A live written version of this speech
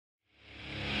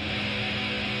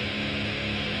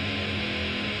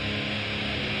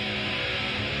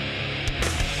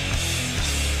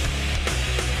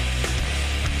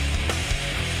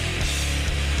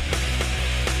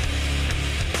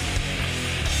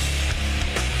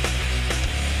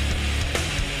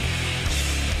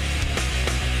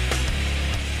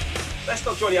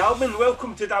Mr. Johnny Almond,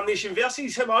 welcome to Damnation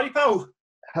Versus. How are you, pal?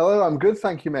 Hello, I'm good,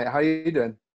 thank you, mate. How are you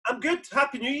doing? I'm good.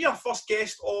 Happy New Year. First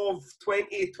guest of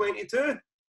 2022.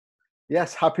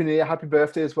 Yes, Happy New Year, happy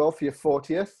birthday as well for your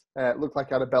 40th. Looked like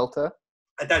you had a belter.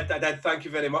 I did. Thank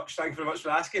you very much. Thank you very much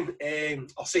for asking.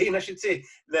 Or saying, I should say.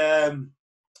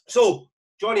 So,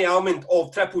 Johnny Almond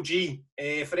of Triple G.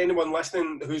 For anyone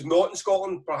listening who's not in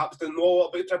Scotland, perhaps don't know a lot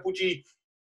about Triple G,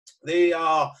 they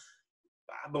are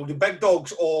the big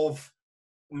dogs of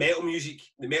metal music,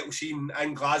 the metal scene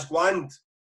in Glasgow and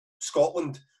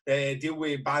Scotland. They deal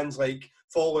with bands like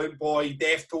Fall Out Boy,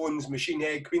 Deftones, Machine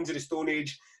Head, Queens of the Stone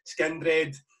Age,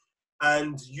 Skindred,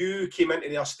 and you came into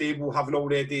their stable having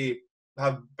already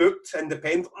have booked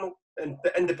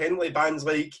independently bands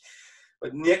like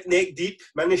Neck Deep,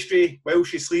 Ministry, While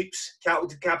She Sleeps, Cattle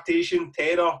Decapitation,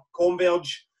 Terror,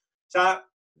 Converge. Does that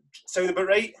sound about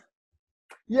right?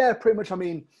 Yeah, pretty much. I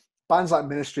mean, bands like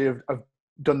Ministry have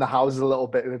done the houses a little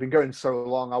bit. They've been going so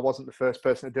long. I wasn't the first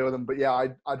person to deal with them, but yeah,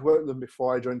 I'd worked with them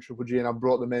before I joined Triple G, and I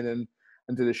brought them in and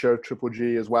did a show of Triple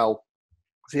G as well.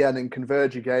 So yeah, and then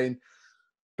Converge again.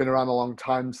 Been around a long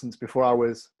time since before I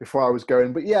was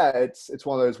going. But yeah, it's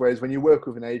one of those ways when you work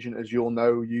with an agent, as you'll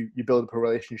know, you build up a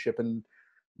relationship, and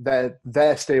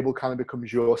their stable kind of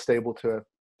becomes your stable to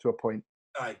a point.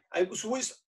 Aye. So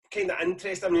what's kind of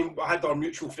interesting, I mean, I had our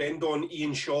mutual friend on,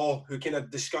 Ian Shaw, who kind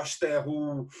of discussed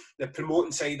the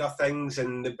promoting side of things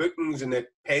and the bookings and the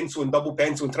pencil and double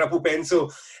pencil and triple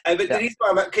pencil. But the reason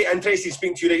why I'm quite interested in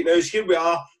speaking to you right now is here we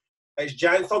are. It's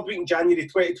third week in January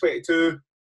 2022.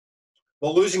 We're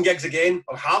losing gigs again,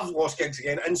 or have lost gigs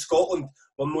again. In Scotland,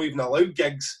 we're not even allowed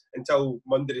gigs until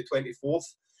Monday the 24th.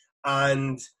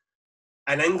 And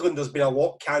in England, there's been a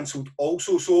lot cancelled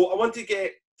also. So I want to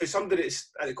get to somebody that's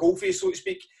at the coalface, so to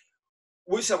speak.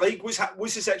 What's it like?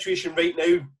 What's the situation right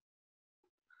now?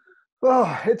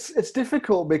 Well, it's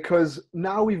difficult because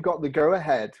now we've got the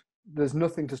go-ahead. There's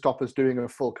nothing to stop us doing a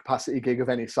full capacity gig of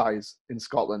any size in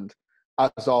Scotland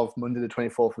as of Monday the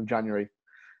 24th of January.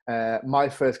 My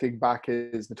first gig back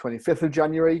is the 25th of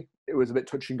January. It was a bit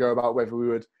touch and go about whether we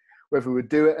would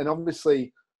do it. And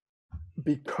obviously,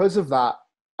 because of that,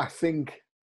 I think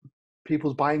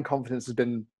people's buying confidence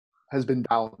has been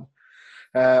down.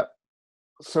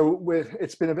 So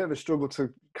it's been a bit of a struggle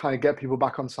to kind of get people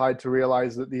back on side to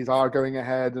realize that these are going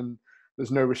ahead and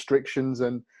there's no restrictions.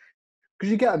 And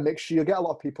because you get a mixture, you get a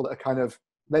lot of people that are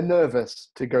they're nervous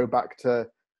to go back to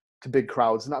big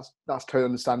crowds, and that's totally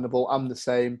understandable. I'm the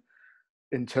same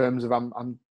in terms of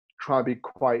I'm trying to be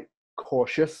quite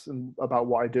cautious about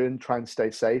what I do and try and stay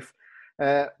safe.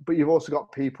 But you've also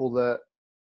got people that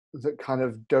kind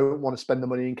of don't want to spend the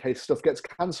money in case stuff gets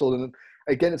cancelled. And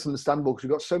again, it's understandable because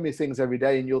we've got so many things every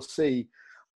day, and you'll see.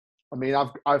 I mean,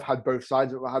 I've had both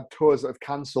sides. I've had tours that have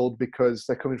cancelled because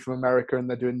they're coming from America and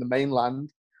they're doing the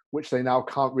mainland, which they now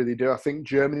can't really do. I think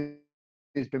Germany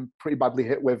has been pretty badly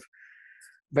hit with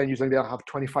venues only have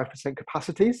 25%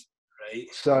 capacities. Right.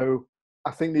 So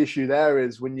I think the issue there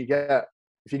is if you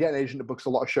get an agent that books a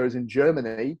lot of shows in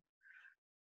Germany,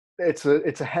 it's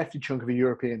a hefty chunk of a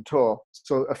European tour.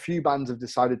 So a few bands have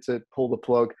decided to pull the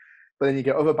plug, but then you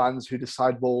get other bands who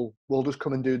decide, well, we'll just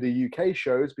come and do the UK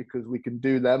shows because we can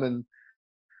do them and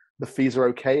the fees are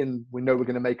okay, and we know we're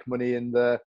going to make money in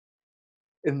the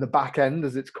back end,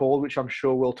 as it's called, which I'm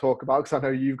sure we'll talk about because I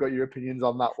know you've got your opinions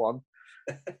on that one.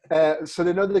 So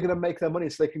they know they're going to make their money,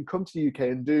 so they can come to the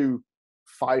UK and do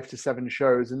 5 to 7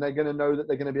 shows, and they're going to know that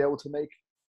they're going to be able to make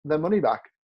their money back.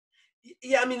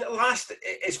 Yeah, I mean,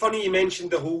 it's funny you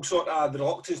mentioned the whole sort of the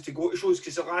reluctance to go to shows,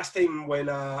 because the last time when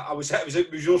it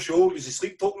was your show, it was a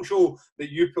Sleep Talking show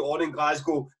that you put on in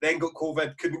Glasgow, then got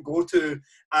COVID, couldn't go to,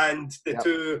 and the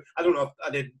two, I don't know,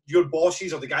 your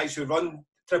bosses or the guys who run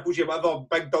Triple G, whatever,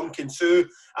 Big Dunk and Sue,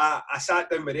 I sat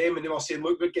down with them and they were saying,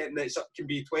 look, we're getting it can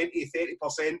be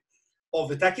 20-30% of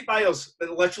the ticket buyers, that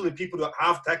literally people that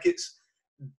have tickets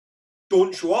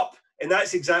don't show up. And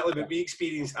that's exactly what we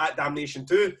experienced at Damnation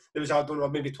too. There was, I don't know,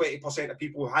 maybe 20% of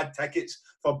people who had tickets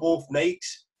for both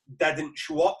nights didn't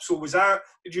show up. So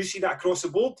did you see that across the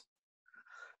board?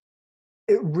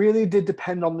 It really did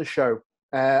depend on the show.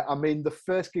 I mean, the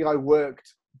first gig I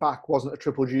worked back wasn't a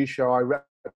Triple G show. I repped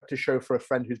a show for a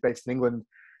friend who's based in England.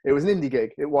 It was an indie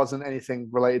gig. It wasn't anything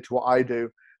related to what I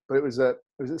do, but it was at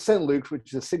St. Luke's,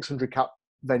 which is a 600 cap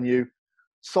venue,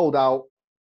 sold out.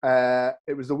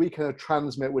 It was the weekend of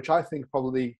Transmit, which I think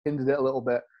probably hindered it a little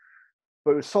bit,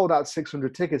 but it was sold out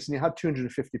 600 tickets, and you had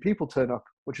 250 people turn up,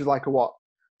 which is like a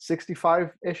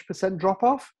 65-ish% drop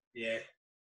off. Yeah,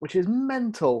 which is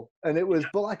mental. And it was,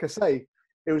 but like I say,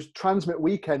 it was Transmit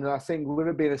weekend, and I think with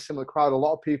it being a similar crowd, a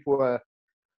lot of people were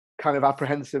kind of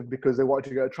apprehensive because they wanted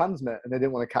to go to Transmit and they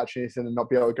didn't want to catch anything and not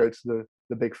be able to go to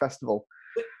the big festival.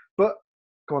 But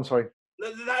go on, sorry.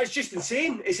 That is just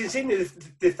insane. It's insane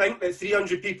to think that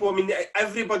 300 people, I mean,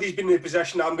 everybody's been in the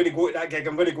position that I'm going to go to that gig,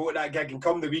 and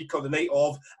come the week or the night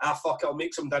of, fuck it, I'll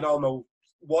make some dinner and I'll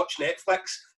watch Netflix.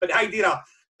 But the idea of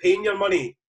paying your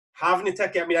money, having a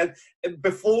ticket, I mean,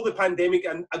 before the pandemic,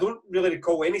 and I don't really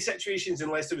recall any situations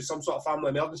unless there was some sort of family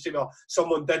emergency where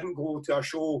someone didn't go to a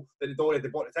show that they'd already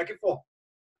bought a ticket for.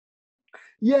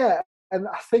 Yeah, and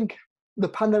I think the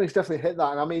pandemic's definitely hit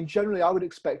that. And I mean, generally, I would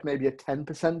expect maybe a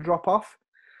 10% drop off.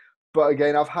 But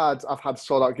again, I've had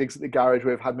sold out gigs at the garage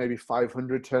where I've had maybe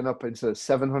 500 turn up instead of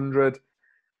 700,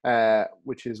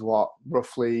 which is what,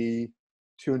 roughly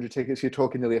 200 tickets. You're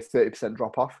talking nearly a 30%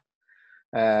 drop off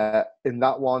in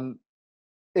that one.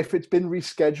 If it's been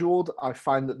rescheduled, I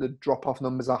find that the drop off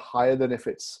numbers are higher than if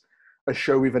it's a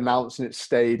show we've announced and it's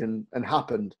stayed and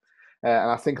happened. And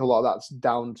I think a lot of that's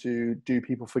down to, do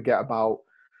people forget about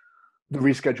the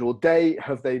rescheduled date?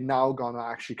 Have they now gone,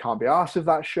 I actually can't be asked of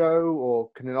that show, or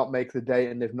can they not make the date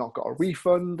and they've not got a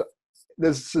refund?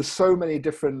 There's so many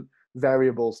different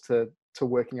variables to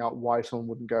working out why someone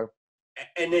wouldn't go.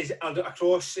 And is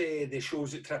across the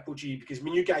shows at Triple G, because I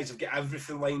mean, you guys have got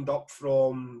everything lined up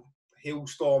from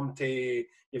Hailstorm to,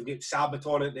 you've got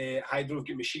Sabaton at the Hydro, you've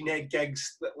got Machine Head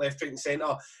gigs left, right and centre.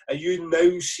 Are you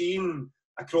now seeing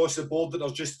across the board that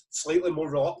there's just slightly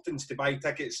more reluctance to buy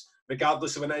tickets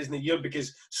regardless of when it is in the year,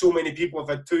 because so many people have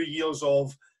had 2 years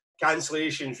of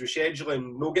cancellations,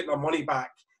 rescheduling, no getting their money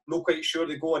back, not quite sure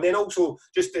they go, and then also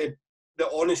just the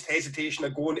honest hesitation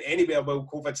of going anywhere while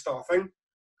COVID's still a thing?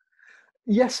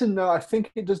 Yes and no. I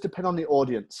think it does depend on the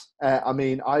audience. I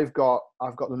mean, I've got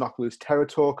the Knock Loose Terror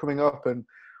Tour coming up, and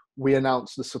we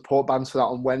announced the support bands for that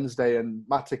on Wednesday, and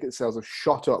my ticket sales have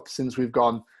shot up since we've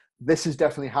gone, this is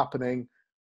definitely happening.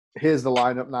 Here's the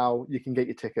lineup now. You can get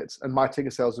your tickets, and my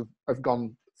ticket sales have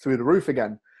gone through the roof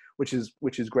again, which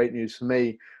is great news for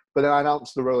me. But then I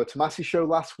announced the Roller Tomassi show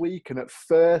last week, and at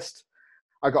first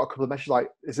I got a couple of messages like,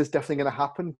 "Is this definitely going to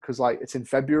happen?" Because like it's in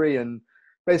February, and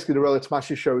basically the Roller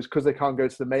Tomassi shows, because they can't go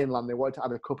to the mainland, they wanted to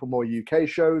add a couple more UK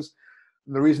shows.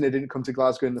 And the reason they didn't come to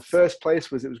Glasgow in the first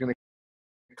place was it was going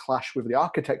to clash with the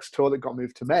Architects tour that got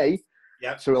moved to May.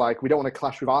 Yeah. So we're like, we don't want to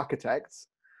clash with Architects.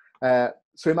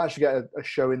 So we managed to get a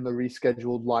show in the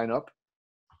rescheduled lineup.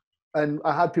 And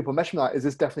I had people message me like, is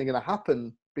this definitely going to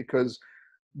happen? Because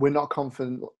we're not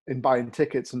confident in buying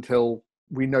tickets until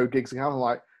we know gigs are going to happen.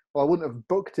 Like, well, I wouldn't have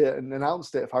booked it and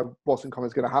announced it if I wasn't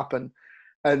confident it's going to happen.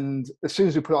 And as soon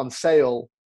as we put it on sale,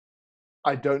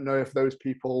 I don't know if those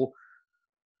people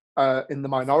are in the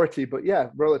minority, but yeah,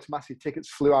 Roller Tomassi tickets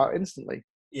flew out instantly.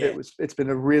 Yeah. It's been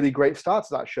a really great start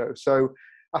to that show. So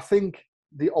I think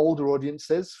the older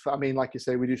audiences, I mean, like you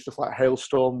say, we do stuff like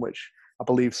Hailstorm, which I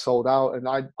believe sold out. And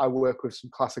I work with some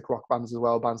classic rock bands as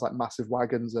well, bands like Massive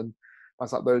Wagons and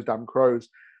bands like Those Damn Crows.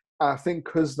 And I think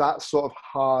because that sort of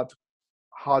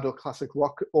hard or classic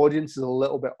rock audience is a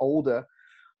little bit older,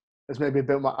 there's maybe a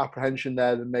bit more apprehension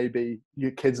there than maybe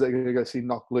your kids that are going to go see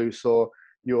Knock Loose, or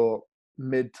your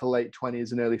mid to late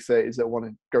 20s and early 30s that want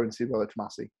to go and see Roller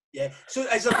Tomassi. Yeah, so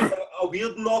is there a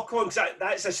weird knock on? Because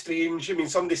that's a strange, I mean,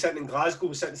 somebody sitting in Glasgow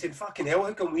was sitting saying, fucking hell,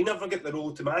 how come we never get the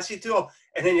Roller Tomassi tour?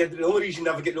 And then the only reason you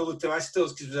never get Roller Tomassi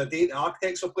tours because there's a date the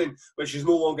Architects are playing, which is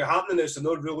no longer happening now, so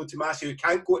no Roller Tomassi who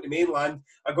can't go to the mainland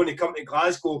are going to come to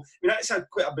Glasgow. I mean, that's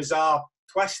quite a bizarre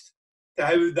twist to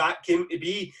how that came to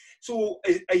be. So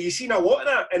are you seeing a lot of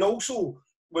that? And also,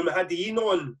 when we had Ian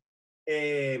on,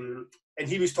 and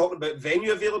he was talking about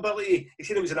venue availability, he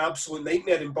said it was an absolute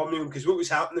nightmare in Birmingham, because what was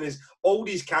happening is all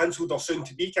these cancelled or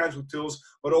soon-to-be cancelled tours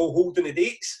were all holding the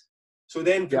dates. So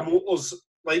then promoters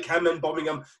like him in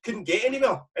Birmingham couldn't get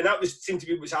anywhere. And that seemed to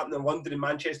be what's happening in London and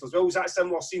Manchester as well. Was that a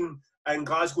similar scene in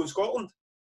Glasgow and Scotland?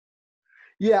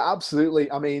 Yeah,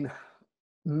 absolutely. I mean,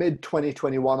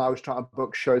 mid-2021, I was trying to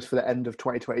book shows for the end of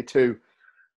 2022.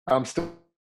 I'm still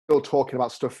talking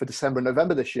about stuff for December and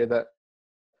November this year that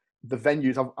the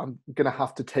venues, I'm going to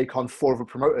have to take on 4 other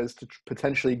promoters to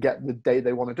potentially get the day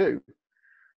they want to do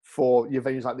for your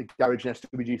venues like the Garage and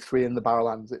SWG3 and the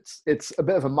Barrowlands. It's a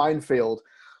bit of a minefield.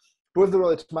 But with the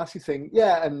Roller Tomassi thing,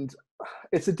 yeah, and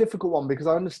it's a difficult one because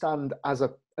I understand as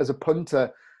a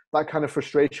punter that kind of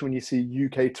frustration when you see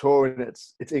UK tour and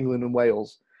it's England and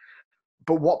Wales.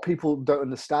 But what people don't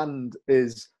understand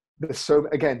is there's so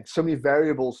many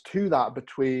variables to that,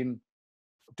 between,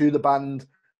 do the band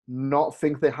not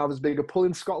think they have as big a pull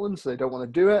in Scotland, so they don't want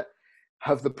to do it?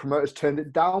 Have the promoters turned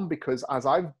it down? Because as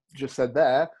I've just said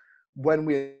there, when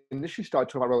we initially started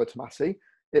talking about Roller Tomassi,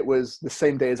 it was the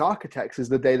same day as Architects is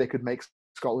the day they could make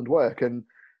Scotland work. And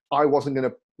I wasn't going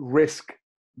to risk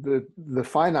the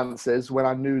finances when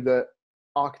I knew that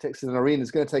Architects in an Arena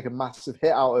is going to take a massive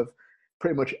hit out of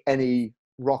pretty much any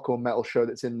rock or metal show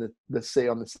that's in the city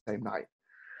on the same night.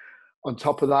 On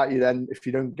top of that, if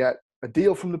you don't get a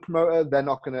deal from the promoter, they're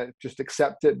not going to just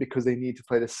accept it because they need to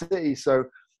play the city. So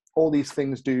all these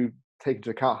things do take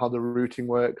into account how the routing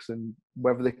works and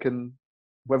whether they can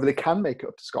make it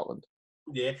up to Scotland.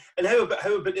 Yeah, and how about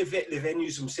the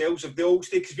venues themselves? Have they all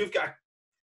stayed? Because we've got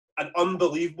an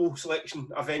unbelievable selection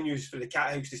of venues for the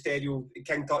Cathouse, the Stereo, the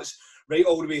King Tut's, right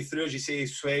all the way through, as you say,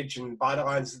 Swedge and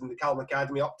Barras and the Callum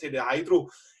Academy up to the Hydro.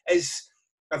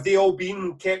 Have they all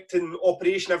been kept in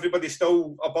operation? Everybody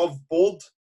still above board,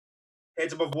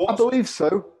 heads above water? I believe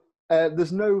so.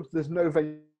 There's no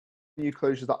venue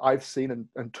closures that I've seen,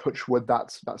 and touch wood,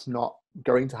 that's not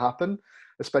going to happen.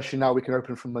 Especially now we can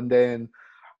open from Monday, and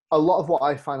a lot of what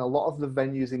I find, a lot of the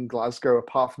venues in Glasgow,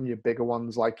 apart from your bigger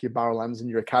ones like your Barrowlands and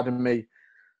your Academy,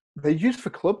 they're used for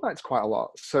club nights quite a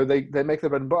lot. So they make their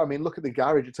bread and butter. I mean, look at the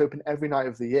Garage; it's open every night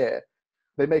of the year.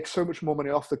 They make so much more money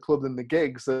off the club than the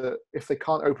gigs that if they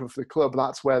can't open for the club,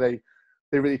 that's where they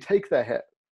really take their hit.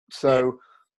 So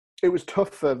it was tough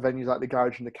for venues like the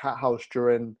Garage and the Cathouse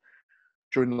during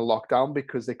the lockdown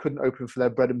because they couldn't open for their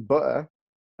bread and butter.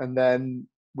 And then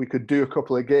we could do a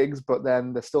couple of gigs, but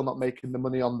then they're still not making the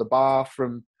money on the bar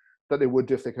that they would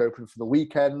do if they could open for the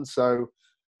weekend. So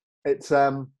it's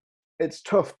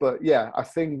tough, but yeah, I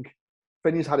think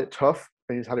venues had it tough.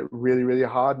 Venues had it really, really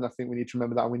hard. And I think we need to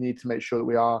remember that. And we need to make sure that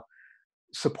we are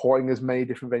supporting as many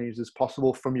different venues as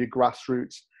possible, from your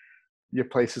grassroots, your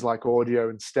places like Audio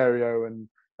and Stereo and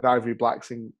Ivory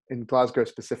Blacks in Glasgow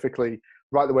specifically,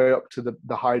 right the way up to the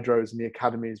Hydros and the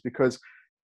Academies, because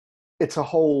it's a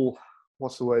whole,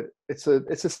 what's the word? It's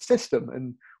a system,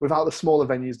 and without the smaller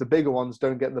venues, the bigger ones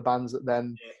don't get the bands that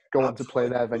then go on to play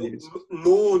their venues.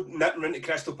 No nipping into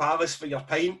Crystal Palace for your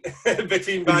pint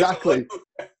between bands. Exactly.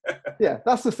 Yeah,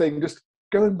 that's the thing. Just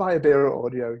go and buy a beer at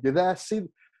Audio. You're there, see,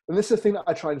 and this is the thing that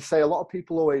I try to say. A lot of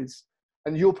people always,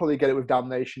 and you'll probably get it with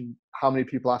Damnation, how many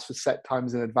people ask for set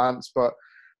times in advance, but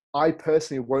I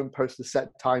personally won't post the set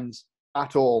times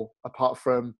at all, apart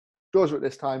from doors are at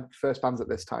this time, first band's at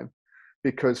this time.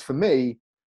 Because for me,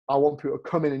 I want people to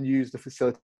come in and use the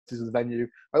facilities of the venue.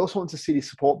 I also want to see these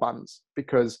support bands,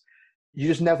 because you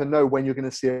just never know when you're going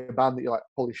to see a band that you're like,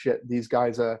 holy shit, these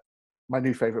guys are my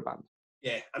new favourite band.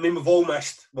 Yeah, I mean, we've all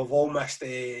missed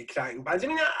cracking bands. I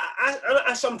mean,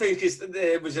 I sometimes, because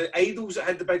there was Idols that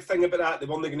had the big thing about that, they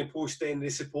weren't going to post the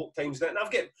support times. And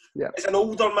I've got, as an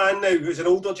older man now, who's an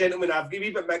older gentleman, I've got a wee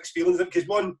bit mixed feelings, because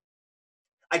one,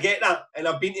 I get that, and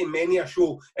I've been to many a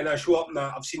show, and I show up and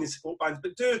I've seen the support bands.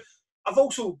 But two, I've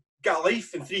also got a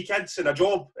life and 3 kids and a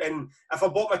job, and if I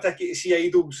bought my ticket to see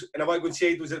Idols and I want to go and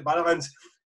see Idols at Barrowlands,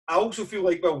 I also feel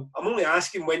like, well, I'm only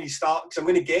asking when you start because I'm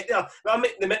going to get there.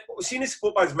 Seeing the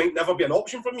support bands might never be an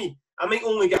option for me. I might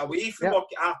only get away from work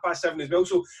at 7:30 as well.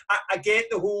 So I get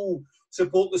the whole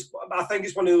support. I think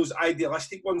it's one of those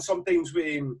idealistic ones sometimes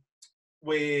with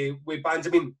bands. I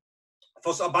mean,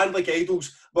 for a band like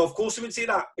Idols, well, of course I would say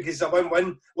that, because it's a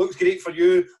win-win. Looks great for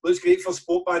you, looks great for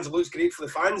support bands, it looks great for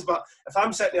the fans. But if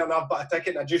I'm sitting there and I've bought a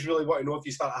ticket and I just really want to know if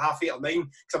you start at 8:30 or 9,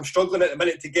 because I'm struggling at the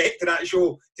minute to get to that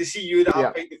show, to see you that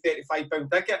I've paid the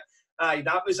 £35 ticket,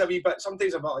 that was a wee bit.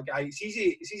 Sometimes I'm like, it's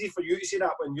easy for you to say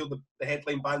that when you're the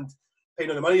headline band paying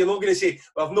on the money. You're not going to say,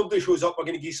 well, if nobody shows up, we're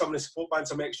going to give some of the support band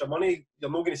some extra money. You're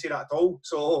not going to say that at all.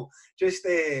 So just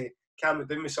calm it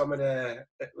down with some of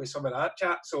that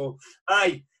chat. So what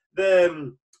I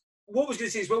was going to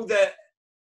say as well, that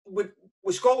with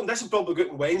Scotland, this is probably good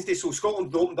on Wednesday, so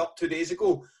Scotland opened up 2 days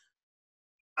ago,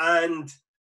 and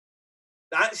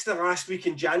that's the last week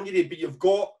in January, but you've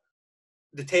got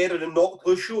the Terror and Knock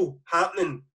Loose show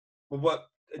happening in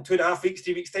 2.5 weeks,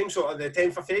 3 weeks time, sort of the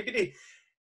 10th of February.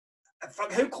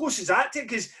 How close is that to?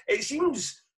 Because it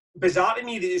seems bizarre to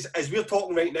me that as we're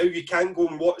talking right now, you can't go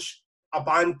and watch a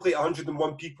band play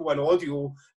 101 people on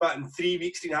Audio, but in 3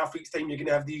 weeks, 3.5 weeks time, you're going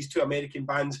to have these 2 American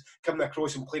bands coming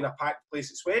across and playing a packed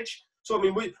place at Swedge. So, I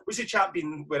mean, what's the chat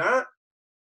been with that?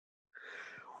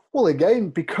 Well, again,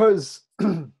 because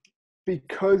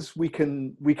we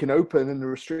can open and the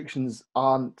restrictions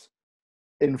aren't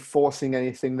enforcing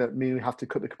anything that mean we have to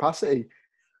cut the capacity,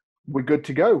 we're good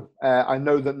to go. I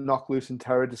know that Knock Loose and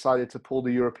Terror decided to pull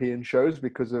the European shows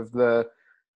because of the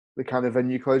kind of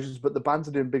venue closures, but the bands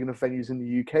are doing big enough venues in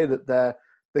the UK that they're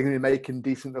going to be making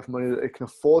decent enough money that they can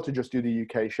afford to just do the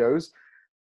UK shows.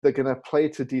 They're going to play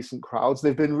to decent crowds.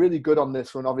 They've been really good on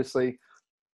this one. Obviously,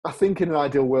 I think in an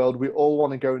ideal world, we all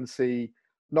want to go and see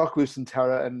Knock Loose and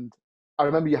Terror. And I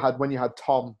remember when you had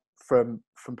Tom from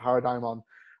Paradigm on,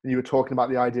 and you were talking about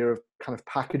the idea of kind of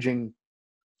packaging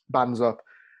bands up.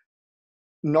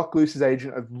 Knock Loose's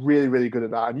agent are really, really good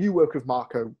at that. And you work with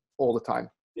Marco all the time.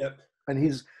 Yep. And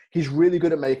he's really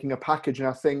good at making a package. And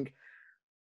I think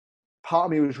part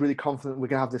of me was really confident we're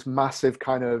going to have this massive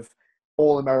kind of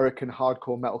all-American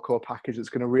hardcore metalcore package that's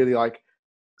going to really like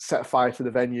set fire to the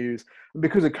venues. And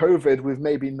because of COVID, we've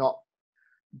maybe not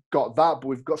got that, but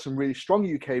we've got some really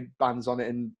strong UK bands on it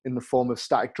in the form of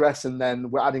Static Dress. And then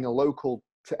we're adding a local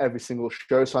to every single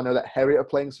show. So I know that Harriet are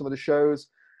playing some of the shows.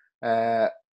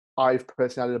 I've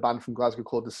personally added a band from Glasgow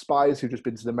called The Spies, who've just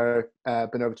been to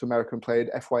been over to America and played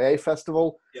FYA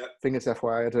Festival. Yep. I think it's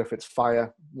FYA. I don't know if it's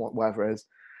Fire, whatever it is.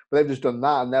 But they've just done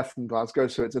that, and they're from Glasgow,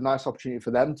 so it's a nice opportunity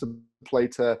for them to play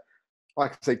to,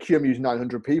 like I say, QMU's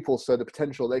 900 people, so the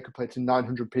potential they could play to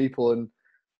 900 people, and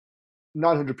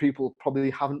 900 people probably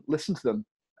haven't listened to them.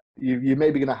 You're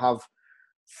maybe going to have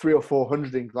 300 or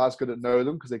 400 in Glasgow that know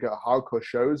them because they go to hardcore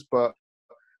shows, but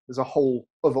there's a whole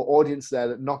other audience there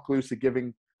that Knock Loose are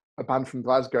giving a band from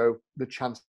Glasgow the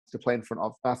chance to play in front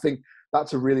of. And I think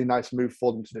that's a really nice move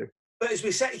for them to do. But as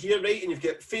we sit here, right, and you've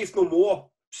got Faith No More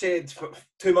said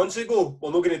 2 months ago,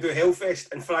 we're not going to do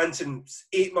Hellfest in France in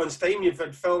 8 months' time. You've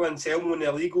had Phil Anselmo and the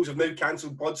Illegals have now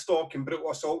cancelled Bloodstock and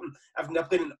Brutal Assault and they're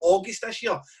playing in August this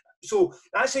year. So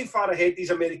that's how far ahead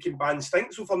these American bands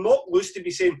think. So for Knock Loose to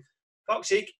be saying, fuck's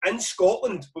sake, in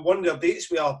Scotland, with one of their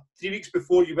dates where 3 weeks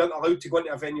before you weren't allowed to go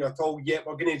into a venue at all, yet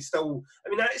we're going to still... I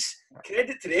mean, that's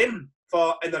credit to them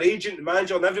and their agent, the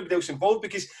manager and everybody else involved,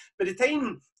 because by the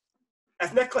time...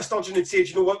 If Nicola Sturgeon had said,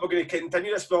 you know what, we're going to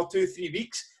continue this for 2-3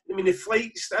 weeks, I mean, the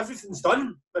flights, everything's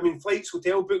done. I mean, flights,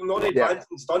 hotel booking, all the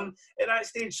advancements done at that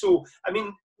stage. So, I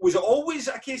mean, was it always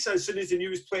a case as soon as the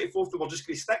news 24th that we're just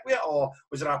going to stick with it, or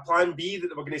was there a plan B that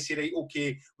they were going to say, right,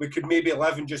 okay, we could maybe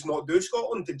live and just not do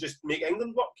Scotland to just make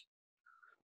England work?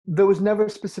 There was never a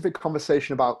specific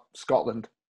conversation about Scotland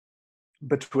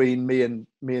between me and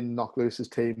Knock Loose's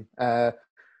team.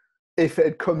 If it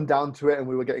had come down to it and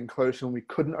we were getting closer and we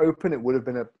couldn't open, it would have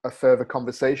been a further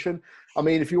conversation. I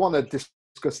mean, if you want to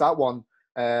discuss that one,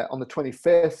 on the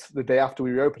 25th, the day after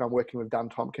we reopen, I'm working with Dan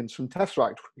Tompkins from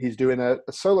Tesseract. He's doing a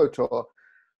solo tour.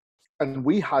 And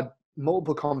we had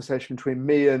multiple conversations between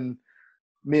me and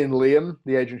Liam,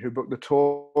 the agent who booked the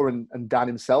tour, and Dan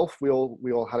himself. We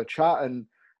all had a chat. And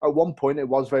at one point, it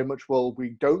was very much, well,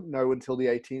 we don't know until the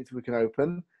 18th if we can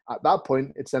open. At that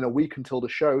point, it's then a week until the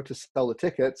show to sell the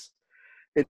tickets.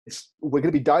 We're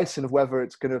going to be dicing of whether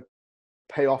it's going to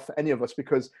pay off for any of us,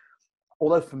 because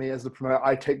although for me as the promoter,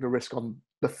 I take the risk on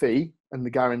the fee and the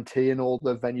guarantee and all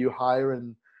the venue hire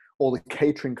and all the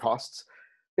catering costs,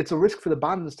 it's a risk for the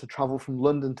bands to travel from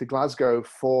London to Glasgow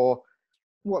for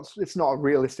it's not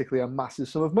realistically a massive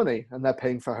sum of money, and they're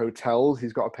paying for hotels.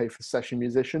 He's got to pay for session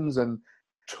musicians and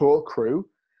tour crew.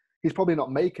 He's probably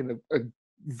not making a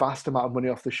vast amount of money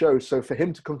off the show. So for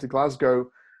him to come to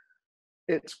Glasgow,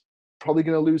 it's probably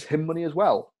going to lose him money as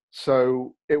well.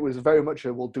 So it was very much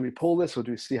well, do we pull this or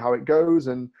do we see how it goes?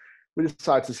 And we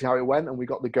decided to see how it went, and we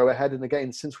got the go ahead. And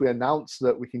again, since we announced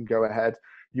that we can go ahead,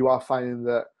 you are finding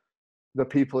that the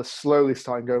people are slowly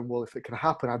starting going, well, if it can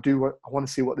happen, I want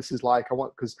to see what this is like.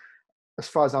 Because as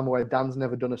far as I'm aware, Dan's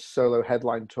never done a solo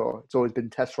headline tour. It's always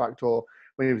been Tesseract or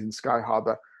when he was in Sky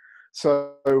Harbor.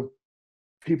 So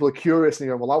people are curious and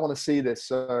going, well, I want to see this.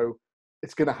 So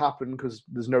it's going to happen because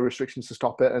there's no restrictions to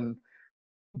stop it. And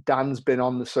Dan's been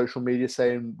on the social media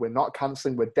saying, we're not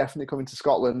cancelling, we're definitely coming to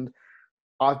Scotland.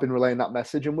 I've been relaying that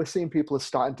message, and we're seeing people are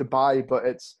starting to buy, but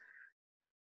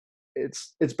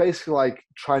it's basically like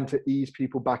trying to ease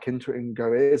people back into it and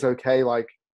go, it is okay, like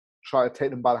try to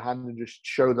take them by the hand and just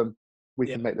show them we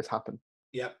can make this happen.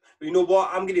 Yeah. But you know what?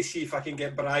 I'm going to see if I can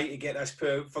get Bri to get this put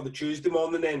out for the Tuesday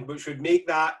morning then, which would make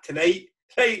that tonight.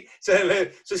 Right. So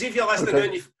see if you're listening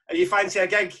now and you fancy a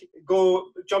gig, go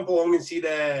jump along and see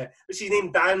what's his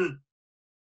name? Dan?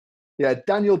 Yeah,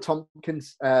 Daniel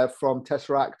Tompkins from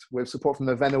Tesseract with support from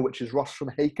Novena, which is Ross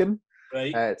from Haken.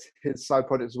 Right. It's his side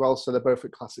project as well. So they're both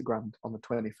at Classic Grand on the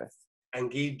 25th. And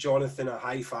give Jonathan a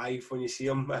high five when you see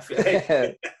him.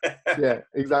 Yeah,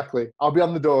 exactly. I'll be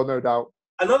on the door, no doubt.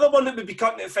 Another one that would be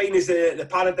cutting it fine is the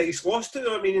Paradise Lost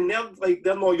tour. I mean, and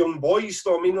they're not young boys,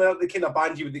 so I mean, they're the kind of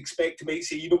band you would expect to might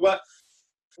say, you know what,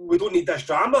 we don't need this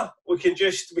drama. We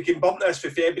can bump this for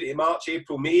February, March,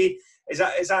 April, May. Is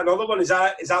that another one? Is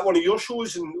that one of your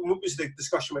shows? And what was the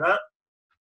discussion with that?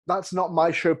 That's not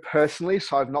my show personally,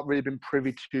 so I've not really been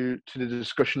privy to the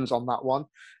discussions on that one.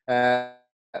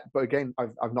 But again,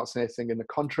 I've not seen anything in the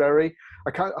contrary.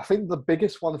 I think the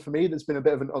biggest one for me that's been a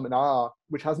bit of an and ah,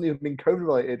 which hasn't even been COVID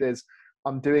related, is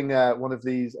I'm doing one of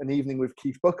these, an evening with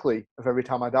Keith Buckley of Every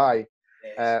Time I Die,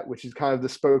 which is kind of the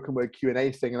spoken word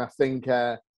Q&A thing. And I think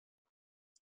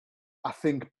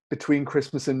between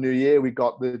Christmas and New Year, we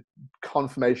got the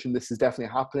confirmation this is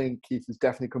definitely happening. Keith is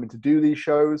definitely coming to do these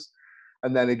shows.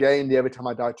 And then again, the Every Time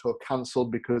I Die tour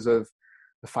cancelled because of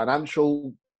the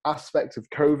financial aspect of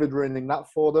COVID ruining that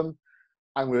for them.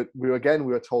 And we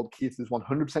were told Keith is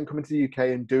 100% coming to the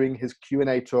UK and doing his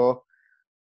Q&A tour.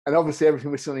 And obviously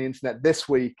everything we see on the internet this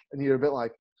week, and you're a bit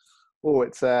like, oh,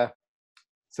 it's a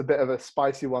bit of a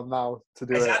spicy one now to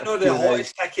do. Is that not the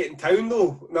hottest ticket in town,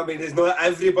 though? I mean, there's not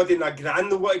everybody in their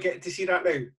grand that want to get to see that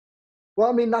now. Well,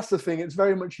 I mean, that's the thing. It's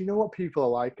very much, you know what people are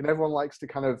like, and everyone likes to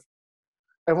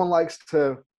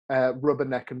rub a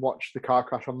neck and watch the car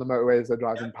crash on the motorway as they're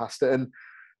driving past it. And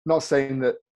not saying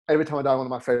that Every Time I Die, one of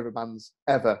my favourite bands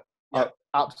ever. I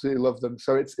absolutely love them.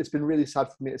 So it's been really sad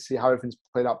for me to see how everything's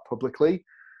played out publicly.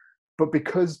 But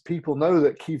because people know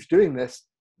that Keith's doing this,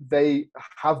 they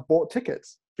have bought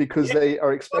tickets because they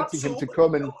are expecting him to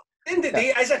come. And at the end of the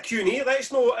day, as a Q&A,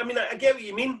 let's know. I mean, I get what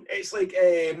you mean. It's like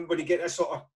when you get this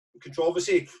sort of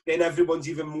controversy, then everyone's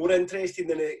even more interested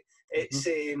than it's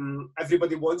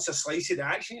everybody wants a slice of the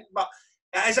action. But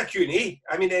it is a Q&A.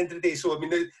 I mean, at the end of the day. So, I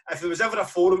mean, if there was ever a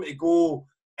forum to go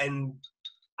and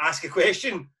ask a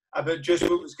question about just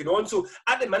what was going on. So,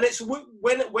 at the minute, so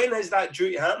when is that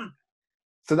due to happen?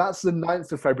 So that's the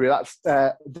 9th of February. That's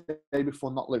the day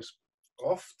before Not Loose.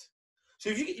 Oft. So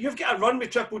you've got a run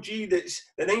with Triple G that's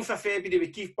the 9th of February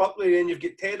with Keith Buckley, and then you've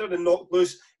got Terror and Knocked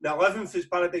Loose. The 11th is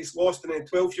Paradise Lost, and then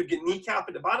 12th you've got Kneecap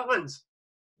at the Barras.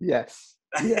 Yes.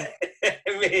 Yeah.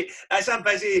 Mate, it's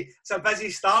a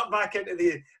busy start back into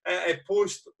the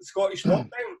post-Scottish lockdown.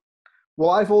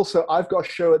 Well, I've got a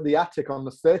show at the Attic on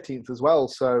the 13th as well,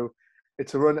 so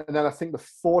it's a run. And then I think the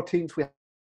 14th we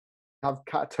have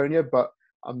Catatonia, but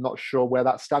I'm not sure where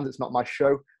that stands. It's not my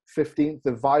show. 15th,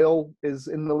 the Vial is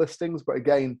in the listings, but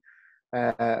again,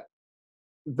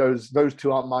 those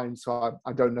two aren't mine, so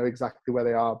I don't know exactly where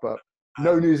they are. But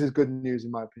no news is good news,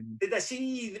 in my opinion. Did I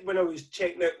see when I was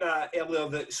checking out that earlier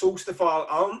that Solstice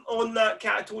aren't on that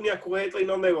Catatonia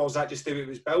co-headliner now, or is that just the way it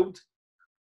was billed?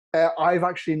 I've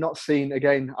actually not seen.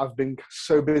 Again, I've been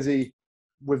so busy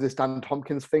with this Dan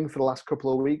Tompkins thing for the last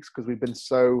couple of weeks because we've been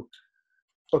so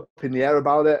up in the air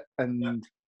about it, and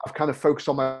I've kind of focused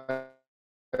on my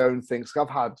own things. I've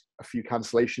had a few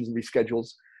cancellations and reschedules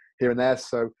here and there,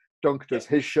 so Dunk does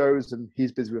his shows and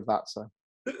he's busy with that. So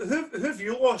who have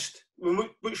you lost?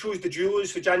 What shows did you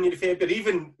lose for January, February,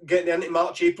 even getting into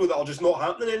March, April that are just not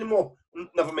happening anymore,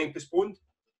 never mind postponed?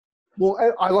 Well,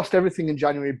 I lost everything in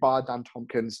January bar Dan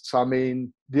Tompkins. So I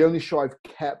mean, the only show I've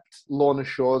kept, Lorna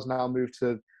Shore's now moved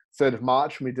to 3rd of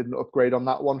March, and we did an upgrade on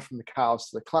that one from the Cathouse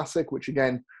to the Classic, which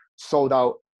again sold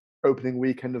out opening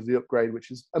weekend of the upgrade,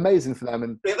 which is amazing for them.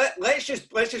 And let's just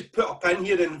put a pin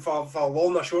here in for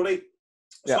Lorna Shore, right?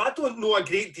 So I don't know a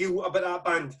great deal about that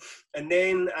band, and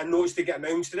then I noticed they get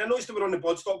announced, and I noticed they were on the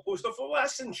Bloodstock poster. I thought, well,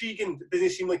 that's intriguing. It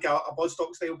doesn't seem like a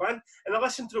Bloodstock style band, and I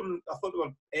listened to them. I thought they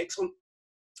were excellent.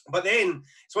 But then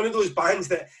it's one of those bands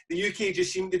that the UK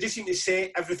just seem to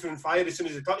set everything on fire as soon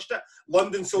as they touched it.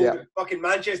 London sold it, fucking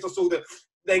Manchester sold it,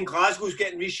 then Glasgow's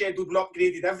getting rescheduled and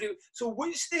upgraded everywhere. So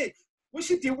what's the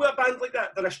deal with a band like that?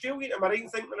 They're Australian. Am I right in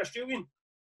thinking they're Australian?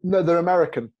 No, they're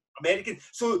American. American.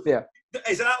 So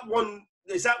is that one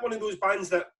of those bands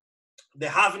that they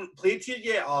haven't played here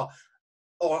yet,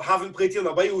 or haven't played here in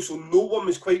a while, so no one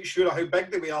was quite sure how big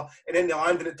they were, and then they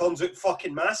land and it turns out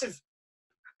fucking massive?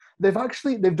 They've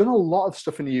done a lot of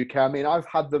stuff in the UK. I mean, I've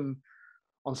had them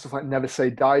on stuff like Never Say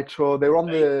Die tour. They were on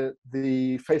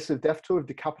the Face of Death tour of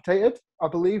Decapitated, I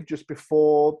believe, just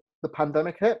before the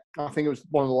pandemic hit. I think it was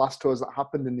one of the last tours that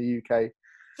happened in the UK.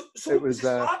 So it was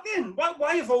then.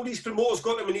 Why have all these promoters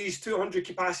got them in these 200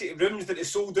 capacity rooms that they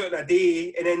sold out in a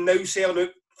day, and then now selling out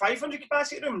 500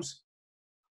 capacity rooms?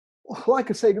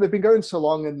 Like I say, they've been going so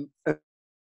long,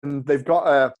 and they've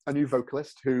got a new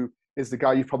vocalist who is the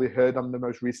guy you've probably heard on the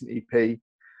most recent EP.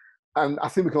 And I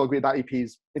think we can all agree that EP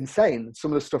is insane.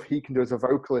 Some of the stuff he can do as a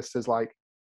vocalist is like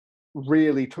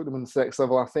really took them to the next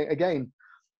level. I think, again,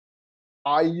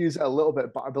 I use it a little bit,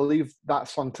 but I believe that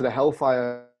song To the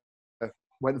Hellfire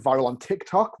went viral on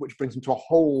TikTok, which brings them to a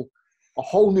whole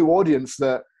new audience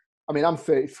that, I mean, I'm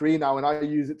 33 now and I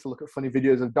use it to look at funny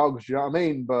videos of dogs, you know what I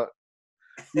mean? But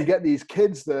you get these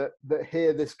kids that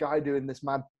hear this guy doing this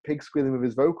mad pig squealing with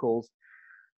his vocals,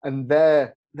 and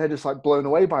they're just like blown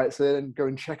away by it. So they then go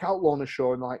and check out Lorna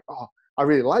Shore and like, oh, I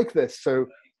really like this. So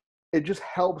it just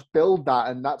helps build that,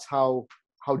 and that's how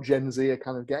Gen Z are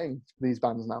kind of getting these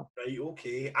bands now. Right,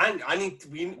 okay. And I need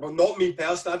to, well, not me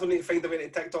personally, I don't need to find a way to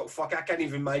TikTok. Fuck, I can't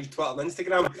even manage Twitter and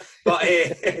Instagram. But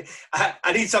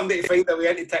I need somebody to find a way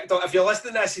into TikTok. If you're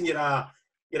listening to this and you're a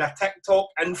you're a TikTok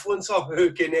influencer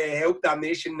who can help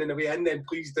Damnation in a way in, then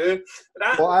please do.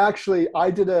 Well, I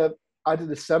did a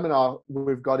seminar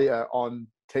with Godita on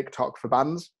TikTok for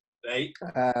bands. Right.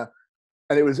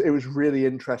 And it was really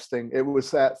interesting. It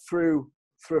was through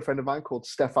a friend of mine called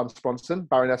Stefan Spronson,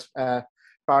 Baroness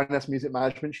Music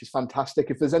Management. She's fantastic.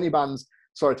 If there's any bands,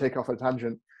 sorry to take off on a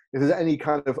tangent, if there's any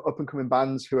kind of up and coming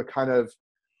bands who are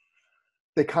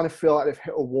they feel like they've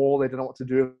hit a wall, they don't know what to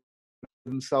do with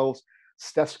themselves,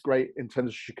 Steph's great in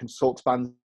terms of she consults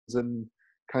bands and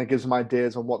kind of gives them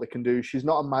ideas on what they can do. She's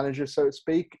not a manager, so to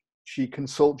speak. She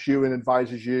consults you and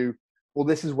advises you, well,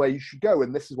 this is where you should go.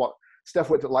 And this is what Steph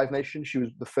worked at Live Nation. She was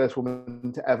the first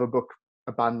woman to ever book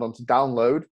a band onto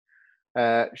Download.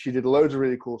 She did loads of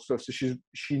really cool stuff. So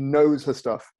she knows her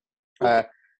stuff.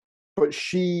 But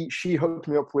she hooked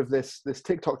me up with this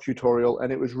TikTok tutorial,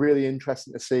 and it was really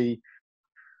interesting to see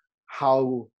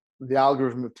how the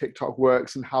algorithm of TikTok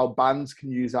works and how bands can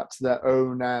use that to their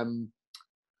own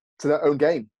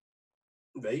game.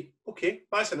 Right. Okay.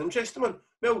 That's an interesting one.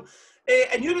 Well,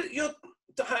 and you're hitting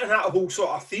that whole sort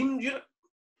of theme. You're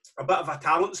a bit of a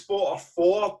talent spotter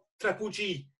for Triple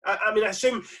G. I mean, I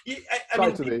assume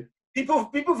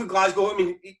people from Glasgow. I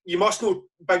mean, you must know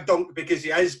Big Dunk because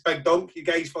he is Big Dunk. You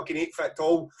guys fucking 8 foot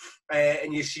tall,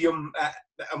 and you see him at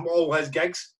all his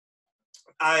gigs.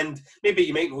 And maybe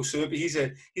you might know Sue, but he's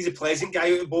a pleasant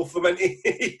guy out of both of them, isn't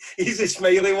he? He's a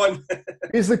smiley one.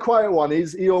 He's the quiet one.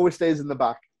 He always stays in the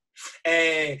back.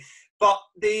 But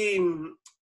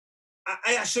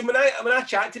I assume when I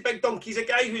chat to Big Dunk, he's a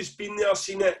guy who's been there,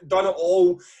 seen it, done it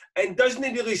all, and doesn't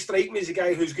he really strike me as a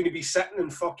guy who's going to be sitting in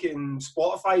fucking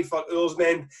Spotify for hours and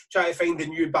then trying to find a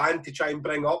new band to try and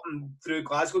bring up and through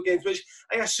Glasgow games, which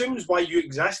I assume is why you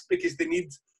exist, because they need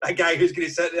a guy who's going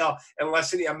to sit there and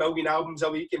listen to 1 million albums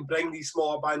a week and bring these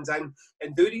smaller bands in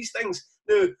and do these things.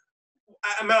 Now,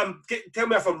 tell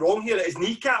me if I'm wrong here, is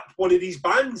Kneecap one of these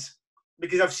bands?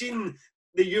 Because I've seen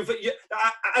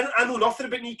I know nothing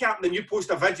about Kneecap, and then you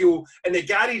post a video and the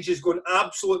garage is going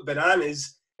absolute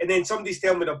bananas, and then somebody's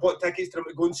telling me they bought tickets to them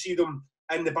to go and see them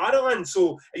in the Barras.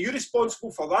 So are you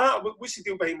responsible for that? What's the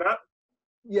deal behind that?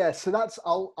 Yeah, so that's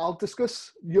I'll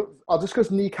discuss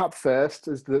Kneecap first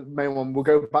as the main one. We'll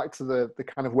go back to the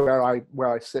kind of where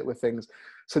I sit with things.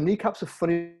 So Kneecap's a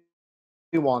funny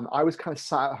one. I was kind of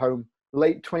sat at home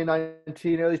late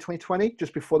 2019, early 2020,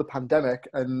 just before the pandemic,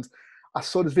 and I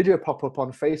saw this video pop up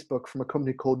on Facebook from a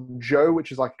company called Joe,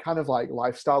 which is like kind of like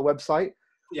lifestyle website.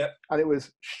 Yeah. And it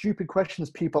was stupid questions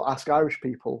people ask Irish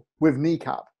people with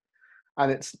Kneecap. And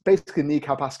it's basically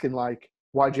Kneecap asking like,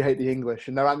 why do you hate the English?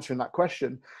 And they're answering that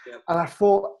question. Yeah. And I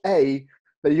thought, A,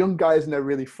 they're young guys and they're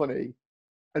really funny.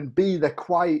 And B, they're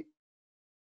quite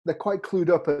clued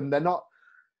up, and they're not,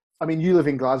 I mean, you live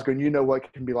in Glasgow and you know what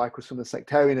it can be like with some of the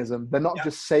sectarianism. They're not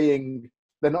just saying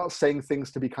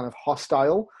things to be kind of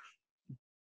hostile.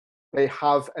 They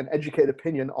have an educated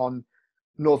opinion on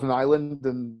Northern Ireland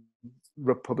and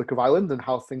Republic of Ireland and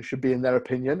how things should be in their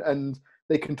opinion, and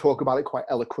they can talk about it quite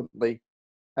eloquently.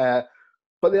 But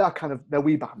they're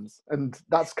wee bands, and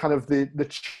that's kind of the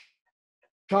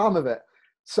charm of it.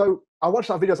 So I watched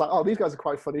that video, I was like, oh, these guys are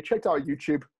quite funny. Checked out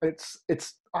YouTube. It's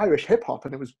Irish hip hop,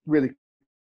 and it was really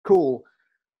cool.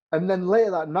 And then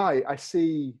later that night, I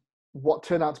see what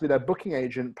turned out to be their booking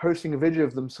agent posting a video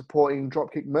of them supporting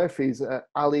Dropkick Murphys at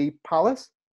Ali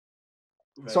Palace.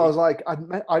 Right. So I was like,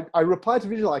 I replied to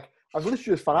the video like, I've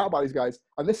literally just found out about these guys,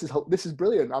 and this is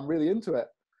brilliant. I'm really into it.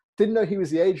 Didn't know he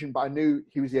was the agent, but I knew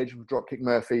he was the agent of Dropkick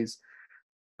Murphys.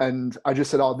 And I just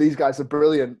said, oh, these guys are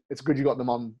brilliant. It's good you got them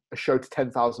on a show to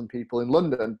 10,000 people in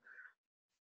London.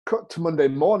 Cut to Monday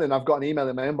morning, I've got an email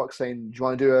in my inbox saying, do you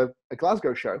want to do a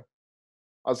Glasgow show?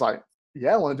 I was like,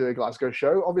 yeah, I want to do a Glasgow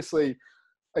show. Obviously,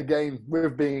 again,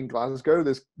 with being in Glasgow,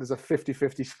 there's a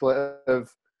 50-50 split of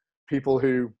people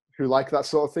who like that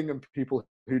sort of thing and people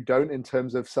who don't in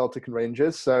terms of Celtic and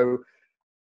Rangers. So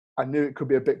I knew it could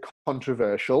be a bit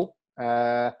controversial,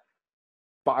 but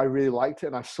I really liked it,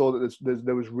 and I saw that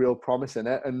there was real promise in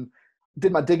it, and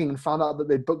did my digging and found out that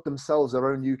they booked themselves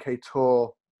their own UK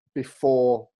tour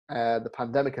before the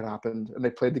pandemic had happened, and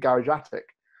they played the Garage Attic.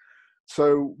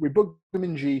 So we booked them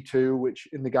in G2, which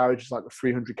in the garage is like the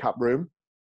 300 cap room.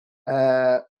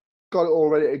 Got it all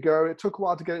ready to go. It took a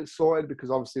while to get it sorted because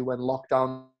obviously when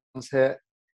lockdowns hit,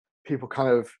 people kind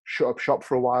of shut up shop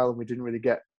for a while and we didn't really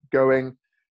get going.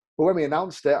 But when we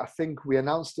announced it, I think we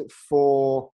announced it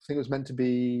it was meant to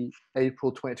be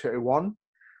April 2021.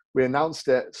 We announced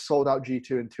it, sold out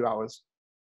G2 in 2 hours.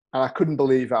 And I couldn't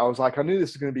believe it. I was like, I knew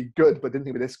this was going to be good, but didn't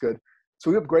think it would be this good. So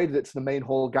we upgraded it to the main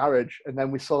hall garage, and then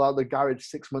we sold out the garage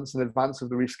 6 months in advance of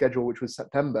the reschedule, which was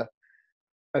September.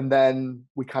 And then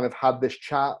we kind of had this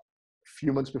chat a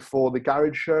few months before the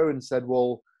garage show and said,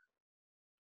 well,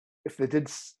 if they did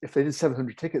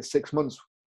 700 tickets 6 months,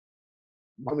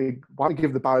 why don't we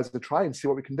give the Barras a try and see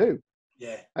what we can do?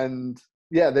 Yeah. And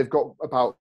yeah, they've got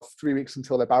about 3 weeks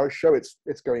until their Barras show.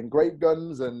 It's going great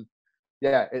guns, and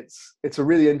yeah, it's a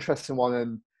really interesting one,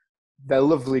 and they're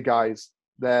lovely guys.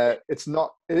 It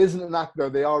isn't an act though.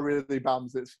 They are really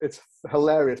bams. It's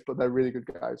hilarious, but they're really good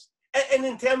guys. And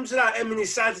in terms of that, I mean,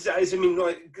 as sad as it is, I mean,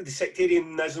 like, the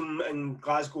sectarianism in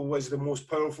Glasgow was the most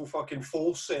powerful fucking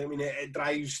force. I mean, it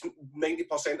drives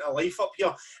 90% of life up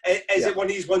here. Is it one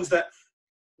of these ones that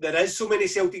there is so many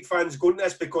Celtic fans going to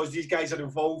this because these guys are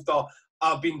involved or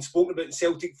are being spoken about in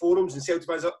Celtic forums and Celtic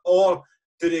fans, or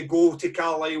do they go to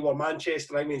Carlisle or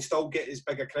Manchester, I mean, still get as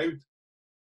big a crowd?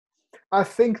 I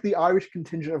think the Irish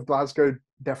contingent of Glasgow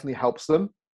definitely helps them.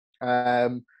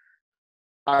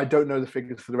 I don't know the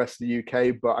figures for the rest of the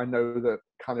UK, but I know that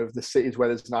kind of the cities where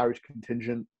there's an Irish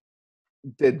contingent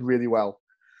did really well.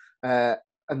 But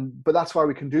that's why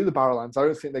we can do the Barrowlands. I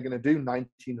don't think they're going to do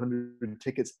 1,900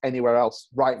 tickets anywhere else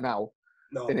right now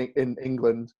in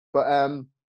England. But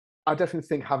I definitely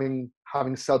think having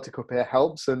Celtic up here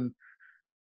helps, and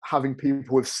having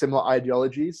people with similar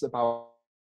ideologies about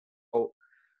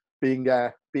being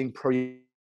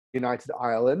pro-United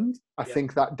Ireland, I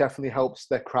think that definitely helps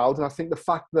their crowd. And I think the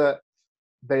fact that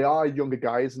they are younger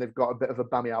guys and they've got a bit of a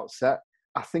bammy outset,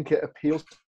 I think it appeals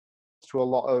to a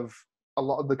lot of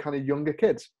the kind of younger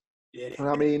kids. Yeah. And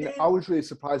I mean, I was really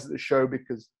surprised at the show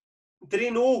because... Do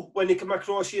they know when they come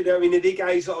across here? I mean, are they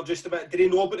guys that are just about... Do they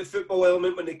know about the football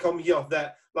element when they come here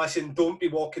that, listen, don't be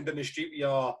walking down the street with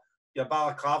your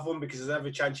balaclava on because there's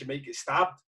every chance you might get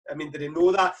stabbed? I mean, do they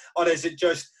know that? Or is it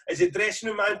dressing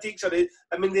room antics? Or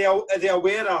are they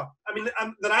aware of... I mean,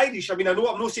 they're Irish. I mean, I'm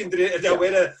not saying they're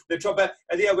aware of the trouble, but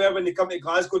are they aware when they come to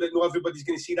Glasgow that not everybody's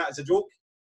going to see that as a joke?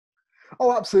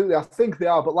 Oh, absolutely. I think they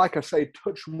are. But like I say,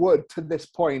 touch wood, to this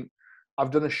point,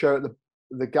 I've done a show at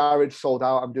the garage, sold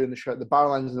out. I'm doing the show at the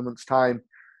Barrowlands in a month's time.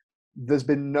 There's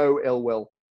been no ill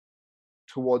will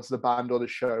towards the band or the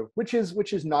show, which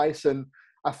is nice. And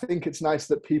I think it's nice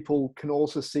that people can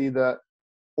also see that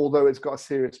although it's got a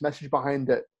serious message behind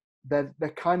it, they're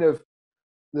kind of,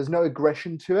 there's no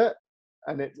aggression to it.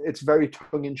 And it's very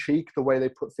tongue-in-cheek, the way they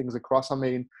put things across. I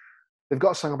mean, they've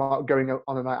got a song about going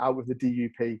on a night out with the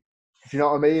DUP. Do you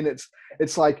know what I mean?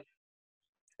 It's like,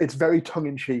 it's very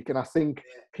tongue-in-cheek, and I think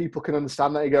people can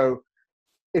understand that. You go,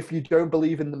 if you don't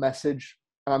believe in the message,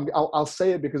 and I'll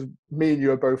say it because me and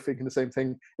you are both thinking the same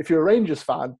thing. If you're a Rangers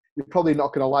fan, you're probably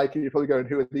not going to like it. You're probably going,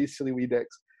 who are these silly wee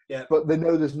dicks? Yeah. But they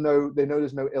know there's no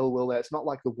ill will there. It's not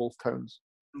like the Wolf Tones,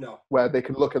 where they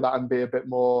can look at that and be a bit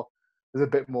more. There's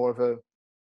a bit more of a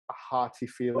hearty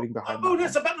feeling behind that.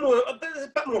 It's a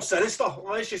bit more sinister.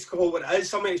 Let's just call it what it is.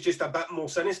 Something that's just a bit more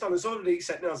sinister. It's already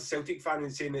sitting there as a Celtic fan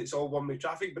and saying it's all one-way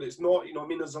traffic, but it's not. You know what I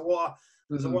mean? There's a lot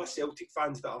of Celtic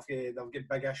fans that have got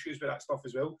big issues with that stuff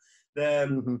as well. But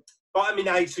I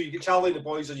mean, so you get Charlie and the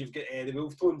boys, or you've got the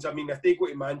Wolf Tones. I mean, if they go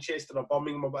to Manchester or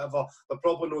Birmingham or whatever, they're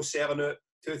probably not selling out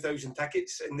 2,000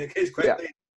 tickets, and as quickly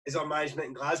as I imagine it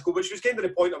in Glasgow, which was kind of the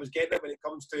point I was getting at when it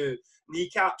comes to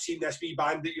Kneecap, seeing this wee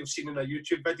band that you've seen in a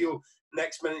YouTube video.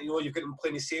 Next minute, you've got them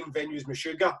playing the same venue as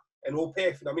Meshuggah and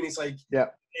Opeth. I mean, it's like,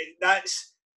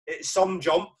 it's some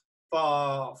jump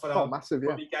for massive,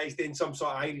 for you guys doing some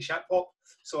sort of Irish hip hop.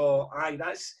 So,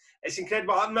 it's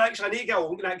incredible. I need to get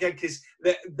along to that gig because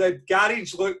the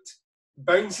garage looked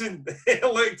bouncing. It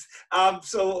looked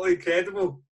absolutely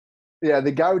incredible. Yeah,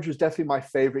 the garage was definitely my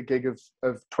favourite gig of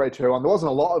 2021. There wasn't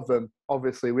a lot of them,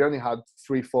 obviously. We only had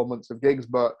 3-4 months of gigs,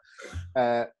 but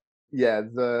the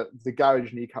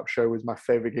garage Kneecap show was my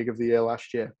favourite gig of the year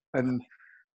last year. And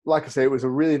like I say, it was a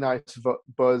really nice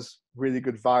buzz, really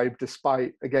good vibe,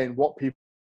 despite, again, what people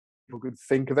could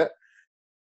think of it.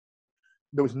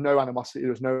 There was no animosity. There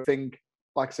was no thing.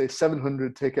 Like I say,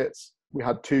 700 tickets. We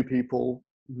had 2 people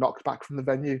knocked back from the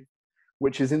venue,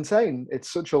 which is insane.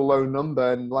 It's such a low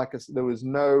number, and like I said, there was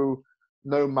no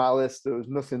malice. There was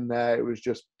nothing there. It was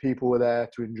just people were there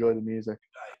to enjoy the music.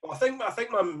 Well, I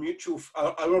think our mutual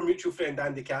friend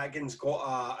Andy Cadigan's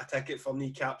got a ticket for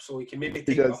Kneecap, so he can maybe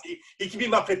take it. He can be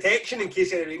my protection in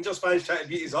case any Rangers fans try to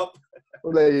beat us up.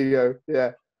 Well, there you go.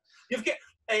 Yeah. You've got.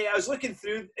 I was looking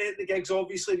through the gigs.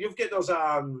 Obviously, you've got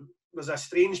there's a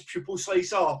strange Pupil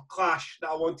Slicer clash that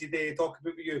I wanted to talk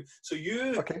about with you. So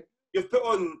you've put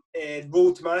on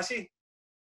Tomassi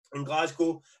in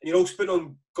Glasgow, and you're also putting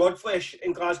on Godflesh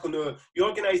in Glasgow. Now, you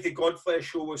organised the Godflesh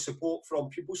show with support from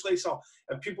Pupil Slicer,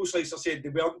 and Pupil Slicer said they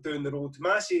weren't doing the road to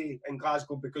Tomassi in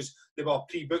Glasgow because they were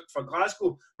pre-booked for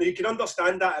Glasgow. Now, you can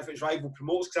understand that if it's rival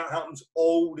promoters, because that happens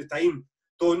all the time.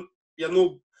 you're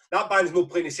no, that band's not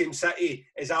playing the same city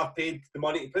as I've paid the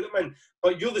money to put them in,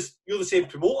 but you're the same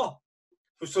promoter.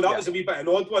 So that was a wee bit an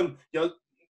odd one. You're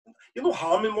not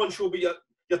harming one show, but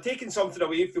you're taking something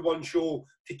away from one show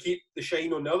to keep the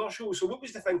shine on the other show. So what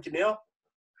was the thinking there?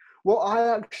 Well,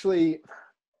 I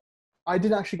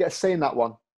didn't actually get a say in that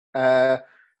one.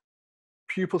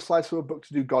 Pupil Slicer were booked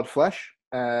to do Godflesh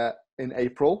in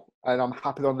April, and I'm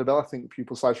happy on the bill. I think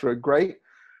Pupil Slicer are great.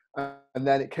 And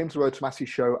then it came to the Tomassi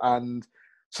show, and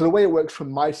so the way it works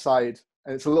from my side,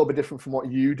 and it's a little bit different from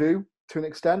what you do to an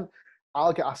extent,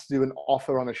 I'll get asked to do an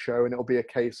offer on a show, and it'll be a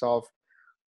case of,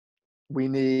 we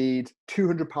need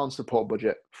 £200 support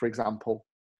budget, for example,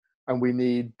 and we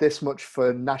need this much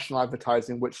for national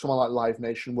advertising, which someone like Live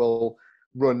Nation will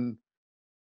run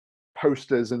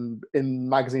posters and in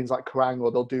magazines like Kerrang,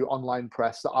 or they'll do online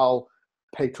press that I'll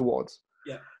pay towards.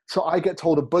 Yeah. So I get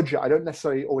told a budget. I don't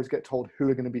necessarily always get told who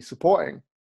are going to be supporting.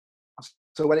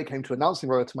 So when it came to announcing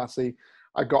Royal Tomassi,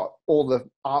 I got all the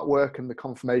artwork and the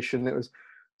confirmation. It was,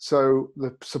 so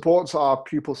the supports are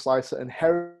Pupil Slicer and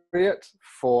Harriet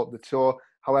for the tour.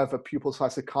 However, Pupil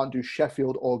Slicer can't do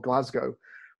Sheffield or Glasgow,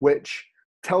 which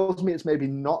tells me it's maybe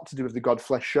not to do with the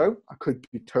Godflesh show. I could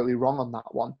be totally wrong on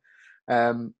that one.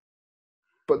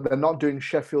 But they're not doing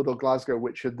Sheffield or Glasgow,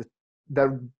 which are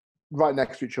they're right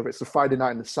next to each other. It's the Friday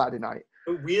night and the Saturday night.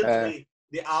 But weirdly,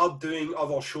 they are doing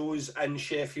other shows in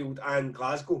Sheffield and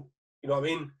Glasgow. You know what I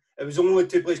mean? It was only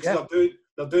two places, because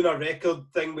they're doing a record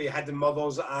thing with Hidden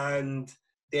Mothers and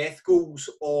Death Goals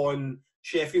on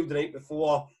Sheffield the night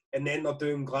before, and then they're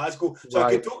doing Glasgow. So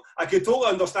right. I could totally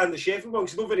understand the Sheffield one,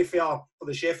 because it's not very fair for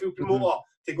the Sheffield promoter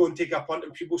to go and take a punt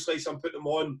and Pupil Slicer and put them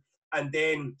on, and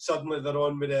then suddenly they're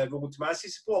on with a Royal Tomassi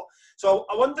support. So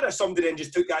I wonder if somebody then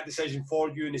just took that decision for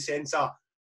you, in the sense of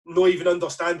not even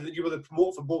understanding that you were the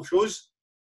promoter for both shows.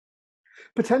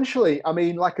 Potentially. I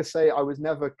mean, like I say, I was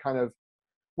never kind of,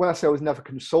 when I say I was never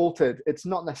consulted, it's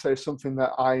not necessarily something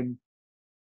that I'm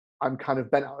kind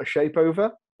of bent out of shape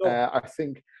over. No. I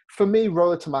think for me,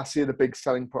 Royal Tomassi are the big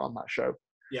selling point on that show.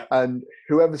 Yeah. And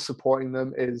whoever's supporting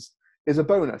them is a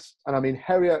bonus. And I mean,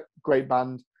 Harriet, great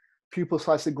band. Pupil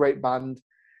Slicer, great band.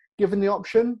 Given the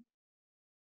option,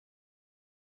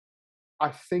 I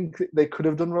think they could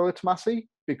have done Royal Tomassi,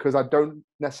 because I don't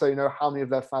necessarily know how many of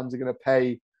their fans are going to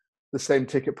pay the same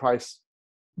ticket price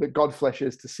that Godflesh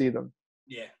is to see them.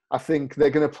 Yeah. I think they're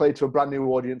going to play to a brand new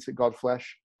audience at Godflesh.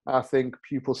 I think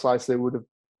Pupil Slicer would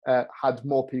have had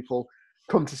more people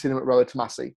come to see them at Royal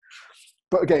Tomassi.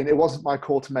 But again, it wasn't my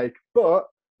call to make. But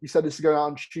you said this is going out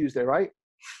on Tuesday, right?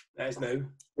 That is now.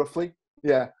 Roughly.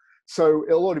 Yeah. So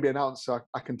it'll already be announced, so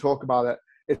I can talk about it.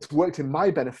 It's worked in my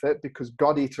benefit, because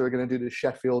God Eater are going to do the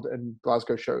Sheffield and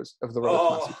Glasgow shows of the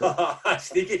Royal Tomassi.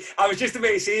 Sneaky. I was just about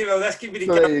to say, well, this could be the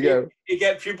so there you go. You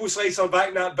get Pupil Slicer back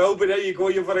in that bill, but there you go,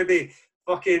 you've already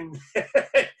fucking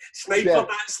sniped that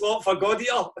slot for God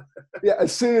Eater. Yeah,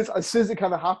 as soon as it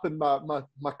kind of happened,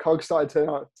 my cog started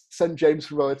to send James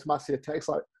from Royal Tomassi a text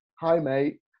like, "Hi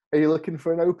mate, are you looking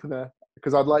for an opener?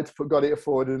 Because I'd like to put God Eater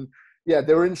forward." And yeah,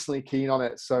 they were instantly keen on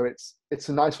it. So it's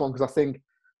a nice one, because I think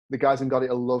the guys in God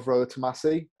Eater love Royal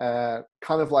Tomassi,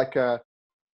 kind of like a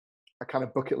kind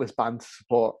of bucket list band to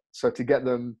support. So to get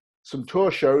them some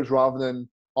tour shows rather than,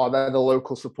 they're the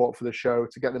local support for the show,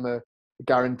 to get them a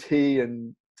guarantee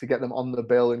and to get them on the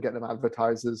bill and get them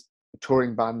advertisers, a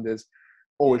touring band is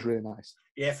always really nice.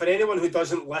 Yeah, for anyone who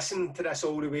doesn't listen to this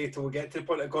all the way till we get to the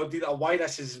point of God Eater, why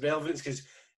this is relevant is because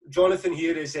Jonathan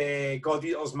here is God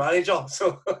Eater's manager,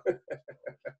 so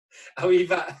a wee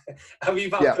bit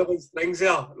pulling strings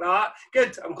there. Nah,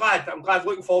 good. I'm glad.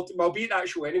 Looking forward to. I'll be at that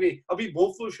show anyway. I'll be at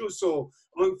both those shows, so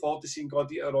I'm looking forward to seeing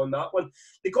God Eater on that one.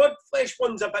 The Godflesh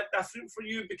one's a bit different for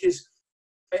you, because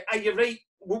you're right.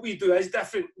 What we do is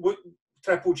different. What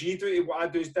Triple G do and what I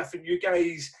do is different. You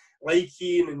guys, like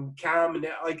Ian and Cam, and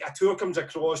like a tour comes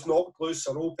across, Knock Loose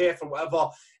or Opeth or whatever,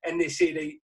 and they say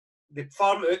they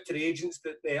farm it out to the agents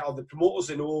or the promoters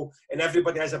they know, and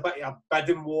everybody has a bit of a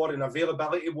bidding war and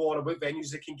availability war about venues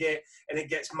they can get, and it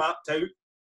gets mapped out,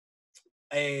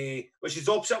 which is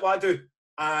opposite what I do.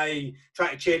 I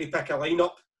try to cherry pick a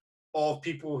lineup of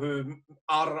people who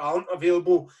are or aren't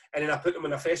available, and then I put them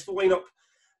in a festival lineup.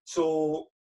 So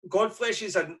Godflesh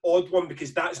is an odd one,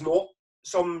 because that's not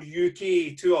some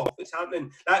UK tour that's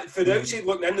happening. That, for the outside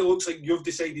looking in, it looks like you've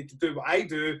decided to do what I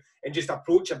do and just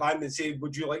approach a band and say,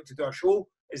 "Would you like to do a show?"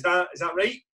 Is that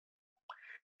right?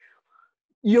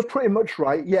 You're pretty much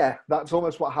right. Yeah, that's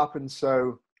almost what happened.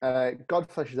 So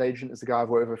Godflesh's agent is the guy I've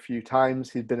worked with a few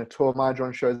times. He's been a tour manager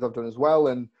on shows I've done as well,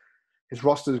 and his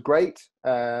roster's great.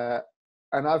 And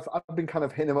I've been kind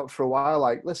of hitting him up for a while,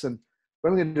 like, listen,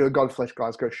 when are we going to do a Godflesh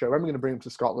Glasgow show? When are we going to bring him to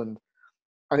Scotland?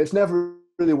 and it's never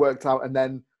really worked out. And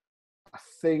then I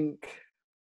think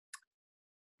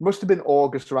it must have been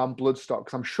August around Bloodstock,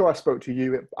 because I'm sure I spoke to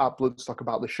you at Bloodstock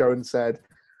about the show and said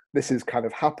this is kind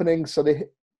of happening. So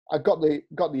I got the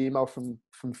email from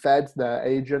Fed, their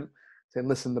agent, saying,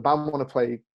 listen, the band want to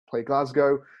play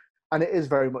Glasgow, and it is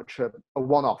very much a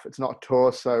one-off. It's not a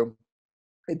tour, so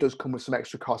it does come with some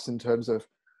extra costs in terms of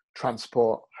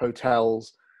transport,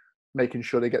 hotels, making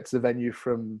sure they get to the venue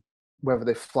from whether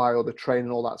they fly or the train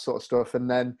and all that sort of stuff. And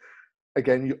then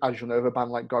again, as you know, of a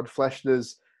band like Godflesh,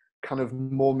 there's kind of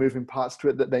more moving parts to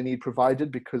it that they need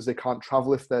provided, because they can't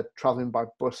travel if they're traveling by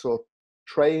bus or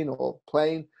train or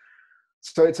plane.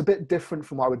 So it's a bit different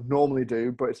from what I would normally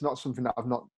do, but it's not something that I've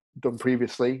not done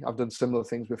previously. I've done similar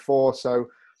things before. So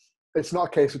it's not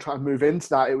a case of trying to move into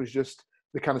that. It was just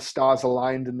the kind of stars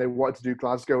aligned and they wanted to do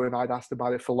Glasgow, and I'd asked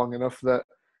about it for long enough that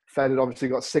Fed had obviously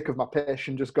got sick of my pitch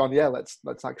and just gone, yeah, let's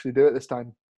actually do it this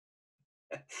time.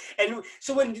 And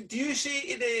so, when do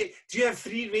you have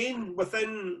free reign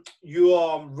within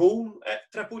your role at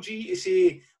Triple G to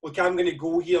say, look, I'm going to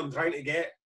go here, I'm trying to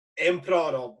get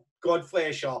Emperor or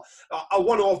Godflesh or a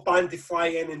one-off band to fly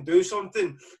in and do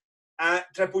something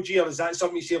at Triple G, or is that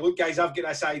something you say, look guys, I've got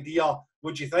this idea,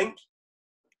 what do you think?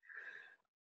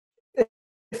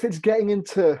 If it's getting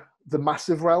into the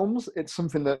massive realms, it's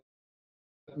something that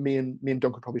me and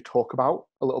Doug could probably talk about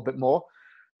a little bit more.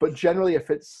 But generally, if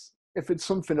it's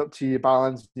something up to your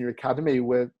balance in your academy,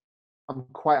 where I'm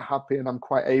quite happy and I'm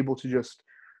quite able to just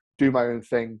do my own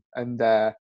thing and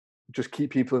just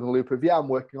keep people in the loop of, yeah, I'm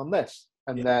working on this.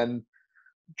 And then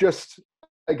just,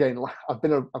 again, I've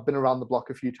been around the block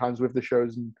a few times with the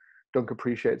shows, and Dunk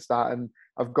appreciates that. And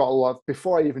I've got a lot,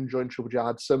 before I even joined Triple J, I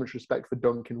had so much respect for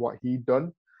Dunk and what he'd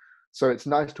done. So it's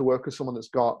nice to work with someone that's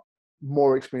got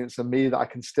more experience than me that I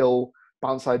can still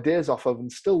bounce ideas off of and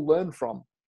still learn from,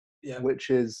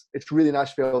 it's really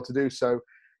nice to be able to do. So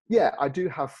yeah, I do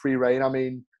have free reign. I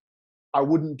mean, I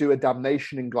wouldn't do a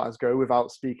Damnation in Glasgow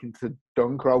without speaking to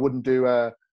Dunk, or I wouldn't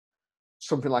do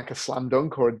something like a Slam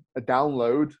Dunk or a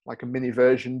Download, like a mini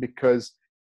version, because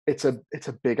it's a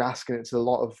big ask and it's a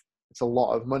lot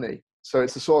of money. So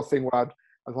it's the sort of thing where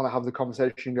I'd want to have the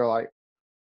conversation and go like,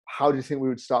 how do you think we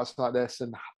would start something like this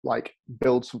and like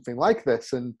build something like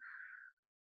this? And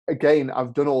again,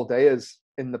 I've done all dayers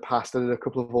in the past. I did a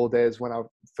couple of all days when I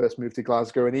first moved to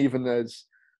Glasgow, and even as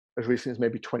recently as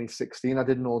maybe 2016, I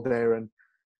did an all dayer, and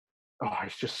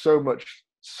it's just so much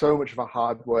of a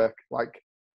hard work. Like,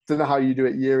 don't know how you do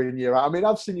it year in, year out. I mean,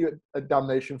 I've seen you at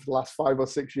Damnation for the last 5 or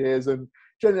 6 years, and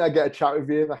generally I get a chat with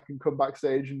you and I can come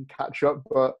backstage and catch up,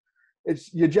 but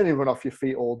you generally run off your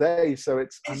feet all day. So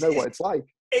I know what it's like.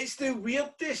 It's the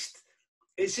weirdest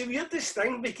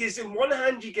thing, because on one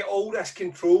hand you get all this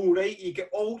control, right? You get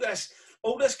all this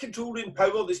controlling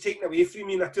power that's taken away from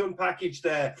you in a touring package.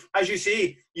 As you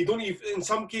say, you don't even, in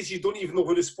some cases, you don't even know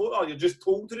who the support are. You're just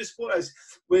told who the support is.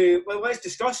 Well, let's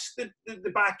discuss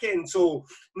the back end. So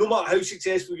no matter how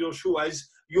successful your show is,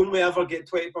 you only ever get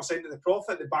 20% of the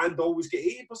profit. The band always get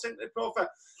 80% of the profit.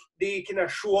 They kind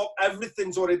of show up.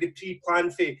 Everything's already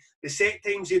pre-planned for the set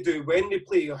times they do, when they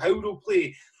play, how they'll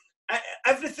play.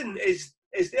 Everything is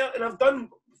there. And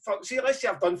let's say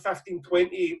I've done 15,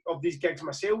 20 of these gigs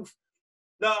myself.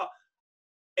 That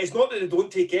it's not that they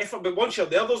don't take effort, but once you're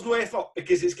there's no effort,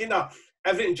 because it's kind of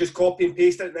everything just copy and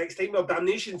paste it next time. Well,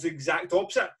 Damnation's the exact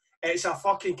opposite. It's a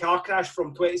fucking car crash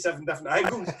from 27 different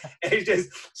angles. It's just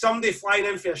somebody flying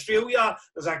in for Australia.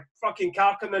 There's a fucking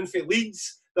car coming in for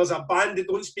Leeds. There's a band that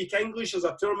don't speak English. There's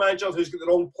a tour manager who's got the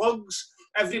wrong plugs.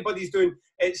 Everybody's doing,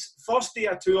 it's first day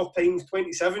of tour times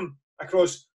 27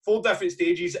 across 4 different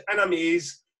stages in a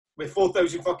maze with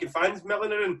 4,000 fucking fans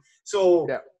milling around. So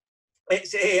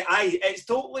it's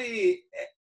totally,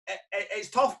 it's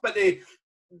tough, but the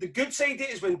good side of it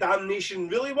is when Damnation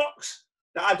really works,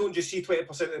 that I don't just see 20%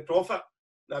 of the profit.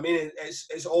 I mean,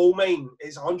 it's all mine.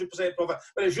 It's 100% profit.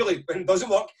 But when it doesn't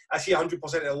work, I see 100%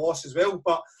 of the loss as well.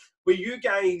 But with you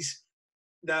guys,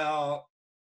 there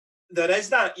is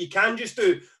that. You can just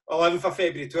do 11th of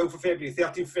February, 12th of February,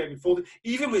 13th of February, 14th,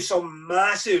 even with some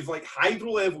massive, like,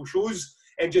 hydro level shows,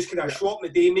 and just kind of show up on the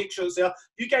day, make sure it's there.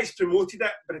 You guys promoted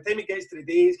it. By the time it gets to the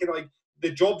day, it's kind of like,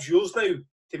 the job's yours now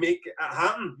to make it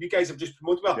happen. You guys have just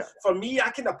promoted it. For me, I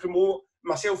kind of promote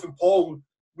myself and Paul.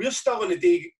 We're still on the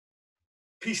day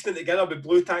piecing it together with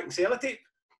blue tack and sellotape.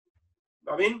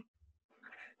 I mean,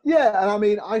 yeah, and I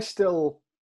mean, I still,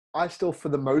 for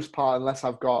the most part, unless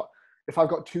if I've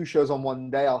got 2 shows on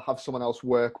one day, I'll have someone else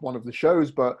work one of the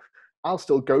shows, but I'll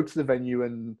still go to the venue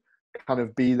and kind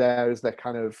of be there as their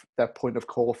point of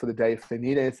call for the day if they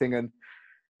need anything. And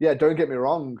yeah, don't get me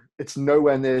wrong, it's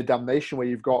nowhere near Damnation where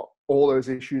you've got all those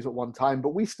issues at one time,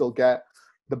 but we still get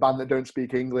the band that don't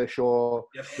speak English, or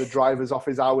the driver's off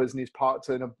his hours and he's parked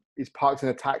in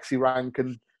a taxi rank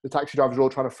and the taxi drivers are all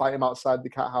trying to fight him outside the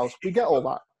Cathouse. We get all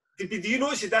that. Do you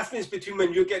notice the difference between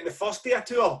when you're getting the first day of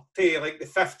tour to like the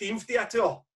 15th day of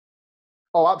tour?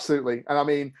 Oh, absolutely. And I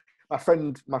mean, my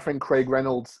friend Craig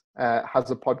Reynolds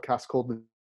has a podcast called The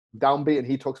Downbeat, and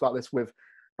he talks about this with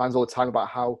bands all the time, about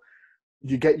how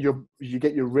you get your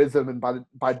rhythm, and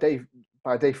by day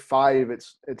 5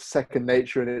 it's second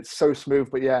nature and it's so smooth.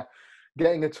 But yeah,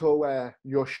 getting a tour where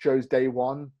your show's day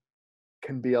 1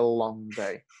 can be a long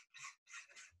day.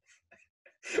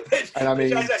 Which,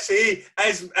 as I say,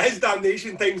 as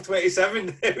Damnation times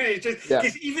 27. I mean, it's just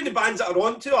because even the bands that are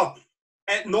on tour,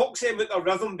 it knocks them at their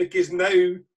rhythm, because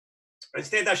now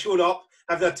instead of showing up,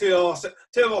 having a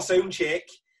 2-hour sound check,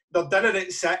 they're dinner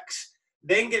at 6,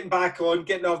 then getting back on,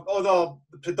 getting all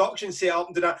the production set up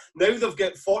and do that. Now they've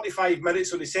got 45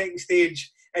 minutes on the second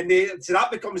stage, and so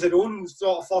that becomes their own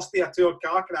sort of first day of tour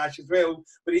car crash as well,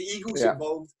 with the egos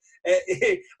involved.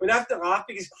 We have to laugh,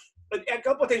 because a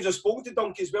couple of times I've spoken to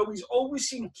Dunk as well. He's always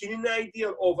seemed keen in the idea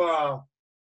of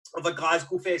a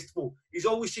Glasgow festival. He's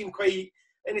always seemed quite,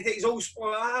 and he's always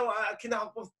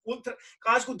looked at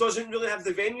Glasgow doesn't really have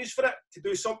the venues for it to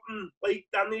do something like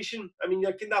Damnation. I mean,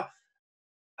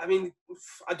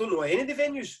 I don't know any of the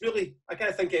venues really. I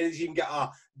can't think anybody's even get a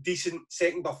decent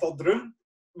second or third room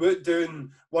without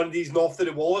doing one of these north of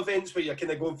the wall events where you're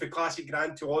kind of going from classic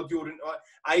grand to audio and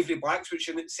Ivory Blacks, which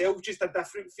in itself is just a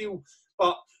different feel.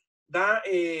 But that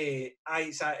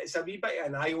it's a wee bit of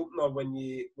an eye opener when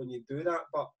you do that.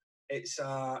 But it's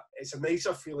a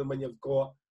nicer feeling when you've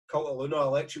got Cult of Luna,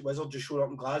 Electric Wizard just showing up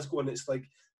in Glasgow, and it's like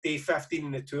day 15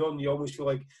 in the tour, and you almost feel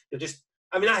like you're just.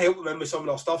 I mean, I help them in with some of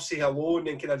their stuff, say hello, and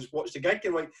then kind of just watch the gig,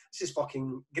 and like, this is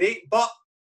fucking great. But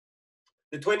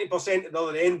the 20% at the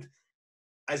other end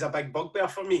is a big bugbear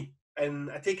for me.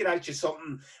 And I take it actually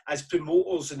something as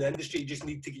promoters in the industry you just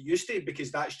need to get used to,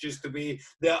 because that's just the way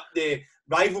the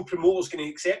rival promoters can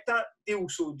accept that deal.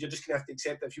 So you're just going to have to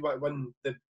accept it if you want to win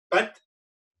the bid.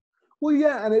 Well,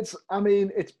 yeah, and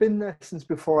it's been there since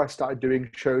before I started doing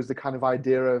shows, the kind of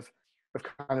idea of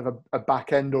kind of a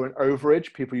back end or an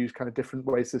overage. People use kind of different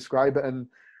ways to describe it. And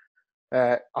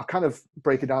I'll kind of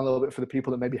break it down a little bit for the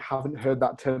people that maybe haven't heard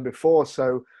that term before.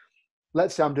 So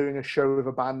let's say I'm doing a show with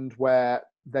a band where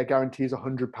their guarantee is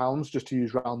 £100, just to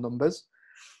use round numbers.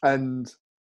 And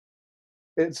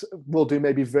we'll do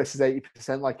maybe versus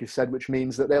 80%, like you said, which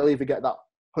means that they'll either get that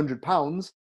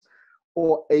 £100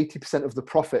 or 80% of the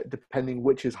profit, depending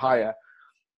which is higher.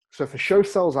 So if a show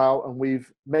sells out and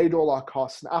we've made all our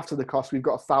costs, and after the cost we've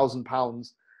got £1,000,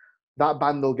 that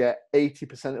band will get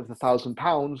 80% of the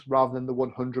 £1,000 rather than the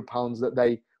 £100 that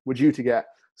they were due to get.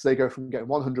 So they go from getting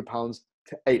 £100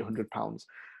 to £800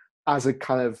 as a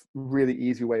kind of really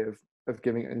easy way of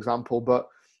giving an example. But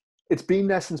it's been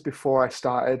there since before I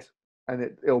started,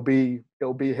 and it'll be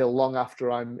here long after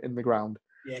I'm in the ground.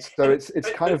 Yes. So it's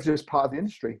kind of just part of the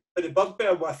industry. But the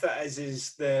bugbear with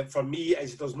it for me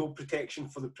is there's no protection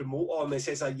for the promoter, and it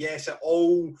says yes,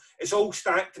 it's all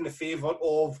stacked in the favour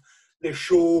of the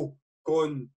show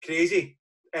going crazy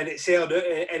and it's selling out.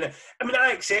 And I mean,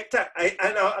 I accept it.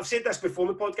 I've said this before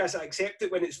in the podcast. I accept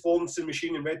it when it's Florence and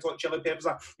Machine and Red Hot Chili Peppers.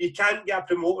 You can't get a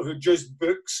promoter who just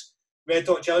books Red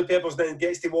Hot Chili Peppers and then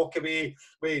gets to walk away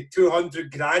with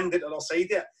 200 grand at the other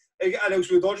side of it. And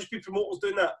else would all just be promoters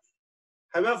doing that.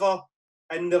 However,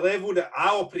 in the level that I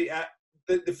operate at,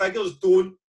 the figures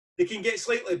they can get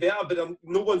slightly better, but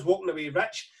no one's walking away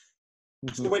rich.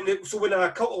 Mm-hmm. So when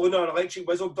a Cult of Luna or Electric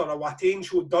Wizard or a Watain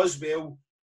show does well,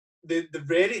 the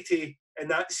rarity in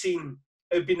that scene,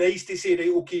 it would be nice to say, right,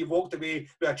 okay, you walked away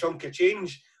with a chunk of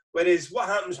change. Whereas what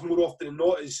happens more often than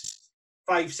not is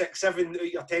 5, 6, 7 out of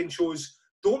your 10 shows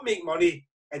don't make money,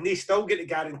 and they still get the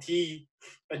guarantee,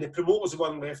 and the promoter's the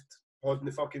one left holding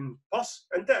the fucking purse,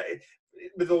 and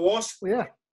with the loss for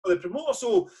the promoter.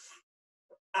 So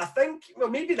I think, well,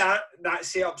 maybe that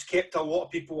setup's kept a lot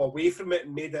of people away from it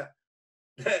and made it,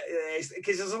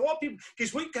 because there's a lot of people,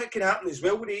 because what can happen as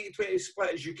well with the 80-20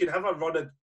 split is you can have a run of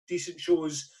decent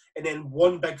shows and then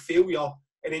one big failure,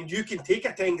 and then you can take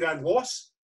a 10 grand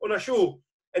loss on a show,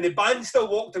 and the band still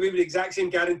walked away with the exact same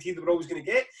guarantee they were always going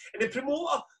to get, and the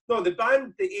promoter, no, the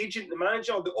band, the agent, the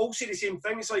manager, they all say the same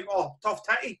thing. It's like, oh, tough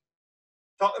titty.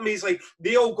 I mean, it's like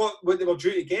they all got what they were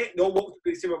due to get. They all walked away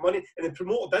with the same amount of money, and the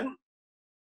promoter didn't.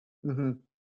 Mm-hmm.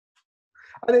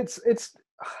 And it's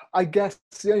I guess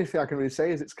the only thing I can really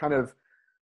say is it's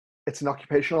an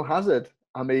occupational hazard.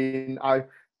 I mean, I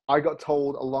got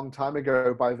told a long time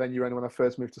ago by a venue owner when I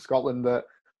first moved to Scotland that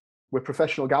we're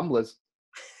professional gamblers.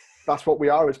 That's what we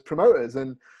are as promoters.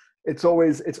 And it's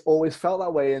always felt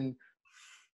that way. And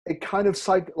it kind of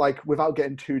like, without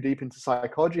getting too deep into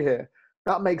psychology here,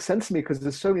 that makes sense to me, because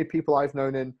there's so many people I've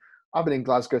known I've been in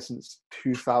Glasgow since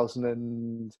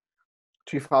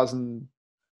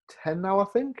 2010 now, I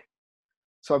think.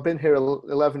 So I've been here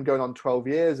 11 going on 12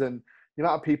 years, and the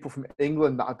amount of people from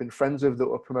England that I've been friends with that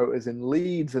were promoters in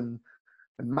Leeds and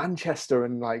Manchester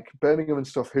and like Birmingham and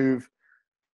stuff, who've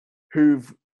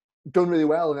done really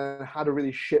well and then had a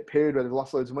really shit period where they've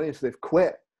lost loads of money, so they've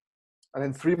quit. And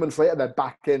then 3 months later, they're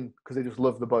back in because they just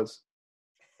love the buzz.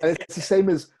 And it's the same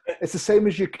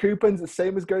as your coupons. It's the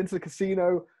same as going to the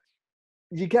casino.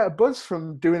 You get a buzz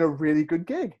from doing a really good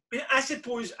gig. I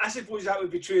suppose that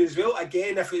would be true as well.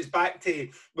 Again, if it's back to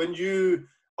when you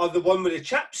are the one with the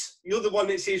chips, you're the one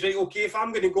that says, right, okay, if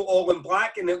I'm going to go all in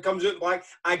black and it comes out in black,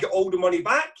 I get all the money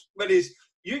back. Whereas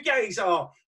you guys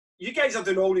are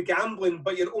doing all the gambling,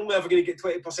 but you're only ever going to get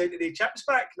 20% of the chips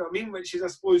back. You know what I mean? Which is, I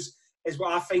suppose, is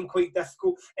what I find quite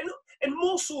difficult. And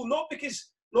more so, not because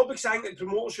I think that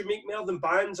promoters should make more than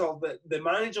bands or the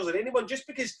managers or anyone, just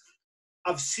because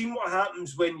I've seen what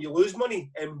happens when you lose money,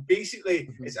 and basically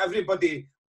it's everybody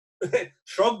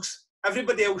shrugs.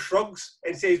 Everybody else shrugs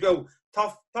and says, well,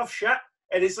 tough shit.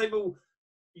 And it's like, well,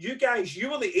 you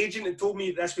were the agent that told me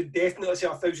this would definitely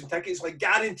sell 1,000 tickets, like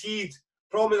guaranteed.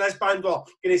 Promise this band were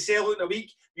going to sell out in a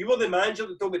week. You were the manager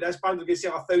that told me this band were going to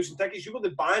sell 1,000 tickets. You were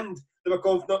the band that were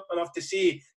confident enough to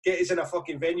say, get us in a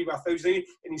fucking venue with 1,000,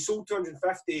 and he sold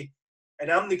 250.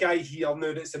 And I'm the guy here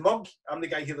now that's the mug. I'm the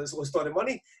guy here that's lost all the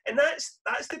money. And that's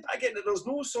the, again, there's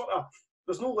no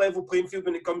level playing field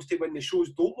when it comes to when the shows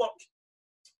don't work.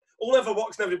 Only ever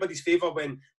works in everybody's favour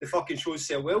when the fucking shows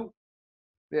sell well.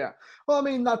 Yeah. Well, I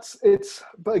mean,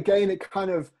 but again, it kind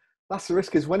of, that's the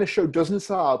risk, is when a show doesn't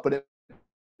sell out, but it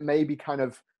maybe kind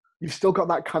of, you've still got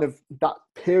that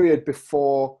period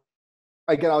before.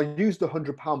 Again, I'll use the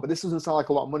 £100, but this doesn't sound like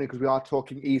a lot of money because we are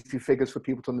talking easy figures for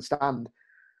people to understand.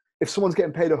 If someone's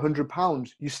getting paid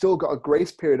 £100, you still got a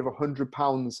grace period of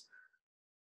 £100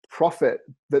 profit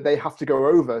that they have to go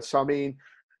over. So I mean,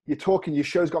 you're talking, your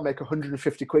show's got to make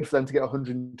 150 quid for them to get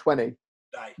 120,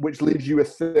 right, which leaves you a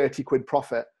 30 quid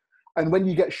profit. And when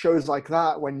you get shows like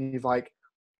that, when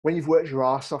you've worked your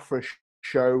ass off for a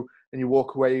show and you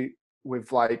walk away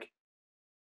with like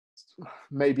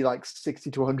maybe like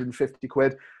 60 to 150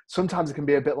 quid, sometimes it can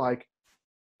be a bit like,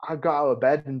 I got out of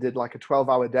bed and did like a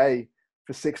 12-hour day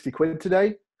for 60 quid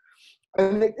today.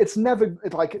 And it's never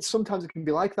like, sometimes it can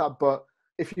be like that, but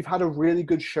if you've had a really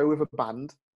good show with a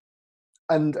band,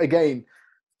 and again,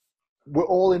 we're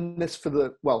all in this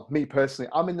me personally,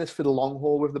 I'm in this for the long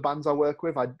haul with the bands I work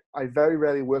with. I very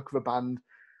rarely work with a band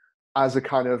as a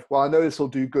kind of, well, I know this will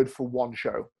do good for one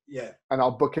show. Yeah. And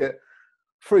I'll book it.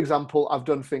 For example, I've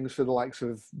done things for the likes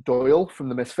of Doyle from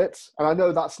the Misfits. And I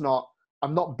know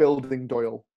I'm not building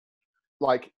Doyle.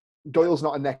 Like, Doyle's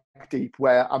not a neck deep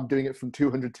where I'm doing it from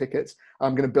 200 tickets. And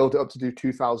I'm going to build it up to do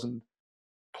 2,000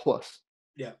 plus.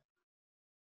 Yeah.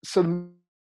 So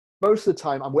most of the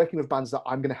time I'm working with bands that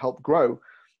I'm going to help grow.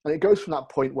 And it goes from that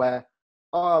point where,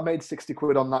 I made 60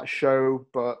 quid on that show,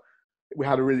 but we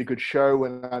had a really good show.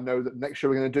 And I know that the next show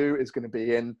we're going to do is going to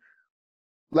be in,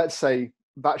 let's say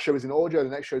that show is in Audio. The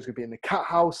next show is going to be in the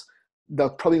Cathouse. They're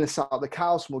probably going to start at the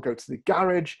Cathouse and we'll go to the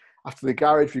garage. After the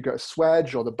garage, we go to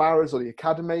Swedge or the Barras or the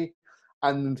Academy.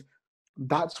 And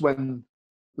that's when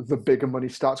the bigger money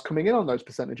starts coming in on those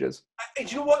percentages. Do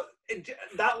you know what?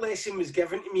 That lesson was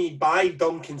given to me by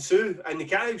Duncan Sue in the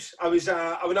Cathouse. I was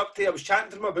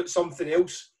chatting to him about something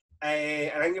else.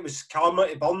 I think it was Karma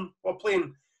to Burn we're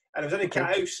playing. And I was in the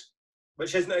Cathouse,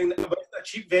 which isn't a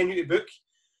cheap venue to book.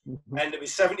 Mm-hmm. And there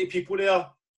was 70 people there.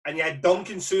 And you had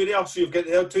Duncan Sue there. So you've got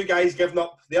the two guys giving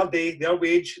up their day, their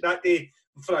wage that day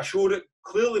for a show that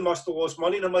clearly must have lost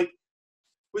money. And I'm like,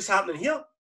 what's happening here?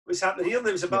 What's happening here? And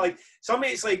it was a bit like,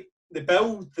 somebody, it's like the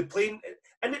bill, the playing,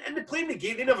 and the playing the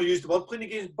game, they never used the word playing the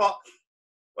games, but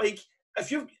like,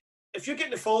 if you're getting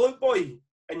the Fall Out Boy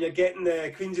and you're getting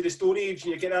the Queens of the Stone Age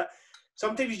and you're getting that,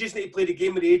 sometimes you just need to play the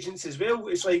game with the agents as well.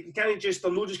 It's like, you can't just,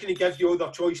 they're not just going to give you all their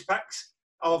choice picks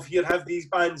of here, have these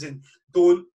bands and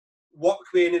don't work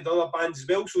with any of the other bands as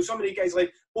well. So some of the guys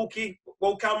like, okay,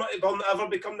 will Karma to Burn ever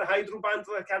become the Hydro band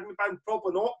or the Academy band?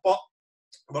 Probably not, but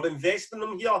we're investing in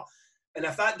them here. And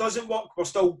if that doesn't work, we're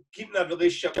still keeping a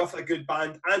relationship with a good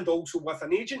band and also with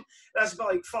an agent. That's a bit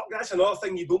like, fuck, that's another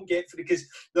thing you don't get for it, because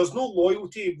there's no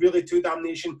loyalty really to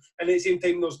Damnation. And at the same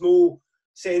time, there's no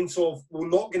sense of, we're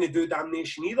not going to do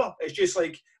Damnation either. It's just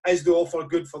like, is the offer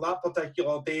good for that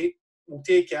particular date? We'll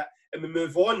take it and we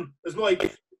move on. There's no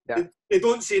like, they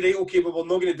don't say, right, okay, well, we're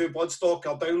not going to do Bloodstock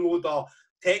or Download or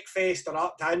Tech Fest or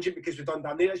Art Tangent because we've done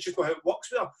Damnation. It's just not how it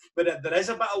works with her. But there is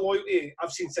a bit of loyalty.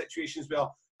 I've seen situations where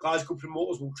Glasgow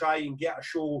promoters will try and get a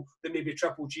show that maybe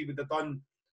Triple G would have done,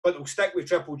 but they'll stick with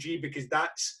Triple G because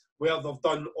that's where they've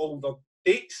done all the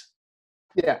dates.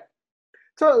 Yeah,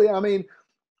 totally. I mean,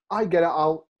 I get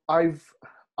it.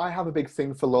 I have a big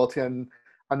thing for loyalty, and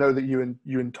I know that you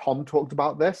and Tom talked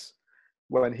about this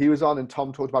when he was on, and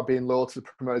Tom talked about being loyal to the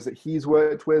promoters that he's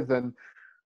worked with, and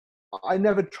I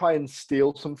never try and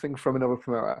steal something from another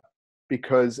promoter,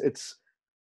 because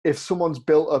if someone's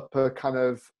built up a kind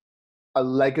of a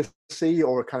legacy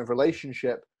or a kind of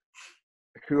relationship,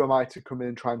 who am I to come in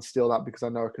and try and steal that because I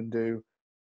know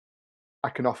I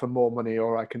can offer more money,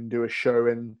 or I can do a show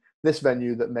in this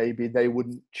venue that maybe they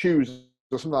wouldn't choose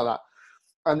or something like that.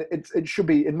 And it should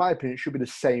be, in my opinion, it should be the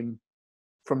same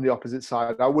from the opposite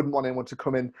side. I wouldn't want anyone to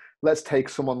come in. Let's take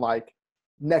someone like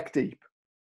Neck Deep,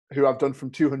 who I've done from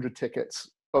 200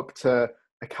 tickets up to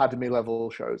academy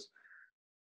level shows.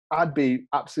 I'd be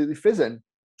absolutely fizzing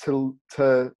to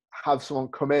have someone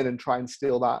come in and try and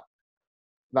steal that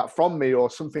from me, or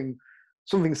something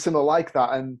similar like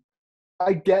that. And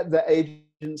I get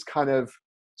that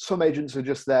some agents are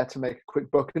just there to make a quick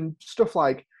buck and stuff.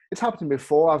 Like, it's happened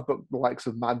before. I've booked the likes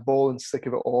of Madball and Sick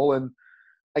of It All, and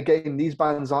again, these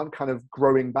bands aren't kind of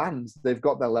growing bands. They've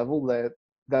got their level.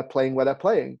 They're playing where they're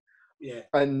playing. Yeah.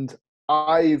 And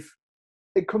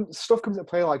stuff comes into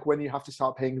play, like when you have to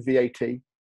start paying VAT.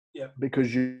 Yeah.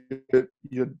 Because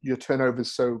your turnover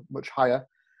is so much higher.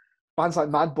 Bands like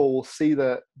Madball will see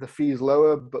that the fees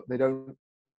lower, but they don't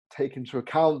take into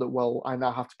account that, well, I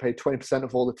now have to pay 20%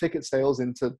 of all the ticket sales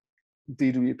into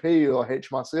DWP or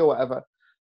HMRC or whatever.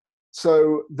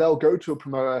 So they'll go to a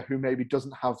promoter who maybe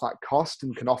doesn't have that cost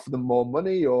and can offer them more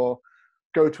money, or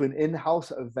go to an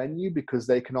in-house at a venue because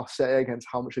they can offset it against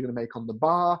how much they're going to make on the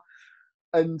bar.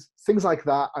 And things like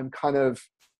that,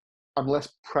 I'm less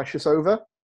precious over.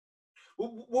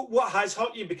 What has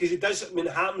hurt you? Because it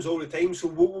happens all the time. So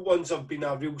what ones have been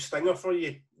a real stinger for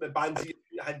you? The bands you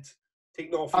had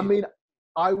taken off you? I mean,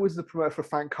 I was the promoter for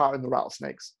Frank Carter and the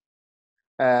Rattlesnakes.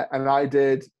 And I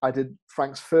did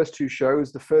Frank's first two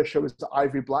shows. The first show was the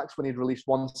Ivory Blacks when he'd released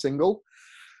one single.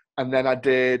 And then I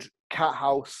did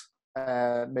Cathouse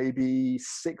maybe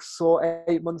 6 or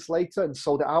 8 months later and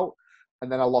sold it out.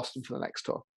 And then I lost him for the next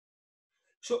tour.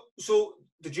 So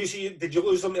did you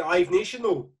lose them to Live Nation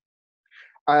though?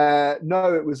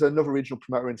 No, it was another regional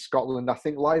promoter in Scotland. I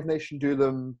think Live Nation do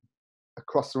them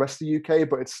across the rest of the UK,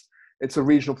 but it's a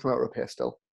regional promoter up here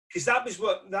still. Because that was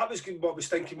what I was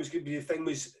thinking was going to be the thing,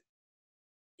 was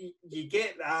you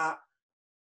get that,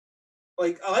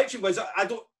 like Electric Wizard. I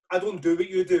don't do what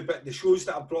you do, but the shows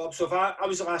that I've brought up. So if I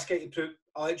was the last guy to put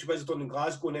Electric Wizard on in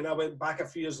Glasgow, and then I went back a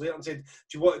few years later and said,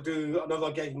 do you want to do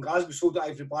another gig in Glasgow? Sold at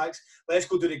Ivory Blacks. Let's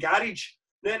go do the Garage.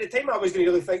 Now, at the time, I wasn't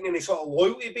really thinking any sort of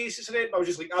loyalty basis in it. I was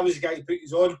just like, I was the guy who put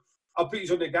these on. I'll put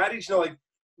these on the Garage. And they're like,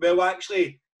 well,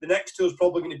 actually, the next tour is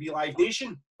probably going to be Live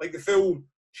Nation. Like the full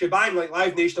shebang, like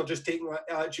Live Nation are just taking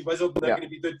Electric Wizard, and they're going to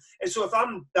be doing. And so if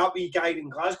I'm that wee guy in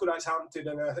Glasgow that's happened to,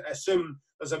 then I assume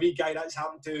there's a wee guy that's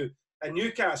happened to in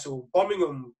Newcastle,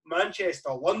 Birmingham,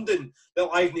 Manchester, London, that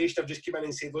Live Nation have just come in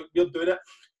and said, look, we're doing it.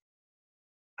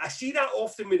 I see that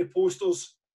often with the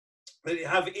posters, that they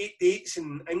have 8 dates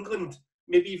in England,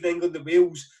 maybe even England and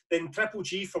Wales, then Triple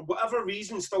G, for whatever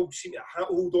reason, still seem to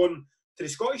hold on to the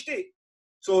Scottish date.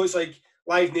 So it's like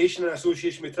Live Nation in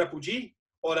association with Triple G,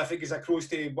 or if it goes across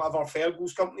to whatever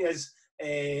Fergal's company is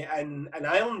in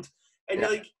Ireland. And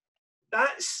like,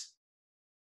 that's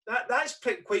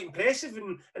quite impressive.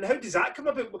 And how does that come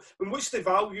about? And what's the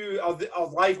value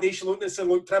of Live Nation looking and saying,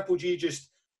 look, Triple G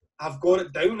just have got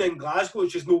it down in Glasgow,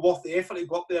 it's just no worth the effort to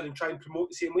go up there and try and promote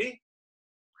the same way?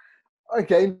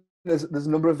 Again, there's a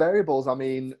number of variables. I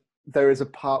mean, there is a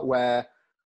part where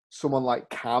someone like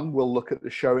Cam will look at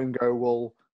the show and go,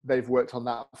 well, they've worked on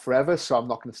that forever, so I'm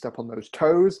not going to step on those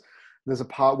toes. There's a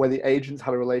part where the agents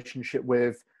had a relationship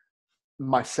with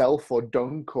myself or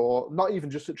Dunk, or not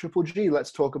even just at Triple G.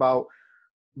 Let's talk about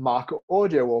Market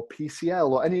Audio or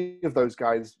PCL or any of those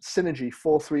guys, Synergy,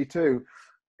 432.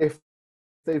 If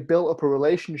they've built up a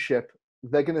relationship,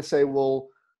 they're going to say, well,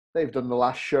 they've done the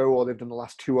last show, or they've done the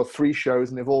last 2 or 3 shows,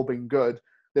 and they've all been good.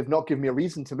 They've not given me a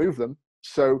reason to move them.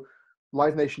 So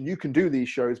Live Nation, you can do these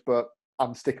shows, but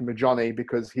I'm sticking with Johnny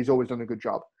because he's always done a good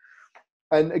job.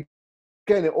 And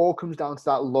again, it all comes down to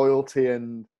that loyalty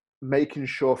and making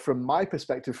sure, from my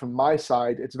perspective, from my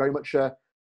side, it's very much a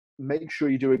make sure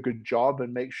you do a good job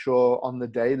and make sure on the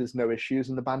day there's no issues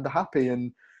and the band are happy.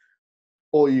 And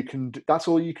that's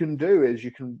all you can do is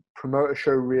you can promote a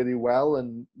show really well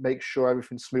and make sure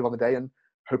everything's smooth on the day and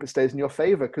hope it stays in your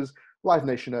favor. Because Live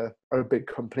Nation are a big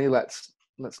company. Let's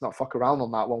not fuck around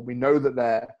on that one. We know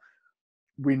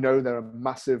they're a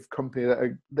massive company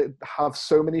that have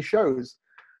so many shows.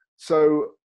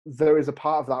 So there is a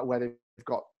part of that where they've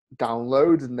got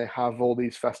downloads and they have all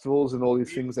these festivals and all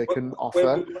these things they can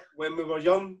offer. When we were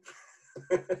young.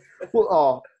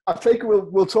 Well, I take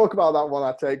we'll talk about that one.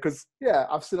 I take because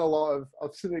I've seen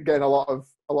it getting a lot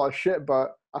of shit,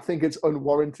 but I think it's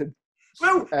unwarranted.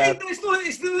 Well, it's not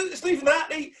even that,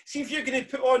 right? See, if you're going to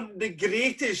put on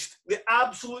the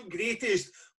absolute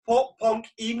greatest pop punk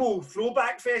emo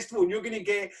throwback festival, and you're going to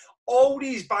get all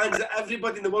these bands that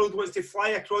everybody in the world wants to fly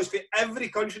across to every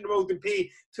country in the world and pay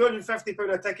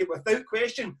 £250 a ticket without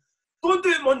question, don't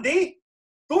do it in one day.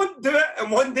 Don't do it in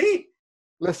one day.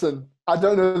 Listen, I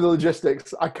don't know the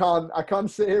logistics. I can't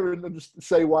sit here and just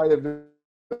say why they've done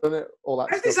it. All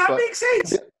that. Does that make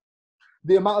sense?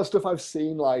 The amount of stuff I've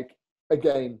seen, like,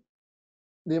 again,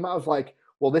 the amount of like,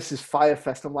 well, this is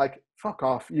Firefest. I'm like, fuck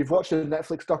off. You've watched a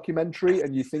Netflix documentary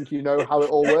and you think you know how it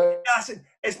all works.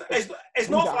 It's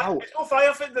not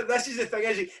Firefest. This is the thing,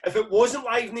 is if it wasn't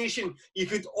Live Nation, you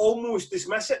could almost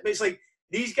dismiss it. But it's like,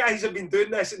 these guys have been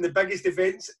doing this in the biggest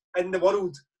events in the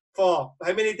world for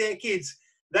how many decades?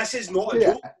 This is not a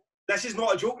joke. This is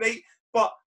not a joke, right?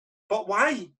 But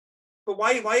why? But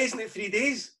why isn't it 3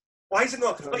 days? Why is it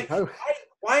not? Like,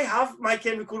 why have My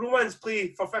Chemical Romance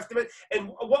play for 50 minutes? And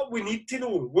what we need to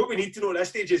know at this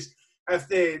stage is if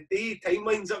the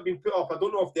timelines that have been put up, I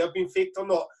don't know if they've been faked or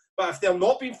not, but if they're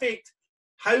not being faked,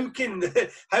 how are Bring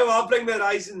Me the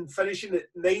Horizon finishing at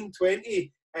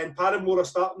 9:20 and Paramore are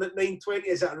starting at 9:20?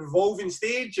 Is it a revolving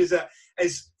stage? Is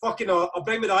fucking a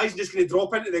Bring Me the Horizon just going to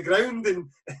drop into the ground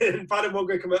and Paramore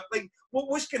going to come out? Like,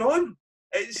 what's going on?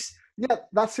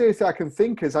 That's the only thing I can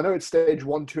think is, I know it's stage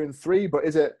 1, 2, and 3, but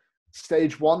is it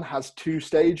stage 1 has 2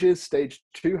 stages, stage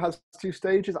 2 has 2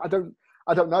 stages? I don't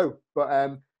know, but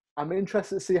I'm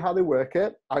interested to see how they work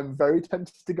it. I'm very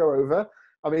tempted to go over.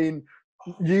 I mean,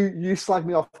 you slag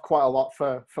me off quite a lot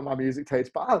for my music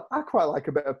taste, but I quite like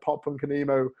a bit of pop punk and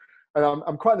emo, and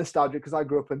I'm quite nostalgic because I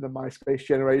grew up in the MySpace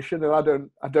generation, and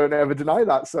I don't ever deny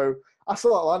that. So I saw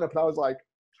that lineup and I was like,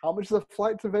 how much is a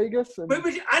flight to Vegas? And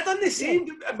I done the same.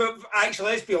 But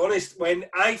actually, let's be honest. When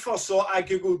I first saw it, I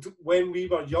googled When We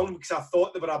Were Young because I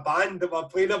thought they were a band that were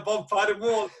playing above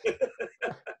Paramore.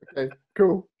 Okay,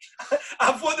 cool.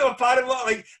 I thought they were Paramore.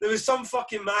 Like, there was some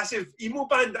fucking massive emo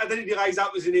band. I didn't realise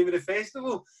that was the name of the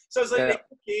festival. So I was like, right,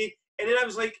 okay. And then I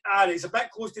was like, it's a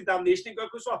bit close to Damnation.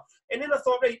 And then I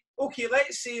thought, right, okay,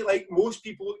 let's say like most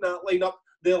people looking at that lineup,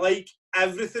 they like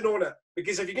everything on it.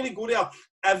 Because if you're going to go there,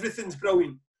 everything's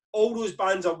brilliant. All those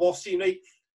bands are worth seeing, right?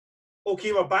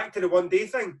 Okay, we're back to the one day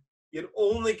thing. You're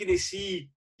only going to see,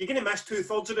 you're going to miss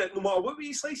 2/3 of it no matter what way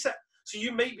you slice it. So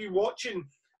you might be watching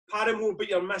Paramore, but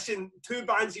you're missing 2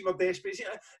 bands that you were desperate.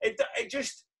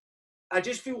 I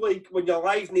just feel like when you're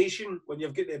Live Nation, when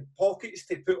you've got the pockets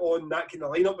to put on that kind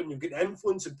of lineup, and you've got the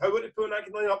influence and power to put on that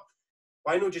kind of lineup,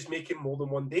 why not just make it more than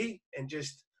one day and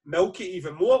just milk it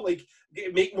even more? Like,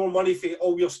 make more money for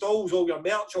all your stalls, all your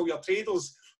merch, all your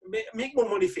traders. Make more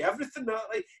money for everything.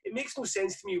 Like, it makes no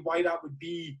sense to me why that would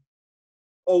be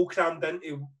all crammed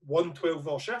into one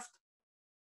 12-hour shift.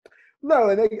 No,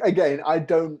 and again, I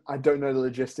don't know the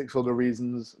logistics or the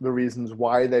reasons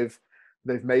why they've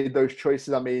made those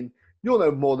choices. I mean, you'll know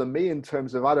more than me in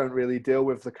terms of, I don't really deal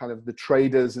with the kind of the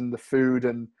traders and the food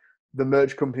and the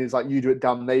merch companies like you do at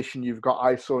Damnation. You've got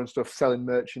Eyesore and stuff selling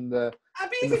merch in the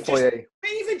foyer.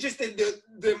 Even just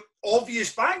the obvious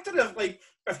factor of, like,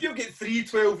 if you get 3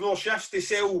 12-hour shifts to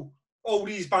sell all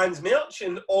these bands' merch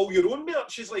and all your own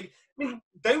merch, is like, I mean,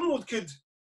 Download could,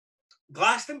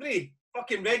 Glastonbury,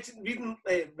 fucking Red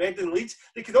and Leeds,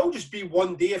 they could all just be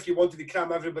one day if you wanted to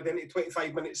cram everybody into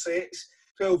 25-minute sets,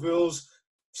 12 hours,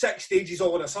 6 stages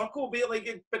all in a circle.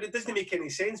 But it doesn't make any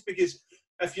sense, because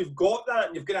if you've got that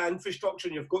and you've got that infrastructure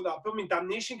and you've got that, I mean,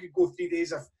 Damnation could go 3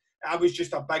 days if I was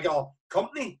just a bigger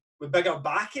company with bigger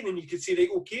backing, and you could say, right,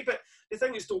 okay, but the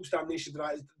thing that stops Damnation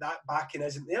is that backing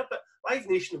isn't there. But Live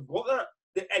Nation have got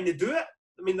that, and they do it.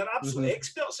 I mean, they're absolute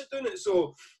experts at doing it.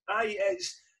 So,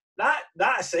 it's that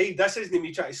aside, this isn't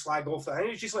me trying to slag off the thing.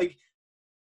 It's just like,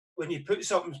 when you put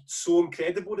something so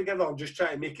incredible together and just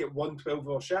try to make it one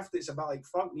 12-hour shift, it's a bit like,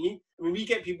 fuck me. I mean, we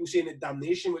get people saying that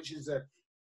Damnation, which is the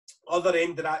other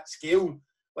end of that scale,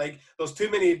 like, there's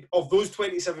too many of those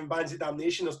 27 bands at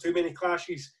Damnation, there's too many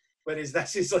clashes, whereas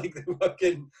this is like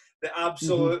the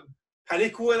absolute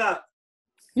pinnacle of that.